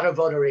think a lot of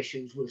other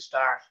issues will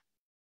start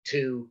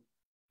to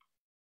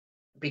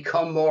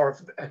become more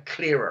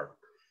clearer.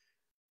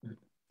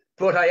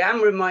 But I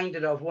am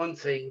reminded of one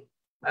thing,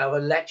 of a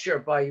lecture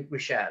by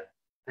Michelle,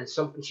 and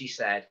something she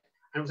said,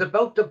 and it was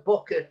about the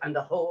bucket and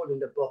the hole in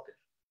the bucket.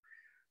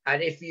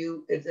 And if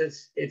you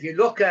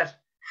look at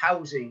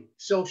housing,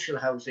 social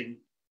housing,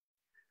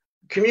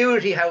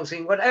 community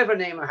housing, whatever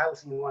name of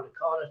housing you want to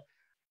call it,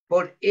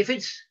 but if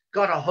it's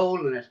got a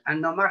hole in it,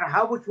 and no matter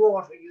how much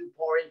water you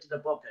pour into the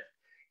bucket,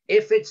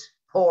 if it's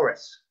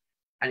porous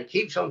and it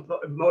keeps on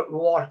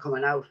water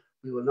coming out,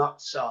 we will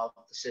not solve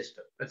the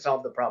system, but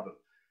solve the problem.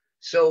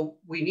 So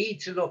we need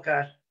to look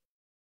at,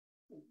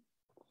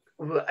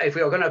 if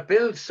we are going to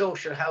build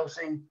social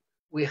housing,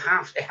 it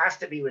has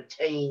to be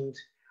retained,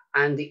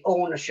 and the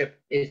ownership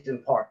is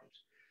important.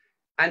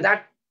 And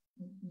that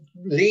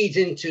leads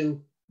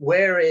into,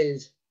 where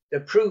is the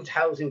approved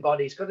housing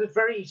bodies? Because it's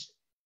very,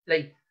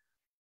 like,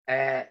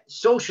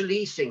 social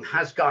leasing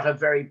has got a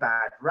very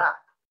bad rap.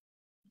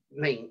 I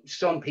mean,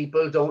 some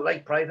people don't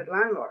like private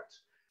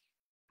landlords,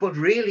 but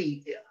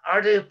really,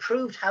 are the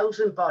approved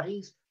housing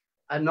bodies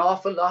an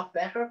awful lot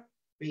better?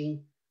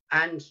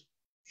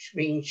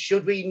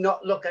 Should we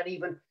not look at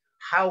even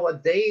how are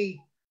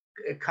they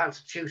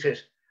constituted?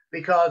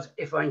 Because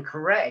if I'm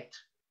correct,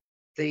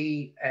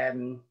 the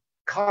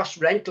cost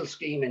rental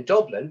scheme in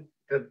Dublin,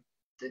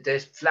 the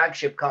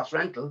flagship cost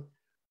rental,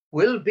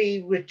 will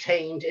be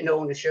retained in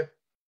ownership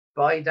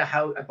by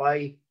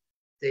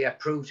the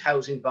approved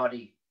housing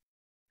body.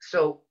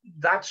 So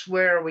that's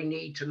where we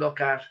need to look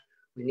at.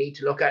 We need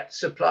to look at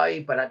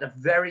supply, but at the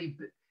very,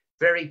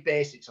 very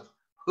basics of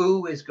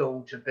who is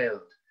going to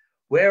build.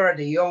 Where are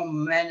the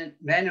young men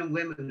and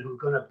women who are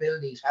going to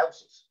build these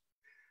houses?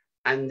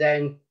 And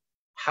then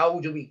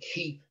how do we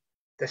keep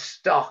the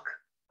stock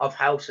of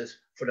houses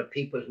for the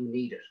people who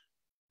need it?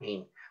 I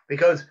mean,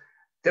 because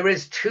there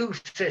is two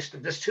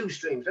systems, there's two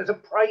streams. There's a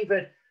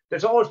private,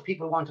 there's always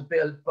people who want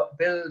to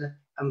build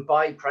and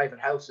buy private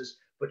houses,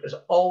 but there's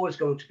always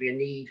going to be a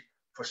need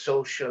for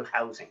social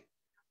housing.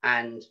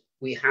 And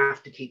we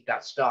have to keep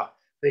that stock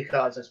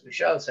because, as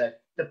Michelle said,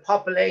 the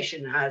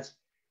population has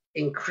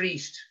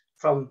increased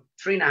from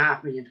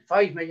 3.5 million to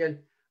 5 million,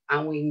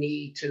 and we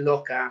need to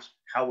look at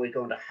how we're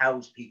going to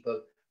house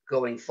people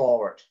going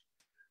forward.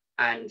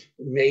 And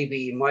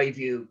maybe, in my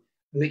view,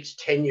 mixed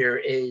tenure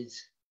is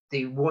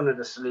one of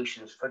the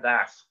solutions for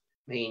that.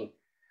 I mean,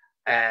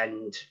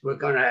 and we're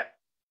gonna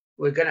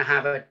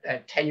have a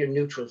tenure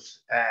neutral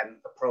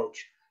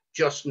approach,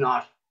 just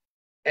not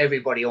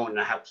everybody owning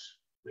a house.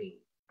 I mean,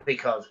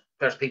 because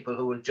there's people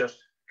who will just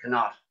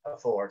cannot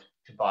afford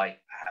to buy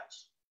a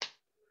house. I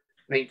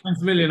mean,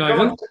 thanks a million,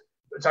 Ivan.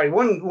 Sorry,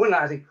 one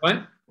last thing.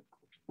 Right.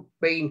 I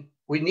mean,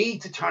 we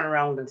need to turn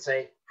around and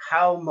say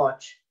how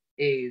much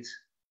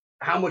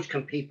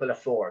can people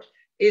afford?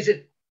 Is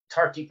it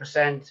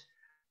 30%?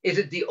 Is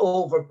it the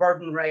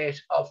overburden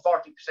rate of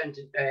 40%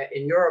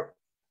 in Europe?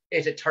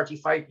 Is it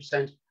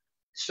 35%?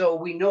 So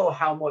we know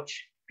how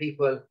much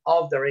people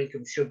of their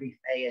income should be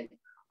paying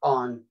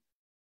on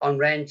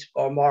rent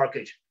or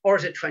mortgage, or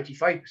is it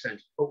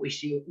 25%? But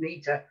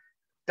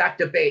that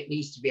debate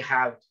needs to be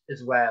had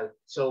as well.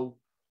 So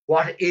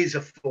what is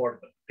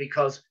affordable?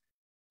 Because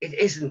it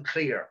isn't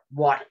clear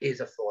what is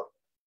affordable.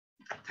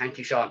 Thank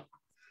you, Sean.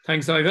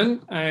 Thanks,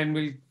 Ivan. And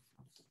we'll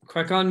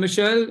crack on,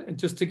 Michelle,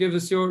 just to give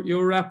us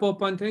your wrap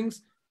up on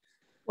things.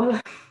 Well,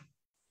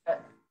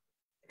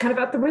 kind of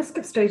at the risk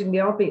of stating the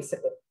obvious,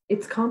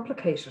 it's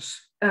complicated.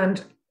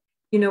 And,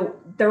 you know,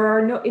 there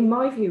are no, in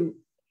my view,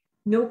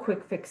 no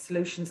quick fix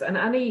solutions. And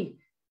any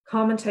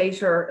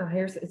commentator, and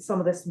here's some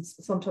of this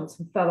sometimes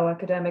from fellow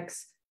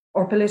academics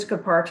or political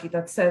party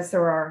that says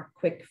there are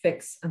quick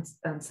fix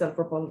and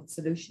silver bullet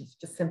solutions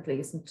just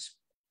simply isn't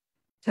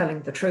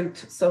telling the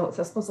truth. So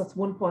I suppose that's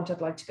one point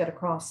I'd like to get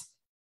across.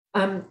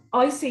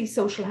 I see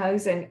social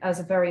housing as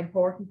a very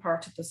important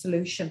part of the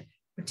solution,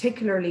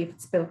 particularly if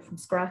it's built from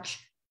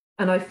scratch.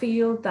 And I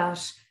feel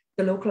that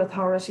the local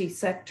authority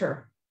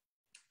sector,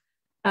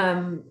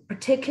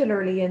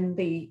 particularly in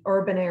the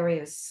urban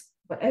areas,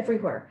 but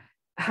everywhere,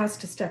 has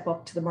to step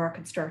up to the mark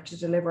and start to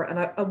deliver. And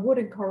I would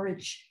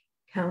encourage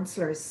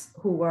councillors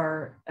who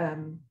are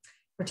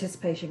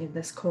participating in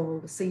this call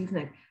this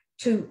evening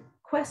to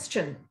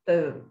question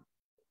the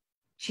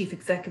chief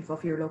executive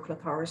of your local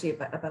authority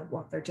about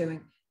what they're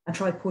doing and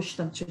try push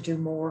them to do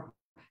more.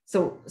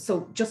 So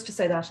just to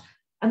say that.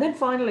 And then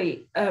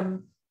finally,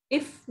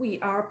 if we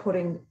are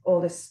putting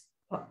all this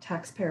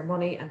taxpayer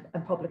money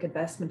and public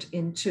investment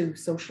into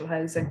social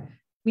housing,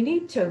 we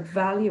need to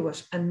value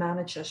it and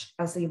manage it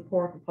as the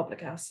important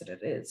public asset it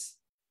is.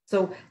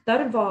 So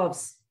that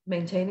involves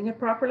maintaining it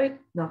properly,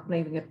 not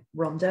leaving it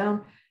run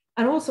down,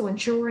 and also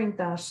ensuring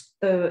that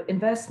the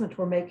investment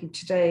we're making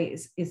today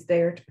is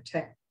there to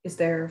protect, is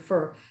there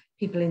for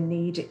people in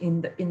need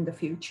in the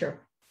future.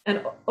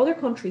 And other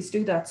countries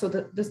do that, so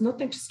that there's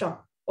nothing to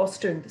stop us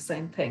doing the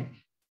same thing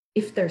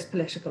if there's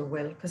political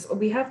will, because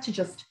we have to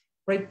just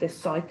break this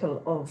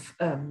cycle of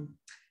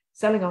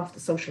selling off the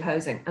social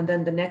housing and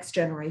then the next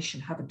generation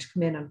having to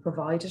come in and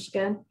provide it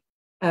again.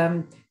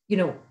 You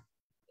know,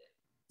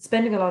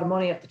 spending a lot of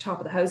money at the top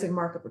of the housing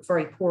market with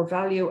very poor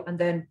value and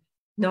then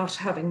not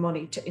having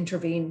money to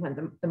intervene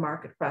when the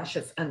market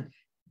crashes, and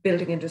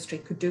building industry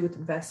could do with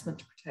investment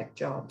to protect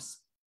jobs.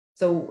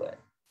 So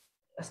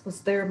I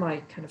suppose they're my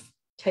kind of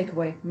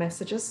takeaway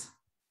messages.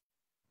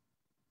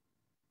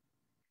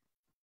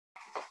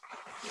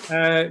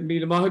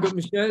 Míle maith,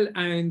 Michelle,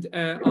 and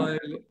I'll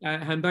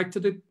hand back to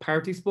the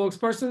party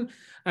spokesperson.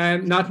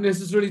 Not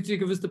necessarily to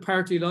give us the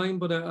party line,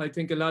 but I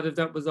think a lot of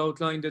that was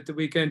outlined at the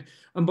weekend.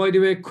 And by the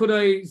way, could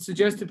I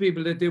suggest to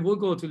people that they would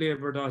go to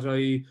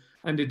labour.ie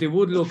and that they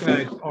would look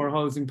at our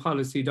housing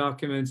policy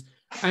documents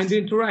and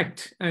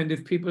interact. And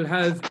if people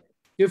have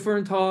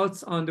different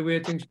thoughts on the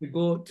way things should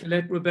go, to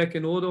let Rebecca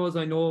know those.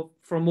 I know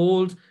from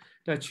old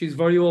that she's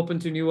very open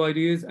to new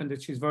ideas and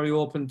that she's very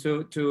open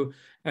to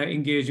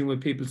engaging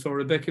with people. So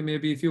Rebecca,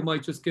 maybe if you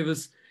might just give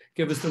us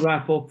the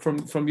wrap up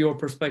from your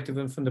perspective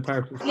and from the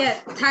party. Yeah,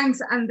 thanks.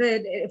 And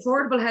the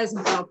affordable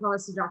housing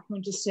policy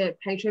document, just to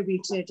pay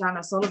tribute to John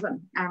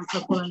O'Sullivan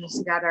for pulling it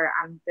together,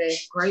 and the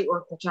great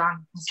work that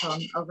John has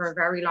done over a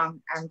very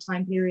long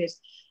time period.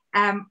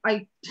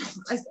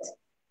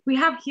 We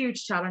have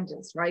huge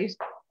challenges, right?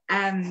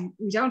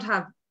 We don't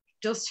have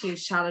just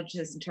huge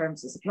challenges in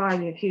terms of supply.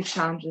 We have huge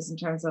challenges in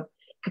terms of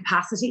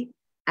capacity,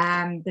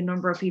 the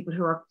number of people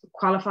who are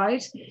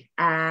qualified.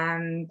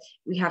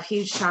 We have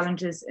huge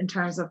challenges in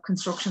terms of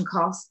construction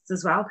costs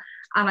as well.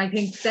 And I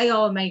think they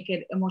all make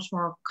it a much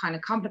more kind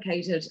of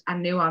complicated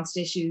and nuanced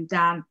issue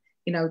than,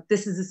 you know,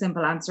 this is a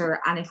simple answer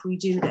and if we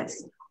do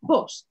this.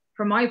 But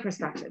from my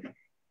perspective,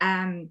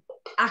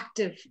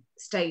 active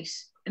state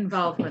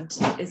involvement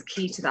is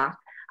key to that.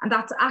 And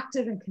that's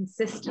active and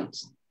consistent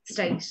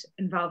state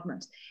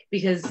involvement,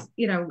 because,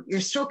 you know,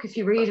 you're struck if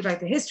you read about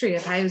the history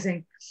of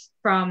housing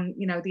from,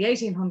 you know, the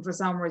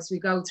 1800s onwards. We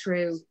go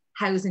through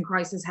housing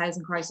crisis,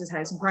 housing crisis,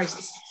 housing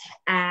crisis,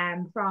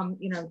 and from,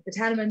 you know, the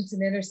tenements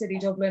in inner city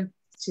Dublin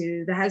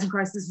to the housing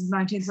crisis in the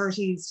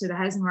 1930s to the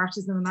housing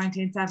marches in the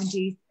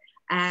 1970s.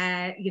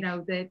 You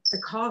know, the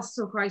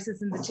coastal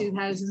crisis in the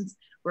 2000s,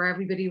 where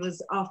everybody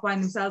was off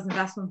buying themselves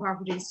investment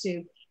properties,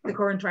 to the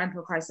current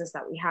rental crisis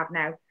that we have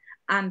now.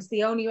 And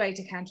the only way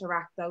to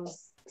counteract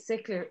those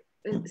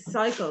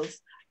cycles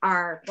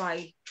are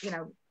by, you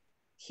know,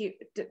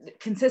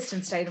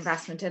 consistent state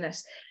investment in it.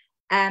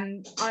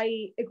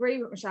 I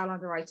agree with Michelle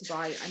on the right to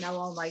buy. I know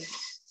all my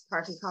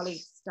party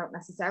colleagues don't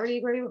necessarily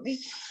agree with me.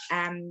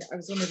 I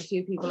was one of the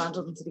few people on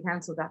Dublin City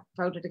Council that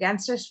voted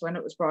against it when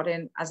it was brought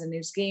in as a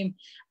new scheme.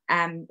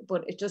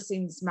 But it just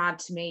seems mad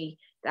to me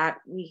that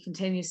we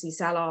continuously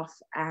sell off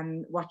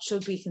what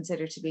should be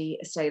considered to be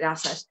a state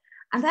asset,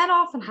 and then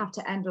often have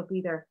to end up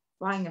either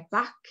buying it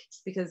back,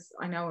 because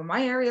I know in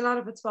my area a lot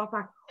of it's bought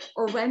back,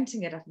 or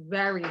renting it at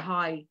very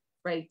high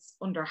rates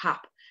under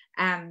HAP.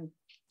 And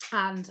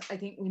I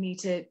think we need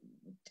to,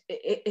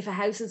 if a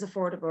house is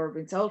affordable or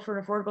being sold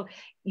for affordable,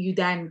 you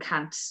then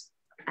can't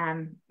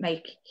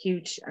make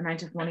huge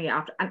amount of money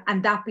after,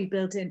 and that be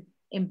built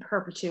in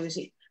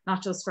perpetuity,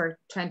 not just for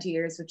 20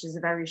 years, which is a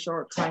very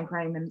short time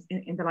frame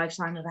in the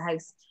lifetime of a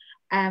house.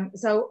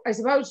 So I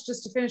suppose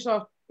just to finish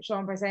off,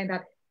 Sean, by saying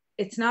that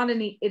it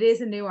is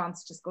a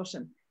nuanced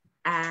discussion,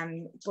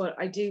 but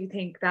I do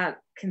think that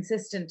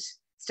consistent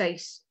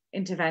state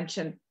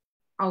intervention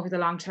over the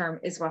long term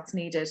is what's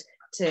needed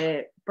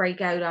to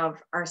break out of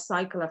our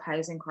cycle of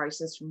housing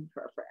crisis from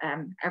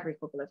every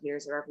couple of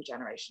years or every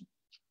generation.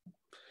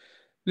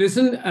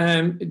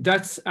 Listen,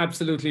 that's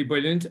absolutely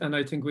brilliant. And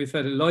I think we've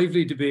had a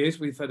lively debate.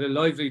 We've had a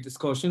lively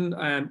discussion.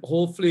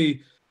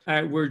 Hopefully,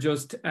 we're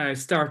just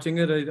starting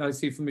it. I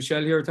see from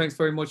Michelle here. Thanks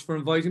very much for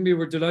inviting me.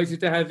 We're delighted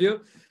to have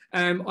you.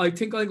 I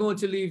think I'm going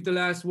to leave the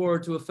last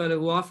word to a fellow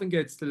who often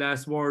gets the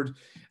last word,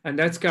 and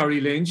that's Gary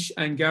Lynch.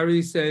 And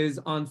Gary says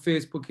on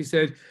Facebook, he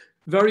said,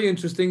 very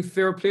interesting,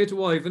 fair play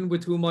to Ivan,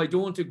 with whom I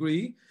don't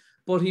agree,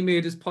 but he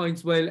made his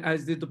points well,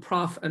 as did the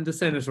Prof and the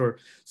Senator.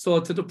 So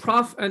to the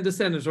Prof and the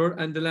Senator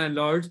and the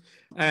landlord,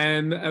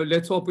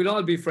 let's hope we'll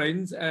all be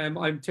friends.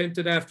 I'm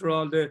tempted, after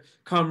all the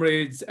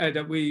comrades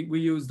that we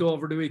used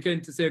over the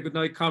weekend, to say good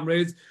night,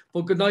 comrades,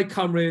 but good night,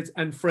 comrades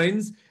and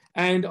friends.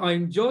 And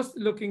I'm just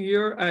looking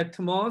here at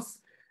Tomas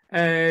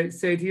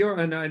said here,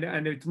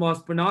 and Tomas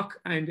Bernach,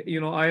 and,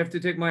 you know, I have to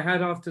take my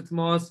hat off to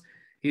Tomas.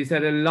 He's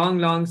had a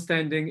long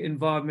standing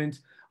involvement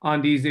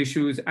on these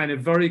issues and a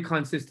very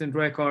consistent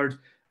record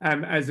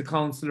as a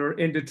councillor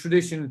in the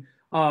tradition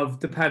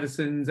of the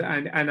Pattersons,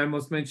 and I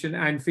must mention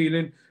Anne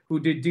Phelan, who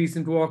did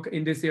decent work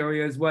in this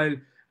area as well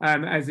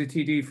as a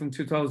TD from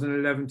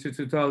 2011 to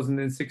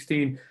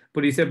 2016.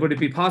 But he said, would it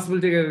be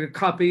possible to get a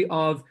copy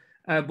of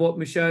both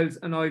Michelle's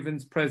and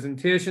Ivan's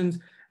presentations?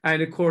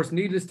 And of course,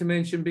 needless to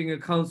mention, being a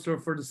councillor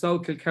for the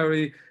South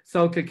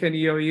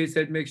Kilkenny area, he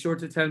said, make sure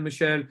to tell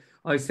Michelle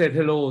I said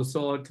hello.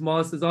 So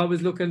Tomas is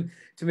always looking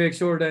to make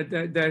sure that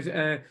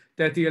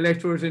the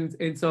electorate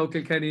in South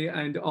Kilkenny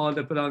and all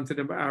that belong to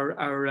them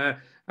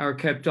are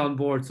kept on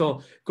board.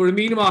 So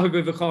Gurimina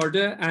Mahagu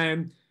Vicarda,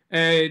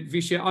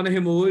 Visha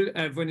Anahimul,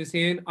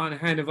 Venezian on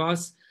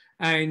Hanavas.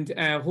 And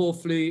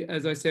hopefully,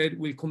 as I said,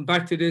 we'll come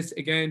back to this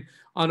again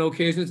on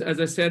occasions. As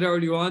I said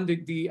earlier on,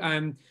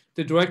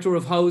 the Director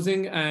of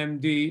Housing,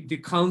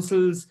 the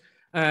councils,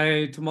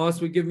 Tomas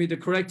will give me the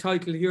correct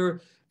title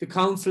here, the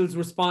council's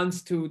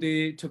response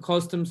to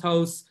Customs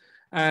House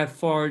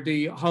for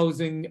the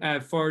Housing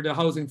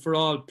for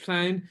All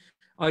plan,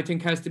 I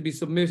think has to be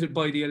submitted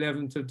by the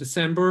 11th of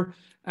December.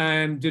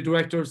 The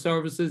Director of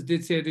Services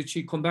did say that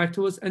she'd come back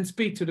to us and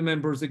speak to the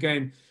members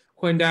again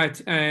when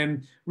that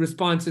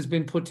response has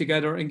been put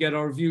together, and get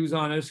our views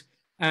on it,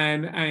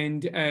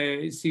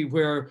 and see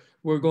where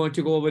we're going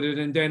to go with it.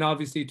 And then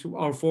obviously to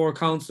our four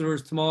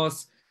councillors,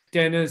 Tomas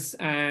Dennis,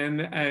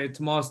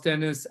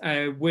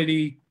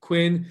 Willie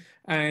Quinn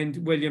and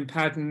William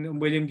Patton.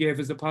 And William gave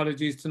his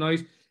apologies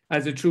tonight.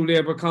 As a true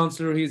Labour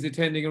councillor, he's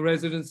attending a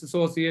Residents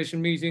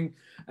Association meeting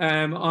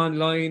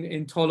online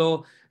in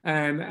Tullow,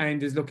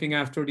 and is looking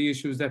after the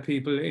issues that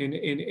people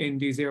in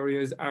these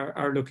areas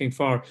are looking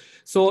for.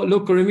 So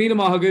look, Gurimina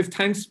Mahagiv,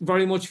 thanks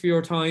very much for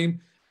your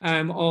time,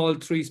 all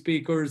three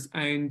speakers,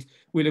 and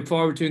we look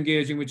forward to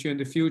engaging with you in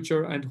the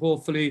future, and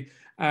hopefully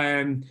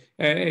on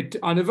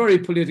a very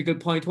political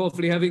point,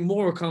 hopefully having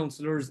more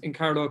councillors in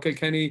Carlow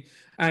Kilkenny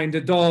and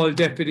a Dáil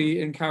deputy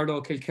in Carlow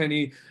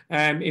Kilkenny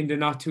in the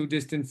not too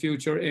distant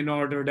future, in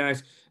order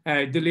that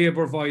the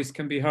Labour voice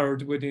can be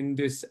heard within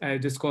this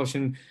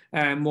discussion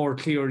more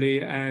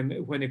clearly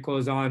when it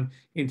goes on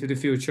into the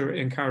future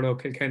in Carlow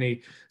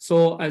Kilkenny.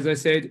 So as I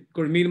said,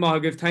 Gurimina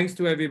Mahagiv, thanks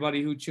to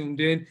everybody who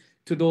tuned in.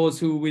 To those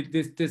who with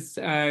this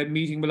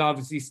meeting will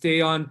obviously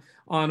stay on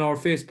our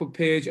Facebook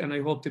page, and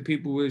I hope that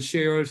people will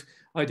share it.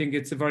 I think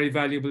it's a very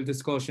valuable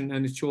discussion,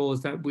 and it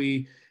shows that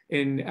we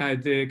in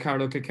the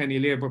Carlow Kilkenny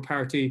Labour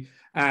Party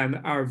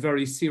are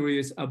very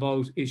serious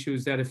about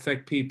issues that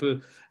affect people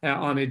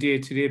on a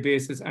day-to-day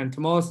basis. And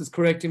Tomas is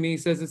correcting me. He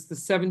says it's the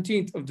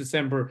 17th of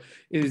December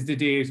is the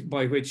date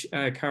by which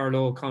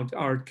Carlow County,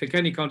 or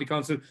Kilkenny County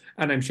Council,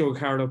 and I'm sure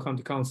Carlow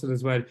County Council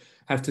as well,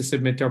 have to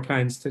submit their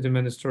plans to the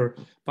Minister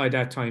by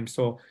that time.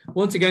 So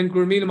once again,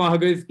 Gurmila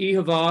Mahagav,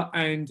 Ihava,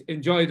 and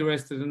enjoy the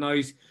rest of the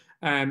night.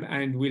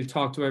 And we'll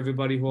talk to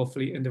everybody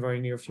hopefully in the very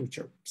near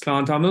future.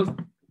 Slán Tamil.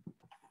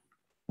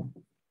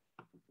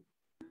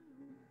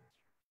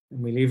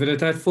 And we leave it at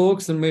that,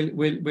 folks, and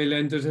we'll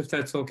end it if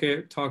that's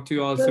okay. Talk to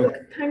you all soon.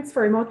 Thanks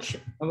very much.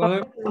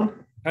 Bye.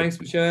 Thanks,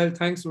 Michelle.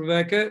 Thanks,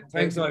 Rebecca.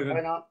 Thanks, Ivan.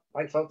 Bye now.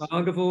 Bye, folks.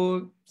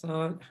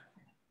 Bye.